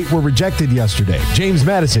Tarleton State were rejected yesterday. James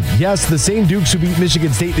Madison, yes, the same Dukes who beat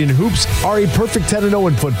Michigan State in hoops, are a perfect 10-0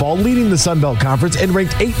 in football, leading the Sun Belt Conference and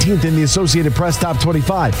ranked 18th in the Associated Press Top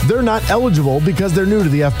 25. They're not eligible because they're new to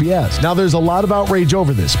the FBS. Now, there's a lot of outrage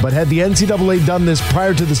over this, but had the NCAA done this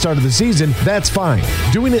prior to the start of the season, that's fine.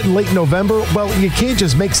 Doing it in late November, well, you can't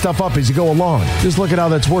just make stuff up as you go along. Just look at how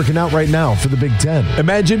that's working out right now for the Big Ten.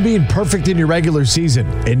 Imagine being perfect in your regular season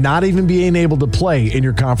and not even being able to play in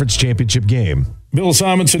your conference championship game. Bill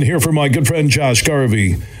Simonson here for my good friend Josh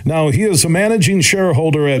Garvey. Now, he is a managing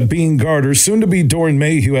shareholder at Beene Garter, soon to be Doeren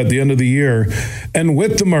Mayhew at the end of the year. And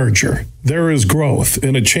with the merger, there is growth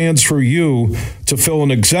and a chance for you to fill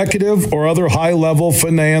an executive or other high-level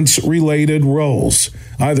finance-related roles,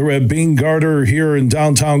 either at Beene Garter here in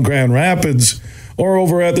downtown Grand Rapids or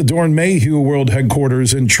over at the Doeren Mayhew World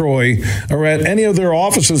Headquarters in Troy, or at any of their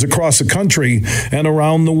offices across the country and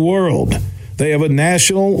around the world. They have a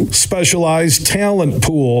national specialized talent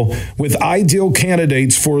pool with ideal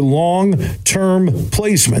candidates for long-term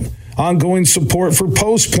placement, ongoing support for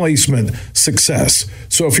post-placement success.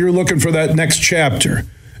 So if you're looking for that next chapter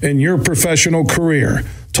in your professional career,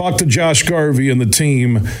 talk to Josh Garvey and the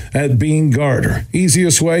team at Beene Garter.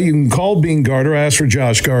 Easiest way, you can call Beene Garter, ask for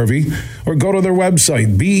Josh Garvey, or go to their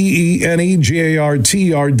website,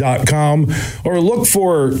 BEENEGARTR.com, or look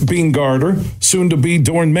for Beene Garter, soon to be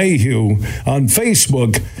Doeren Mayhew, on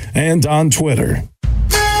Facebook and on Twitter.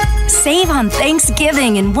 Save on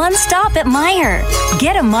Thanksgiving in one stop at Meijer.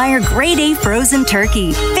 Get a Meijer Grade A frozen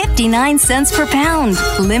turkey, 59 cents per pound,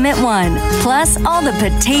 limit 1. Plus all the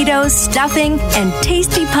potatoes, stuffing, and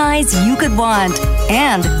tasty pies you could want.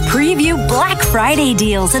 And preview Black Friday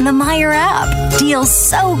deals in the Meijer app. Deals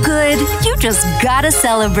so good, you just gotta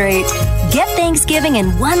celebrate. Get Thanksgiving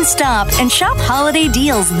in one stop and shop holiday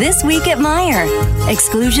deals this week at Meijer.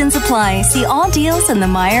 Exclusions apply. See all deals in the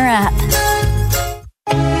Meijer app.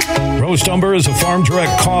 Roast Umber is a farm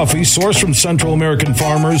direct coffee sourced from Central American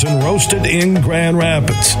farmers and roasted in Grand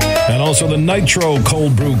Rapids. And also the Nitro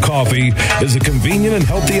Cold Brew Coffee is a convenient and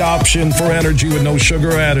healthy option for energy with no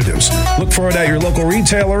sugar additives. Look for it at your local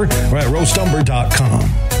retailer or at roastumber.com.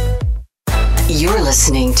 You're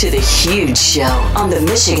listening to The Huge Show on the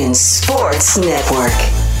Michigan Sports Network.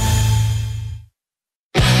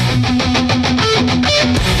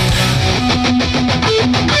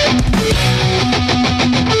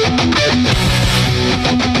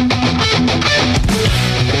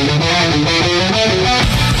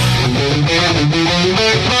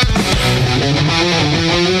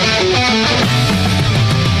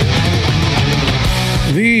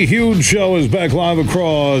 The Huge Show is back live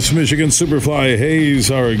across Michigan. Superfly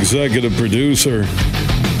Hayes, our executive producer.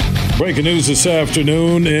 Breaking news this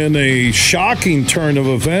afternoon in a shocking turn of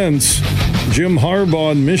events. Jim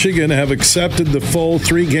Harbaugh and Michigan have accepted the full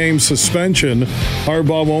 3-game suspension.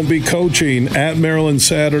 Harbaugh won't be coaching at Maryland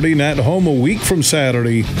Saturday and at home a week from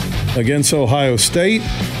Saturday against Ohio State.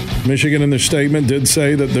 Michigan in their statement did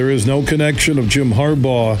say that there is no connection of Jim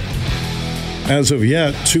Harbaugh as of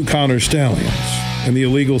yet to Connor Stalions and the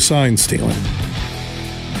illegal sign stealing.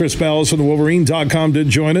 Chris Ballas of the Wolverine.com did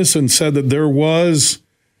join us and said that there was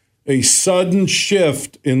a sudden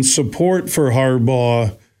shift in support for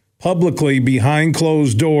Harbaugh publicly behind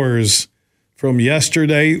closed doors from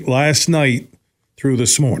yesterday, last night, through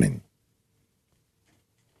this morning.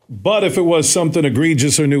 But if it was something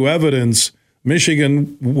egregious or new evidence,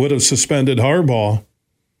 Michigan would have suspended Harbaugh.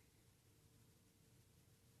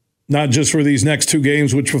 Not just for these next 2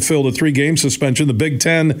 games, which fulfilled a 3-game suspension. The Big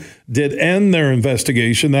Ten did end their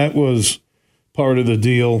investigation. That was part of the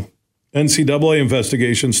deal. NCAA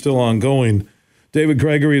investigation still ongoing. David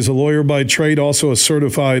Gregory is a lawyer by trade, also a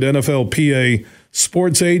certified NFLPA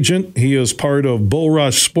sports agent. He is part of Bull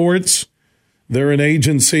Rush Sports. They're an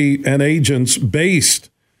agency and agents based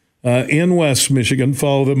in West Michigan.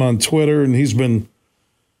 Follow them on Twitter, and he's been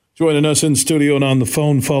joining us in studio and on the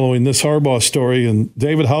phone following this Harbaugh story. And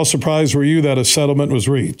David, how surprised were you that a settlement was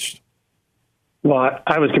reached? Well,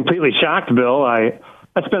 I was completely shocked, Bill. I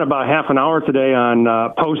spent about half an hour today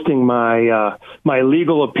on posting my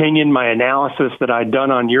legal opinion, my analysis that I'd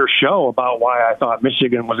done on your show about why I thought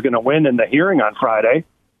Michigan was going to win in the hearing on Friday,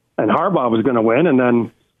 and Harbaugh was going to win. And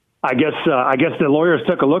then I guess the lawyers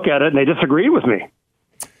took a look at it and they disagreed with me.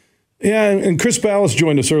 Yeah, and Chris Balas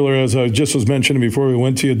joined us earlier, as I just was mentioning before we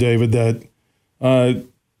went to you, David, that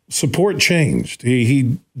support changed.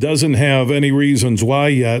 He doesn't have any reasons why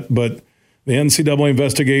yet, but the NCAA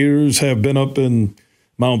investigators have been up in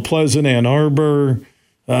Mount Pleasant, Ann Arbor.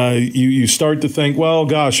 You start to think, well,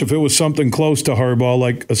 gosh, if it was something close to Harbaugh,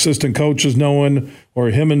 like assistant coaches knowing or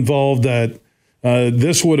him involved, that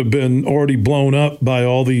this would have been already blown up by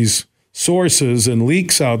all these sources and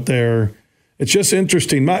leaks out there. It's just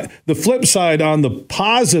interesting. The flip side on the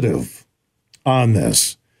positive on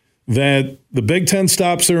this, that the Big Ten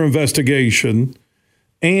stops their investigation,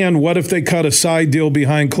 and what if they cut a side deal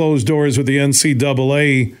behind closed doors with the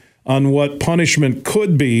NCAA on what punishment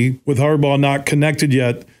could be, with Harbaugh not connected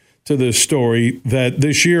yet to this story, that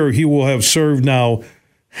this year he will have served now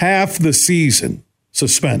half the season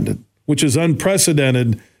suspended, which is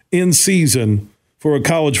unprecedented in season for a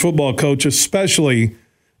college football coach, especially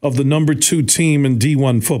of the number 2 team in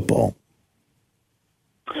D1 football.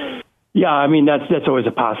 Yeah, I mean, that's always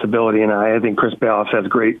a possibility, and I think Chris Balas has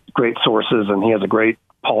great sources, and he has a great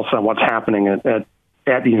pulse on what's happening at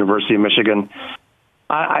the University of Michigan.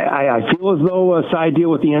 I feel as though a side deal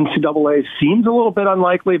with the NCAA seems a little bit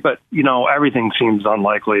unlikely, but, everything seems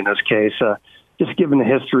unlikely in this case, just given the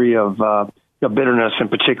history of bitterness in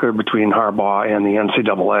particular between Harbaugh and the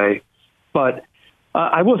NCAA. But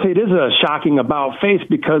I will say it is a shocking about face,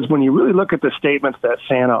 because when you really look at the statements that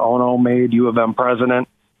Santa Ono made, U of M president,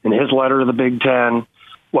 in his letter to the Big Ten,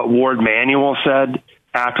 what Ward Manuel said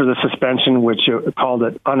after the suspension, which called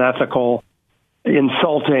it unethical,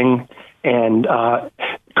 insulting, and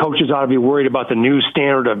coaches ought to be worried about the new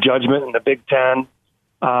standard of judgment in the Big Ten.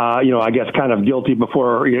 I guess kind of guilty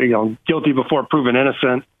before proven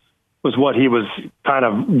innocent was what he was kind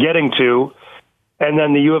of getting to. And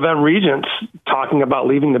then the U of M regents talking about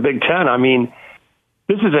leaving the Big Ten. I mean,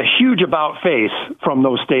 this is a huge about face from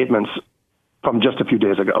those statements from just a few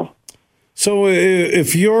days ago. So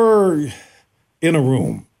if you're in a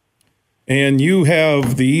room and you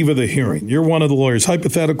have the eve of the hearing, you're one of the lawyers,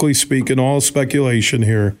 hypothetically speaking, all speculation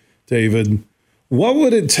here, David, what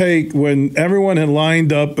would it take when everyone had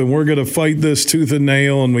lined up and we're going to fight this tooth and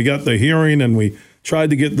nail, and we got the hearing and we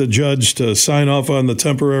tried to get the judge to sign off on the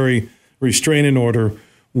temporary restraining order?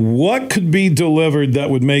 What could be delivered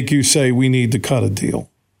that would make you say we need to cut a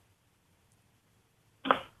deal?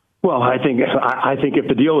 Well, I think if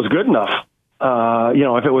the deal was good enough,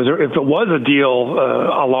 if it was a deal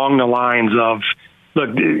along the lines of,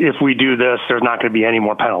 look, if we do this, there's not going to be any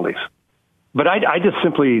more penalties. But I just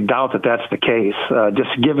simply doubt that that's the case,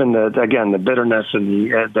 just given the bitterness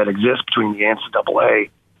and that exists between the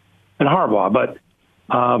NCAA and Harbaugh. But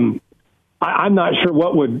I'm not sure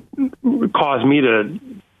what would cause me to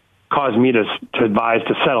advise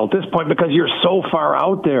to settle at this point, because you're so far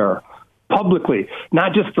out there publicly,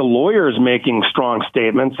 not just the lawyers making strong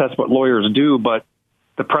statements. That's what lawyers do, but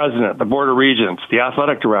the president, the board of regents, the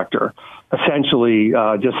athletic director, essentially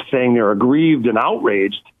just saying they're aggrieved and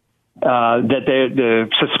outraged that the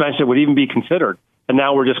suspension would even be considered. And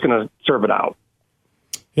now we're just going to serve it out.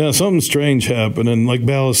 Yeah, something strange happened. And like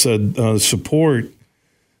Balas said, support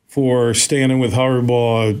for standing with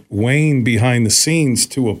Harbaugh waned behind the scenes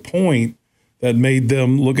to a point that made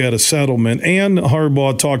them look at a settlement. And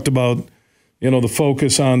Harbaugh talked about, the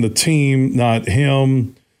focus on the team, not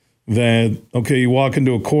him. That, okay, you walk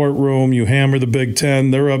into a courtroom, you hammer the Big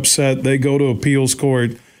Ten, they're upset, they go to appeals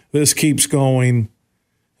court, this keeps going.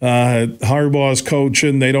 Harbaugh's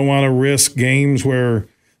coaching, they don't want to risk games where,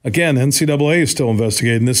 again, NCAA is still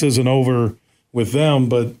investigating. This isn't over with them,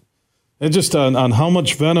 but it just on how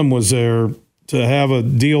much venom was there to have a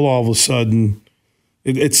deal all of a sudden.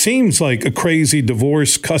 It seems like a crazy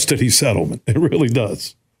divorce custody settlement. It really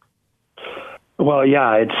does. Well,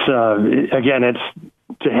 yeah, it's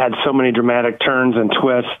had so many dramatic turns and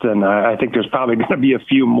twists, and I think there's probably going to be a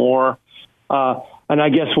few more. And I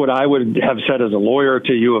guess what I would have said as a lawyer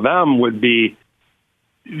to U of M would be,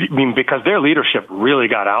 because their leadership really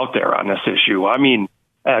got out there on this issue. I mean,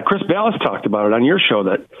 Chris Balas talked about it on your show,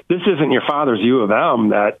 that this isn't your father's U of M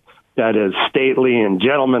that is stately and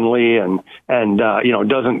gentlemanly and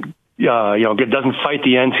doesn't fight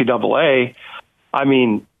the NCAA. I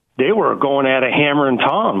mean, they were going at it hammer and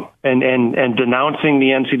tong and denouncing the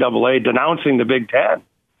NCAA, denouncing the Big Ten.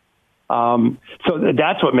 So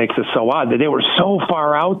that's what makes this so odd, that they were so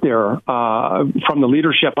far out there from the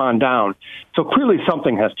leadership on down. So clearly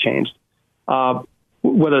something has changed,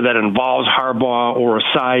 whether that involves Harbaugh or a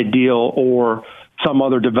side deal or some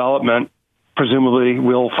other development. Presumably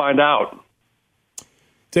we'll find out.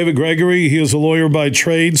 David Gregory, he is a lawyer by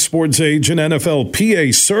trade, sports agent,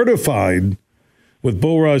 NFLPA certified with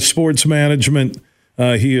Bull Rush Sports Management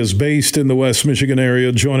He is based in the West Michigan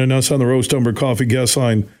area, joining us on the Roast Umber Coffee guest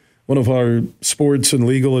line. One of our sports and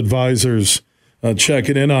legal advisors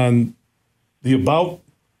checking in on the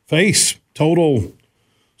about-face total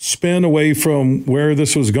spin away from where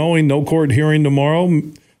this was going. No court hearing tomorrow.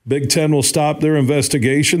 Big Ten will stop their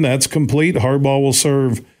investigation. That's complete. Harbaugh will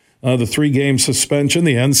serve the 3-game suspension.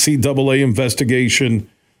 The NCAA investigation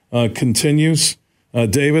continues.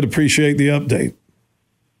 David, appreciate the update.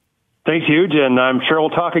 Thanks, Huge, and I'm sure we'll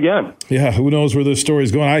talk again. Yeah, who knows where this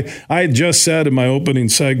story's going. I had just said in my opening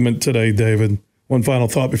segment today, David, one final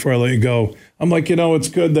thought before I let you go. I'm like, it's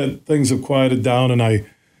good that things have quieted down, and I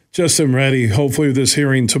just am ready, hopefully with this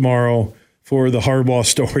hearing tomorrow, for the Harbaugh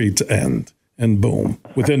story to end. And boom,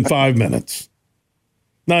 within 5 minutes.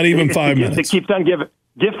 Not even 5 minutes. Gift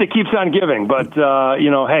that keeps on giving. But,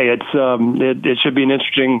 hey, it should be an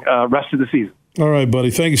interesting rest of the season. All right,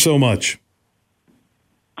 buddy. Thank you so much.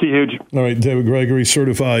 See you, Huge. All right, David Gregory,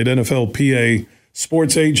 certified NFLPA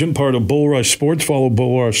sports agent, part of Bull Rush Sports. Follow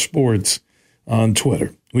Bull Rush Sports on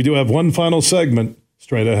Twitter. We do have one final segment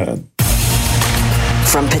straight ahead.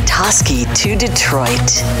 From Petoskey to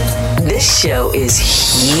Detroit, this show is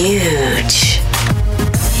huge.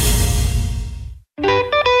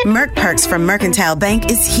 Merck Perks from Mercantile Bank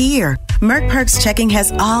is here. Merck Perks checking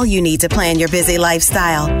has all you need to plan your busy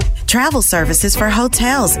lifestyle. Travel services for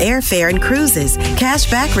hotels, airfare, and cruises, cash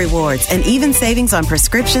back rewards, and even savings on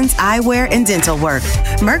prescriptions, eyewear, and dental work.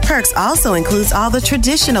 Merck Perks also includes all the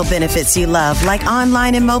traditional benefits you love, like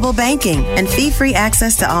online and mobile banking, and fee-free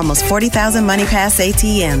access to almost 40,000 MoneyPass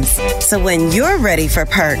ATMs. So when you're ready for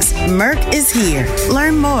perks, Merck is here.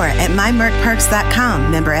 Learn more at mymerckperks.com,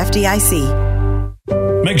 member FDIC.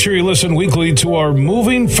 Make sure you listen weekly to our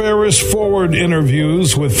Moving Ferris Forward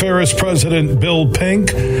interviews with Ferris President Bill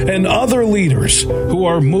Pink and other leaders who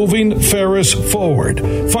are moving Ferris forward.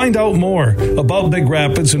 Find out more about Big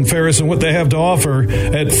Rapids and Ferris and what they have to offer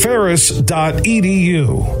at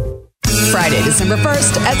ferris.edu. Friday, December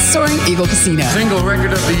 1st at Soaring Eagle Casino. Single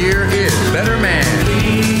record of the year is Better Man.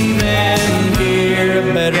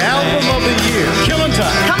 The album of the year, Killing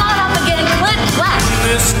Time. Come on up again, Clint Black.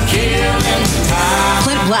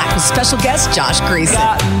 Clint Black with special guest Josh Grayson.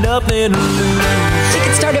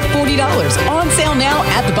 Tickets start at $40. On sale now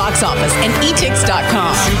at the box office and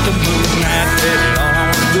etix.com.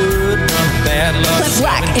 Clint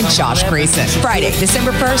Black and Josh Grayson. Friday,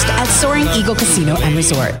 December 1st at Soaring Eagle Casino and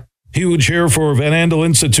Resort. Huge here for Van Andel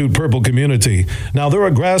Institute Purple Community. Now, they're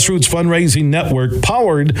a grassroots fundraising network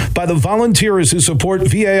powered by the volunteers who support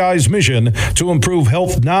VAI's mission to improve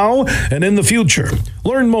health now and in the future.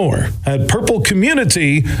 Learn more at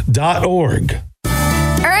purplecommunity.org.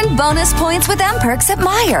 Earn bonus points with M-Perks at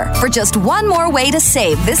Meijer for just one more way to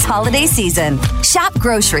save this holiday season. Shop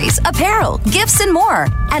groceries, apparel, gifts, and more,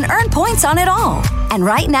 and earn points on it all. And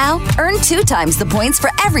right now, earn 2 times the points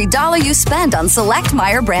for every $1 you spend on select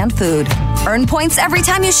Meijer brand food. Earn points every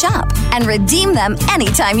time you shop and redeem them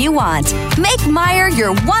anytime you want. Make Meijer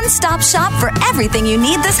your one-stop shop for everything you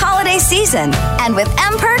need this holiday season. And with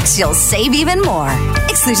M-Perks, you'll save even more.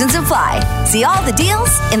 Exclusions apply. See all the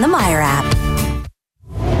deals in the Meijer app.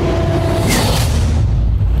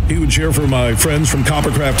 Huge here for my friends from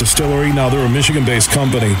Coppercraft Distillery. Now, they're a Michigan-based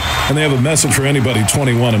company, and they have a message for anybody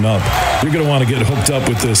 21 and up. You're going to want to get hooked up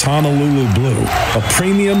with this Honolulu Blue, a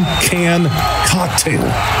premium can cocktail.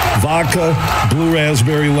 Vodka, blue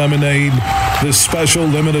raspberry lemonade. This special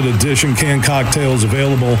limited edition canned cocktail is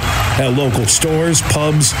available at local stores,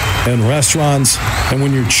 pubs, and restaurants. And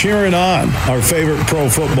when you're cheering on our favorite pro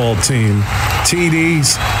football team,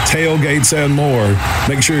 TDs, tailgates, and more,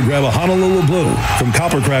 make sure you grab a Honolulu Blue from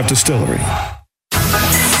Coppercraft Distillery.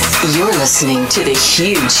 You're listening to The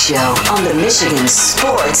Huge Show on the Michigan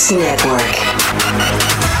Sports Network.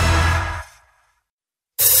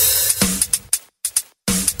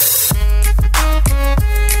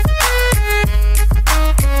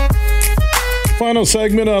 Final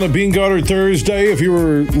segment on a Bean Garter Thursday. If you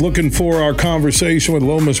were looking for our conversation with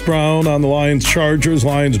Lomas Brown on the Lions-Chargers,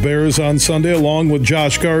 Lions-Bears on Sunday, along with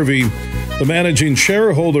Josh Garvey, the managing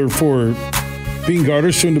shareholder for Bean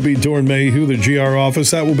Garter, soon to be Dorn Mayhew, the GR office.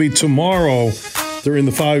 That will be tomorrow during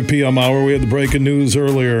the 5 p.m. hour. We had the breaking news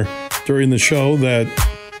earlier during the show that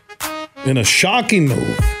in a shocking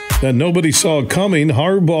move that nobody saw coming,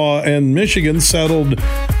 Harbaugh and Michigan settled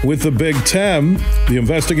with the Big Ten. The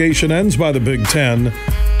investigation ends by the Big Ten,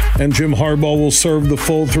 and Jim Harbaugh will serve the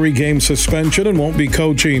full 3-game suspension and won't be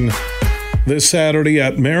coaching this Saturday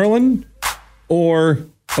at Maryland or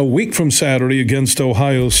a week from Saturday against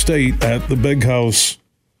Ohio State at the Big House.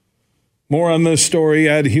 More on this story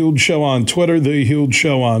at Huge Show on Twitter, The Huge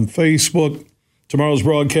Show on Facebook. Tomorrow's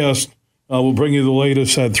broadcast We'll bring you the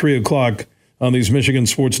latest at 3 o'clock on these Michigan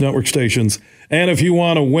Sports Network stations. And if you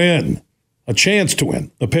want to win, a chance to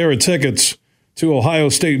win a pair of tickets to Ohio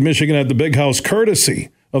State, Michigan at the Big House, courtesy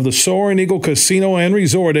of the Soaring Eagle Casino and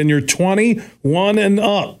Resort, and you're 21 and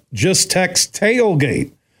up, just text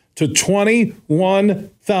tailgate to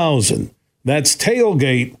 21,000. That's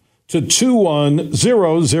tailgate to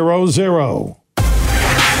 21000.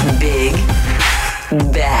 Big,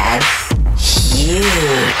 bad,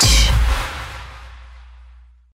 huge.